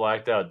he's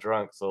blacked out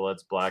drunk, so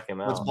let's black him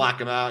out. Let's black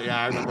him out. Yeah,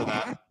 I remember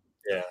that.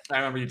 Yeah, I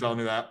remember you telling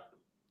me that.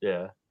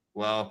 Yeah.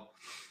 Well,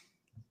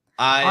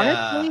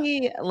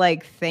 honestly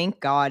like thank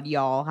God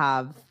y'all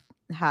have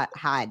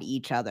had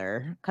each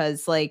other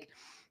because like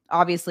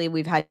obviously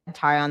we've had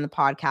Ty on the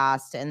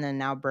podcast and then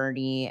now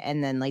Bernie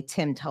and then like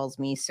Tim tells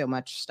me so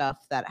much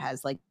stuff that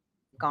has like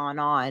gone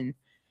on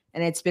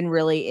and it's been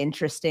really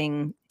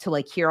interesting to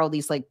like hear all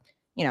these like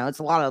it's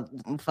a lot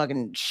of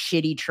fucking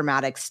shitty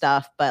traumatic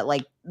stuff but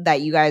like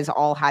that you guys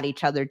all had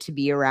each other to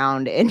be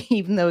around and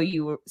even though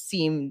you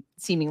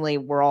seemingly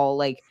were all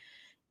like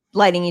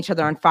lighting each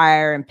other on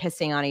fire and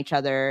pissing on each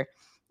other,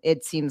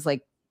 it seems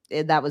like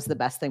that was the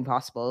best thing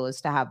possible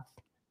was to have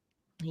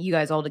you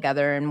guys all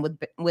together and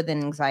with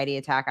an anxiety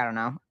attack. I don't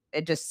know.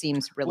 It just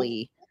seems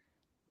really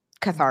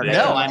cathartic.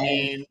 No, I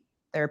mean,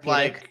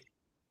 therapeutic.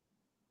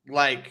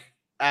 Like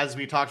as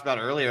we talked about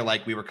earlier,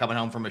 like we were coming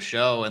home from a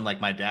show and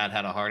like my dad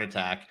had a heart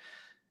attack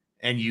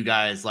and you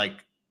guys like,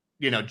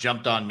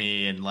 jumped on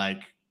me and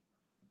like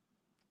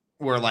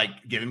were like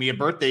giving me a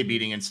birthday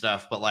beating and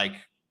stuff. But like,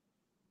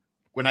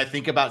 when I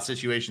think about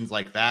situations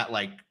like that,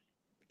 like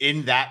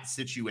in that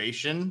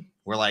situation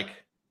where like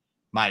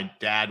my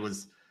dad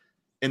was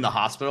in the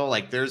hospital.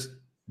 Like there's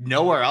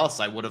nowhere else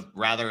I would have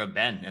rather have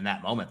been in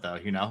that moment though,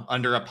 you know,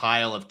 under a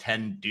pile of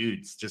 10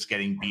 dudes just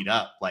getting beat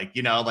up. Like,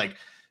 you know, like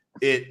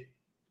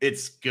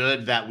it's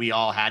good that we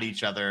all had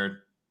each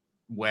other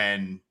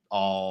when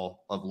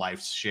all of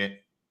life's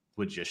shit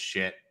would just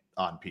shit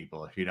on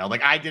people, you know,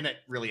 like I didn't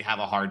really have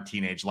a hard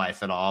teenage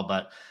life at all,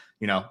 but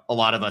you know, a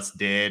lot of us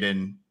did.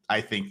 And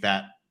I think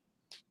that,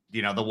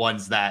 you know, the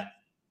ones that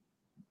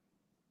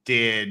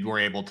did were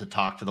able to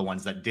talk to the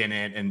ones that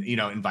didn't, and, you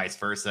know, and vice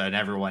versa. And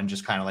everyone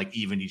just kind of like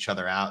evened each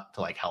other out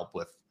to like help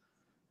with,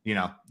 you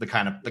know, the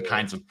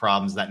kinds of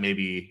problems that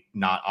maybe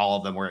not all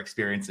of them were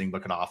experiencing,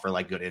 but could offer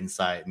like good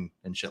insight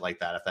and shit like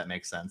that, if that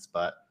makes sense.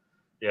 But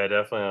yeah,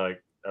 definitely.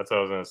 Like that's what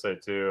I was going to say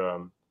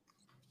too.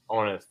 I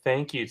want to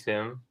thank you,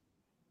 Tim,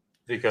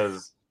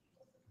 because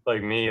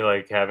like me,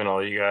 like having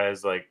all you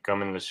guys like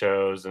coming to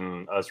shows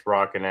and us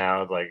rocking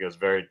out, like it was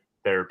very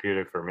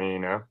therapeutic for me, you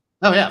know?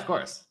 Oh yeah, of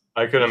course.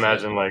 I could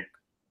imagine like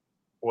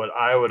what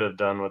I would have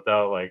done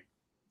without like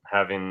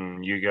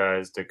having you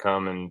guys to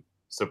come and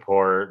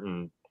support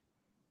and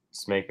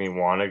just make me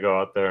want to go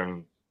out there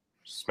and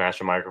smash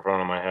a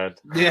microphone on my head.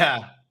 Yeah.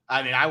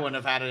 I mean, I wouldn't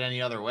have had it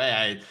any other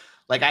way.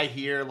 I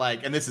hear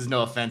like, and this is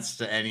no offense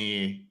to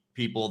any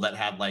people that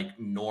had like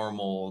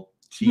normal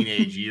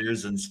teenage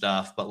years and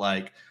stuff, but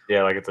like,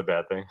 yeah, like it's a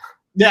bad thing.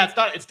 Yeah,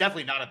 it's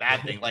definitely not a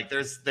bad thing. Like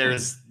there's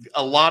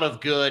a lot of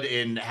good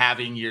in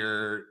having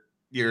your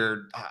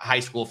high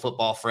school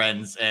football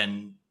friends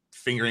and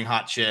fingering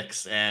hot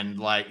chicks and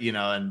like, you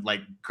know, and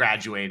like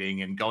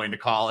graduating and going to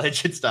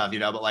college and stuff, you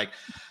know, but like,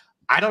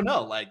 I don't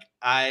know, like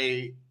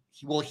I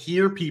will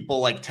hear people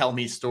like tell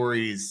me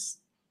stories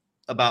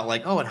about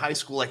like, oh, in high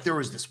school, like there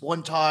was this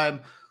one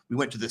time we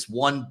went to this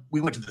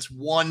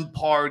one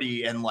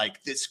party and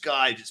like this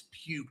guy just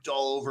puked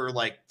all over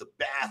like the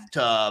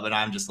bathtub. And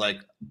I'm just like,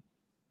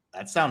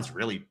 that sounds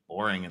really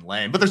boring and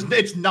lame, but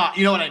it's not,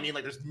 you know what I mean?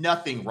 Like there's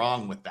nothing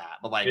wrong with that,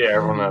 but like, yeah,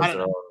 everyone has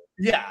their own.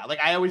 Yeah. Like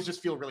I always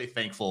just feel really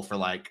thankful for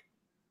like,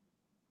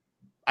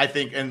 I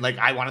think, and like,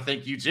 I want to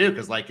thank you too.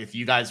 Cause like, if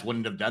you guys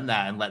wouldn't have done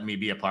that and let me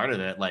be a part of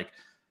it, like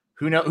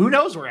who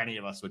knows where any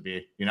of us would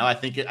be, you know? I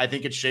think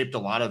it shaped a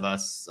lot of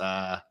us,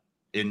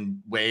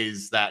 in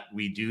ways that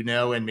we do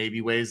know and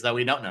maybe ways that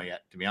we don't know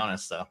yet, to be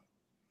honest. So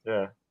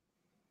yeah,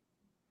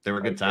 they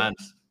were good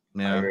times.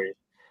 Yeah. I agree.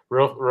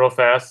 Real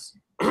fast.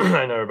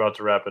 I know we're about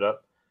to wrap it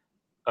up.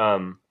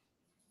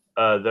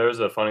 There's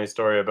a funny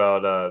story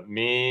about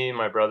me,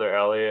 my brother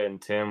Elliot,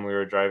 and Tim. We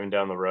were driving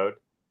down the road.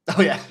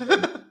 Oh yeah.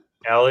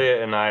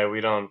 Elliot and I,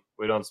 we don't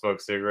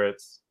smoke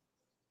cigarettes.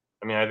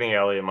 I mean, I think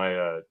Elliot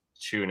might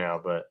chew now,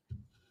 but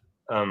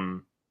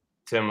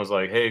Tim was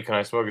like, "Hey, can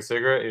I smoke a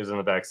cigarette?" He was in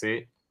the back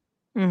seat,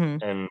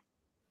 and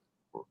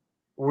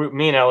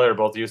me and Elliot are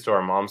both used to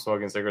our mom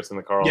smoking cigarettes in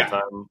the car all the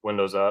time,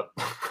 windows up.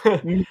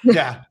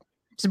 Yeah.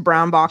 Just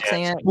brown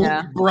boxing it,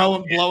 yeah,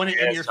 blowing it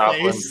in your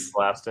face,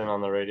 blasting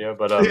on the radio.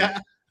 But I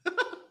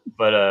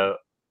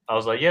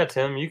was like, "Yeah,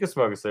 Tim, you can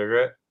smoke a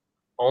cigarette,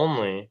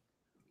 only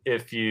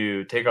if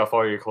you take off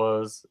all your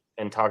clothes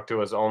and talk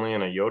to us only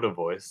in a Yoda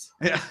voice."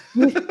 Yeah.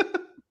 and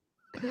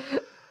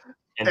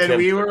Tim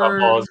we took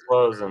off all his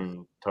clothes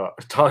and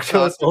talk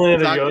to us only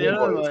in a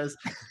Yoda voice.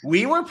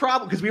 We were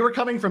probably because we were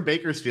coming from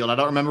Bakersfield. I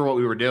don't remember what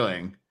we were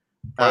doing.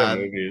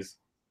 Movies.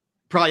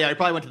 I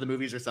probably went to the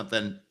movies or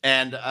something.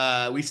 And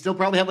we still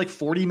probably had like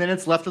 40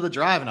 minutes left of the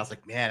drive. And I was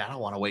like, man, I don't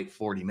want to wait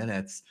 40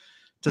 minutes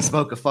to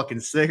smoke a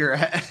fucking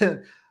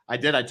cigarette. I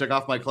did. I took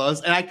off my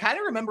clothes. And I kind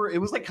of remember it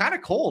was like kind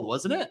of cold,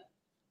 wasn't it?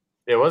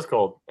 It was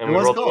cold. And we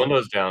rolled the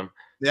windows down.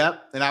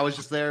 Yep. And I was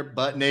just there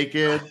butt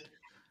naked.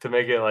 To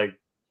make it like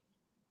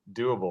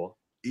doable.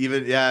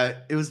 Even,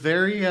 yeah. It was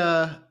very,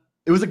 it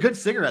was a good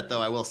cigarette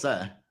though, I will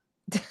say.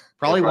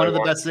 Probably one of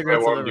the best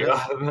cigarettes I've ever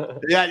had.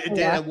 Yeah, it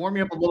did. It warmed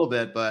me up a little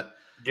bit, but.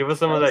 Give us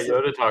some of that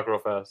Yoda talk real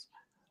fast.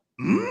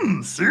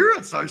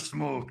 Cigarettes I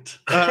smoked.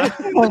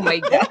 Oh my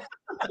god.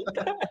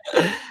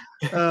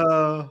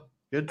 Oh,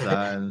 good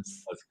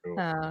times. That's cool.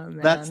 Oh,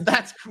 man. That's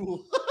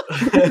cool.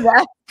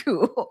 That's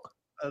cool.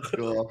 That's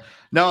cool.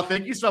 No,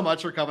 thank you so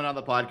much for coming on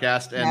the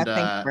podcast. And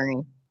thanks,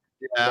 Bernie.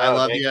 Yeah, I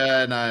love you,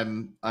 and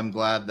I'm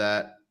glad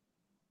that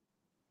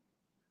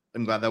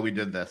we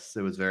did this.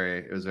 It was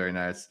very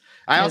nice.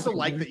 I also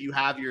like that you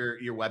have your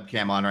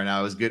webcam on right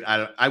now. It was good.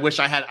 I wish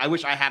I had a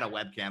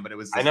webcam, but it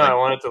was. I know. I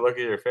wanted to look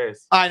at your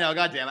face. I know.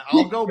 God damn it!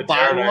 I'll go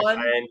buy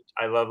one.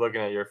 I love looking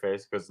at your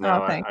face because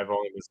now I've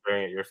only been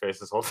staring at your face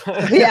this whole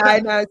time. Yeah, I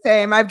know.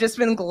 Same. I've just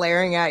been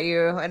glaring at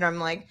you, and I'm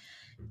like,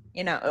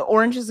 you know,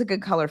 orange is a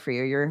good color for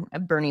you.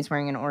 Bernie's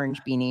wearing an orange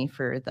beanie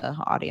for the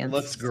audience. It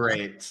looks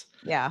great.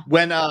 Yeah.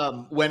 When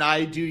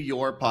I do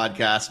your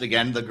podcast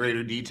again, The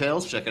Greater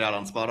Details, check it out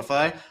on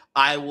Spotify.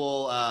 I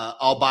will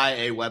I'll buy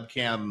a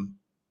webcam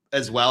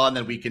as well, and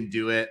then we can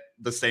do it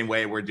the same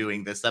way we're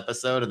doing this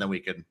episode, and then we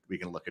can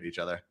look at each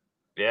other.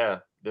 Yeah,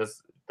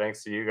 just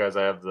thanks to you guys,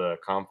 I have the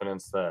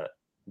confidence that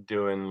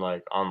doing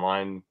like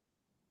online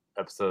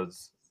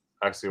episodes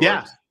actually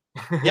works.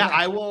 Yeah,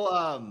 I will.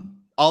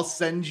 I'll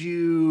send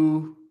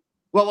you.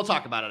 Well, we'll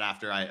talk about it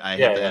after I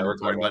hit the end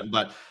record button.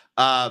 But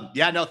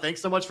Yeah, no,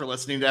 thanks so much for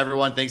listening to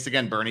everyone. Thanks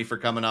again, Bernie, for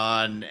coming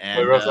on. And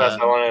Wait, real fast,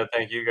 I want to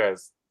thank you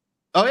guys.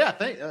 Oh yeah,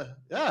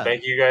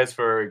 thank you guys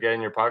for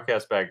getting your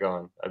podcast back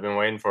going. I've been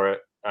waiting for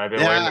it. I've been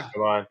waiting to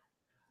come on.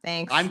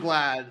 Thanks. I'm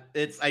glad.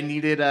 I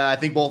needed. I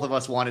think both of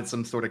us wanted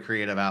some sort of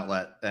creative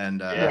outlet,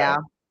 and yeah,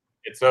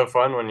 it's so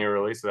fun when you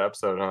release the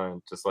episode, huh?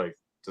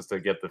 Just to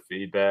get the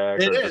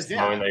feedback, or just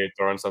knowing that you're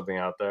throwing something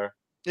out there.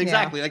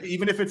 Exactly. Like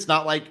even if it's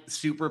not like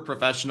super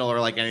professional or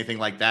like anything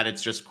like that,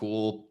 it's just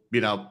cool,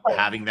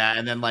 having that,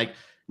 and then like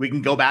we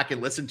can go back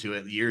and listen to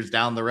it years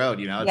down the road.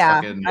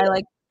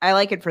 It's I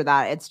like it for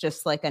that. It's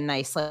just like a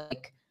nice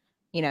like.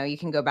 You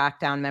can go back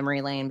down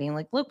memory lane being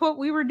like, look what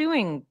we were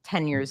doing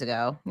 10 years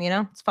ago.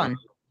 It's fun.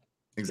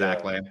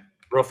 Exactly.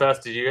 Real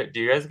fast, do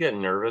you guys get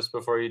nervous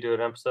before you do an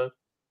episode?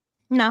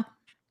 No.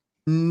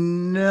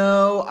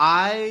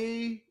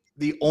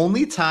 The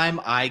only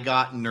time I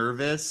got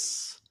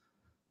nervous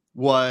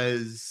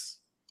was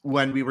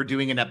when we were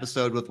doing an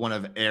episode with one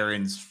of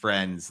Aaron's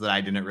friends that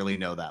I didn't really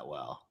know that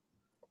well.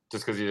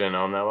 Just because you didn't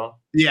know him that well?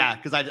 Yeah,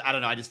 because I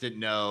don't know. I just didn't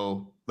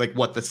know like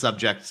what the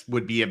subject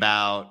would be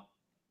about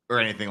or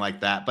anything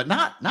like that. But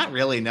not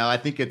really. No, I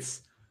think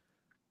it's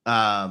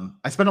I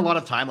spend a lot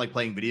of time like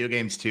playing video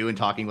games too and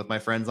talking with my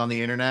friends on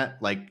the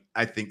internet. Like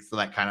I think so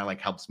that kind of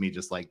like helps me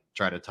just like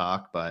try to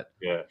talk. But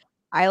yeah,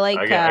 I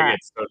get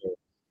so nervous.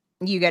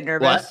 You get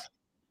nervous? What?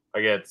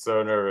 I get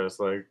so nervous.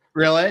 Like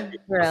really?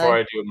 Before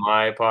I do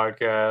my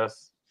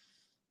podcast,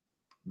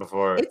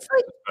 before it's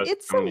like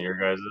it's some of your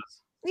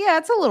guys's. Yeah,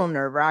 it's a little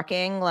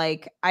nerve-wracking.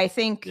 Like I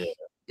think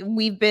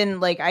we've been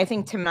like I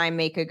think Tim and I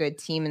make a good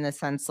team in the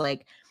sense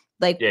like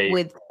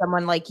with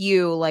someone like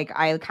you, like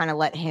I kind of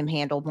let him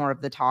handle more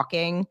of the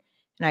talking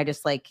and I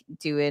just like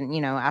do it,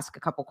 ask a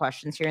couple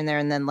questions here and there.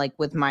 And then like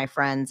with my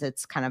friends,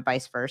 it's kind of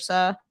vice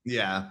versa.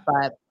 Yeah.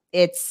 But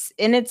it's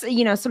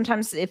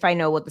sometimes if I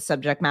know what the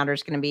subject matter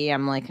is going to be,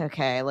 I'm like,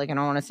 okay, like I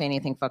don't want to say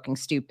anything fucking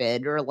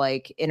stupid or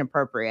like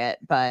inappropriate,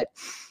 but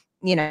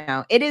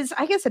it is,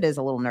 I guess it is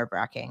a little nerve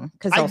wracking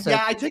because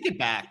I take it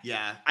back.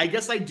 Yeah. I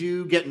guess I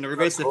do get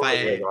nervous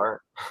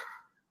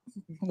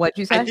What'd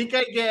you say? I think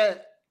I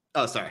get,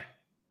 oh, sorry.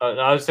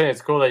 I was saying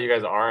it's cool that you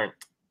guys aren't.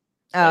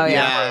 Oh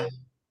yeah.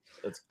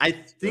 I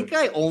think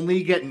I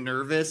only get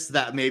nervous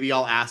that maybe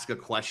I'll ask a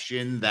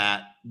question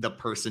that the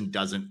person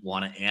doesn't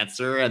want to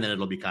answer, and then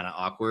it'll be kind of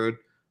awkward.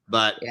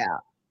 But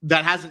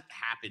that hasn't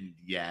happened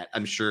yet.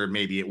 I'm sure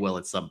maybe it will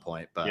at some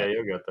point. But yeah,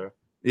 you'll get there.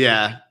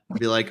 Yeah, I'll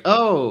be like,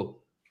 oh,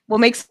 will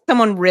make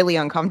someone really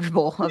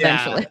uncomfortable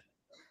eventually.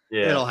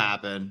 Yeah, it'll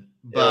happen.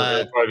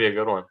 But it'll probably be a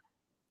good one.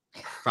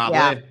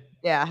 Probably.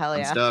 Yeah, hell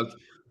yeah. I'm stoked.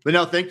 But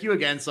no, thank you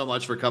again so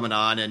much for coming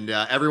on. And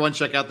everyone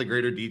check out The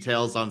Greater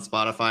Details on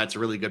Spotify. It's a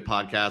really good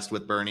podcast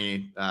with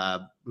Bernie,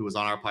 who was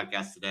on our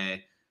podcast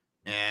today.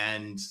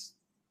 And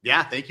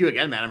yeah, thank you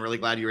again, man. I'm really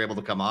glad you were able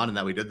to come on and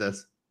that we did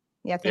this.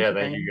 Yeah,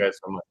 thank you guys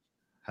so much.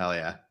 Hell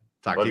yeah.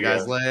 Talk to you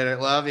guys later.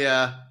 Love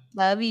ya.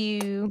 Love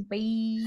you. Bye.